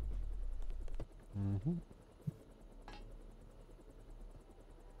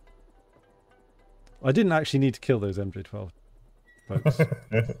 I didn't actually need to kill those MJ12 folks.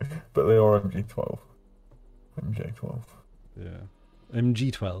 But they are MG12. MJ12. Yeah.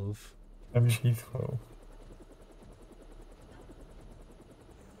 MG12. MG12.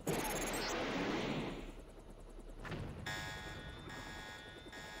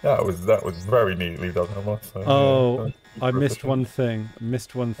 That was very neatly done, I must say. Oh, yeah, I missed one thing.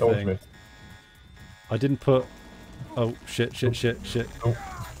 I didn't put... Oh, shit. Oh.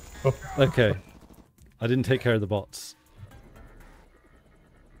 Okay. I didn't take care of the bots.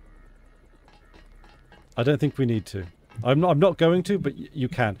 I don't think we need to. I'm not going to, but you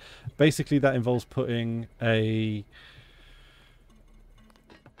can. Basically, that involves putting a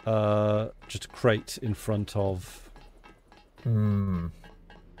just a crate in front of the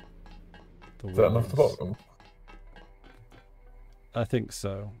Is that enough to block them? I think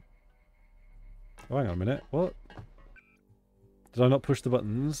so. Oh, hang on a minute. What? Did I not push the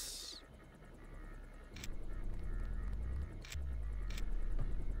buttons?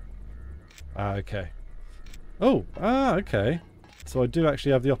 Ah, okay. Oh, okay. So I do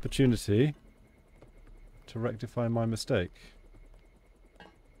actually have the opportunity to rectify my mistake.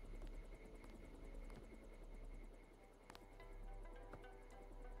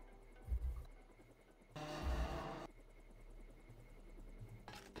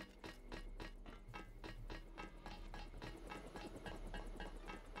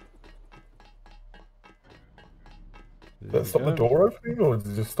 Does that stop the door opening, or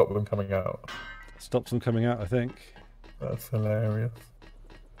does it just stop them coming out? Stops them coming out, I think. That's hilarious.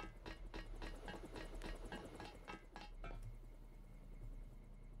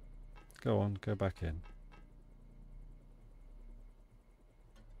 Go on, go back in.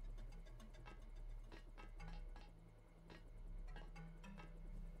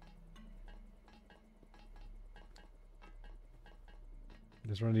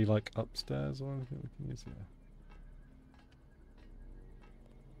 Is there any, like, upstairs or anything we can use here?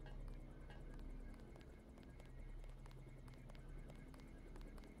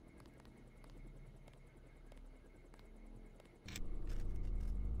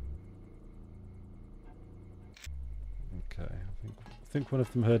 Okay, I think one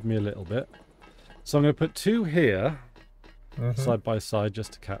of them heard me a little bit. So I'm going to put two here, side by side,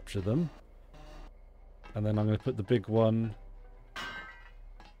 just to capture them. And then I'm going to put the big one...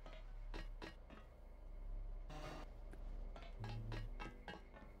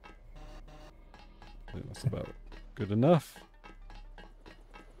 I think that's about good enough.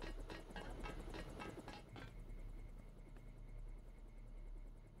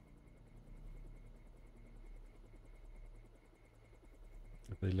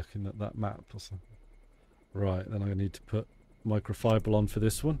 Are they looking at that map or something? Right, then I need to put microfiber on for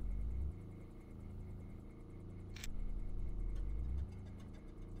this one.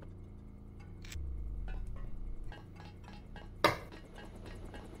 There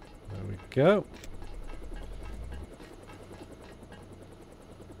we go.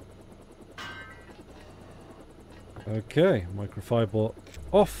 Okay, microfiber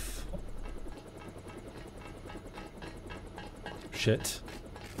off. Shit.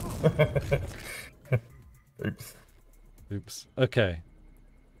 Oops. Oops. Okay.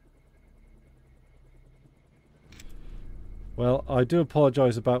 Well, I do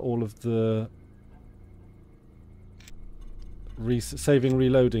apologise about all of the saving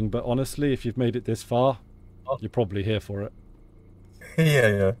reloading, but honestly, if you've made it this far, you're probably here for it.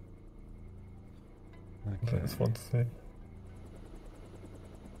 Yeah. Okay. That's fun to see.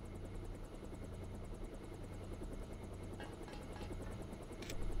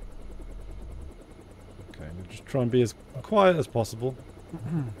 Okay, we'll just try and be as quiet as possible.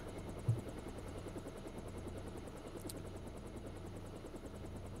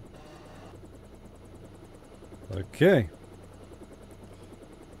 Okay.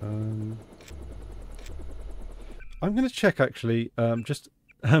 I'm going to check actually, just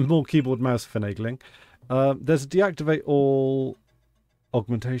more keyboard mouse finagling. There's a deactivate all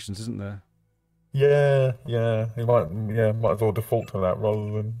augmentations, isn't there? Yeah. You might as well default to that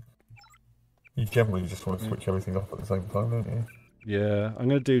rather than. You generally just want to switch everything off at the same time, don't you? Yeah, I'm going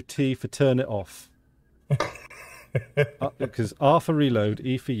to do T for turn it off. Because R for reload,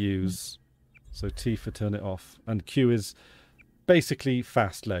 E for use. So T for turn it off. And Q is basically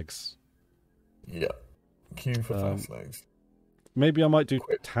fast legs. Yeah. Q for fast legs. Maybe I might do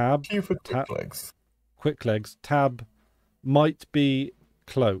tab. Q for quick legs. Quick legs. Tab might be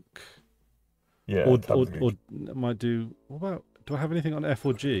cloak. Yeah. Or might do... What about... Do I have anything on F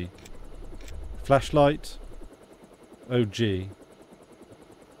or G? Flashlight. Oh, G.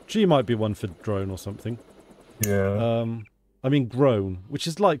 G might be one for drone or something. Yeah. I mean groan, which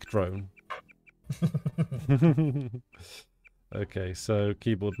is like drone. Okay, so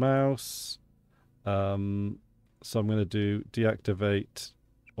keyboard mouse. So I'm going to do deactivate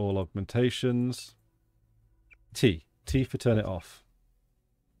all augmentations. T for turn it off.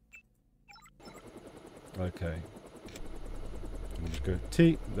 Okay. Just go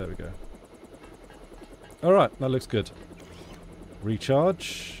T. There we go. All right, that looks good.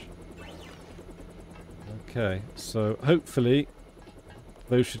 Recharge. Okay, so hopefully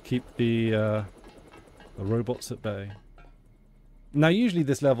those should keep the robots at bay. Now, usually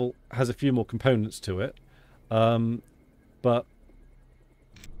this level has a few more components to it. But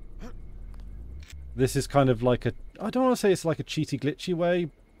this is kind of like I don't want to say it's like a cheaty, glitchy way,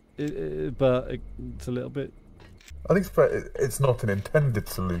 but it's a little bit. I think it's not an intended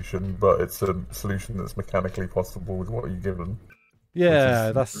solution, but it's a solution that's mechanically possible with what you're given.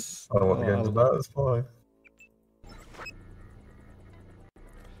 Yeah, that's. I don't know what the game's about. It's fine.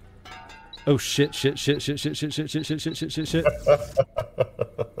 Oh shit!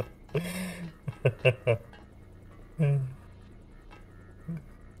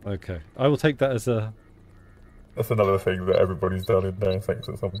 Okay, I will take that as a. That's another thing that everybody's done in Deus Ex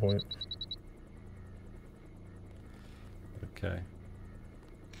at some point. Okay.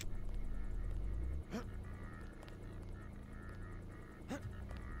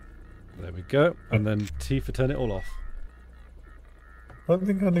 There we go, and then T for turn it all off. I don't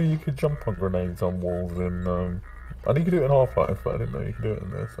think I knew you could jump on grenades on walls in. I knew you could do it in Half-Life, but I didn't know you could do it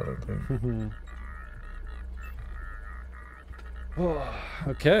in this. I don't think. Oh,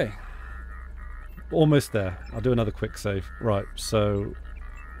 okay. Almost there. I'll do another quick save. Right, so.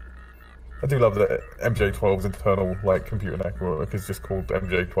 I do love that MJ12's internal computer network is just called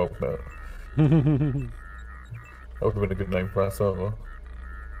MJ12net. That would have been a good name for our server.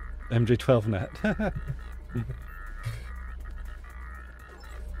 MJ12net.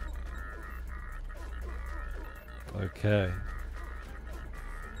 Okay.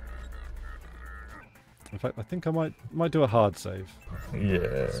 In fact, I think I might do a hard save.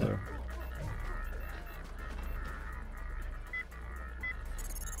 Yeah. So.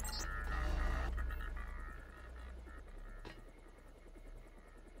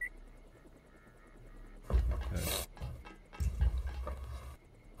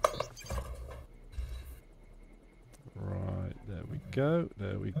 Right, there we go.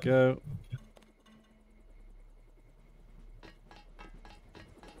 There we go.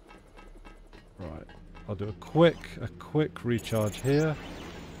 Right, I'll do a quick recharge here.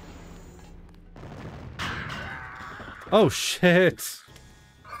 Oh shit!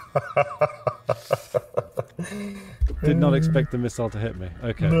 Did not expect the missile to hit me.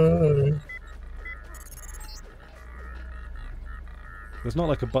 Okay. No. There's not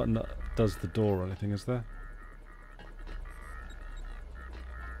like a button that does the door or anything, is there?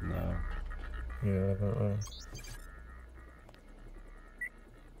 No. Yeah, I don't know.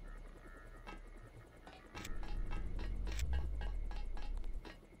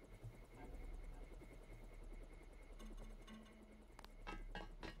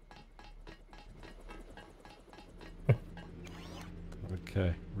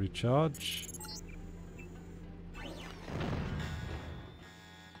 Okay, recharge.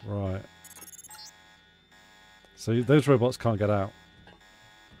 Right. So those robots can't get out.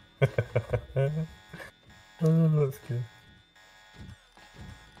 Oh, that's good.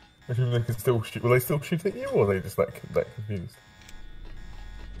 I assume they can still shoot. Will they still shoot at you, or are they just that confused?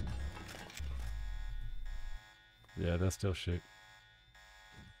 Yeah, they'll still shoot.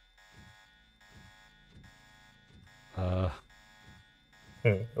 Oh,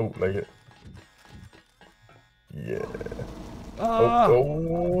 like it. Yeah. Ah!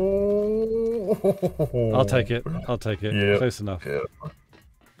 Oh. I'll take it. I'll take it. Yeah. Close enough. Yeah.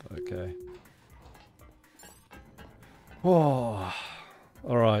 Okay. Oh.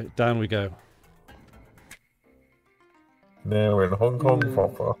 All right, down we go. Now we're in Hong Kong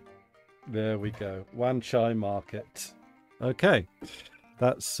proper. There we go. Wan Chai Market. Okay.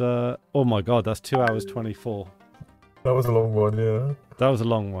 That's oh my god, that's 2 hours 24. That was a long one, yeah. That was a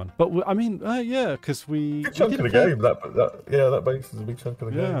long one, but I mean, yeah, because we. Big chunk of the game. That base is a big chunk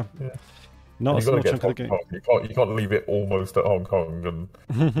of the game. Yeah. Not a small chunk of the game. You can't leave it almost at Hong Kong, and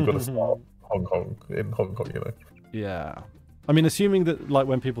you've got to start Hong Kong, you know. Yeah. I mean, assuming that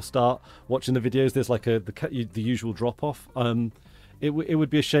when people start watching the videos, there's like the usual drop off. It would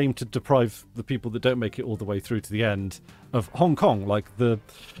be a shame to deprive the people that don't make it all the way through to the end of Hong Kong, like the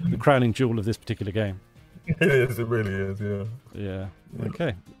crowning jewel of this particular game. It is. It really is. Yeah. Yeah.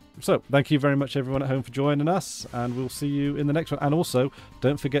 Okay. So, thank you very much, everyone at home, for joining us, and we'll see you in the next one. And also,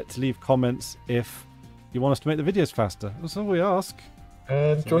 don't forget to leave comments if you want us to make the videos faster. That's all we ask.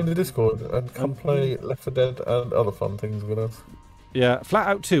 And join the Discord and come play Left 4 Dead and other fun things with us. Yeah, Flat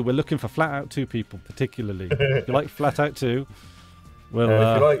Out 2. We're looking for Flat Out 2 people, particularly. If you like Flat Out 2, well,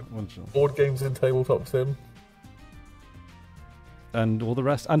 if you like board games and tabletop sim, and all the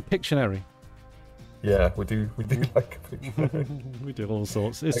rest, and Pictionary. Yeah, we do like Pictionary. We do all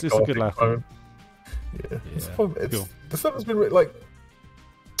sorts. It's a good laugh. Yeah, it's fun. Cool. The server's been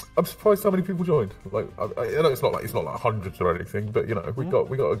I'm surprised how many people joined. I know it's not like hundreds or anything, but we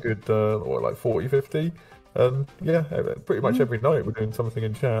got a good 40, 50, and yeah, pretty much every night we're doing something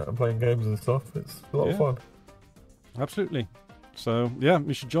in chat and playing games and stuff. It's a lot of fun. Absolutely. So yeah,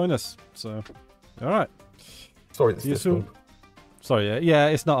 you should join us. So, all right. Sorry, it's Discord. Sorry, yeah,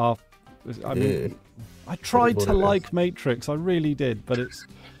 it's not our. I mean, I tried to like Matrix, I really did, but it's.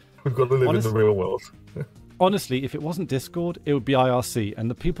 We've got to live in the real world. Honestly, if it wasn't Discord, it would be IRC, and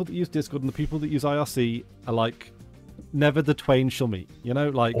the people that use Discord and the people that use IRC are like, never the twain shall meet. You know,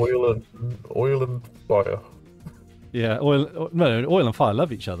 like oil and fire. Yeah, oil and fire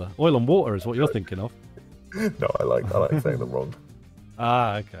love each other. Oil and water is what you're thinking of. No, I like saying them wrong.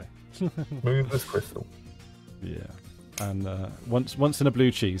 Ah, okay. Smooth as crystal. Yeah, and once in a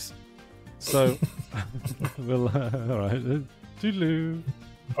blue cheese. So we'll all right. Toodaloo.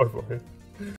 Bye bye.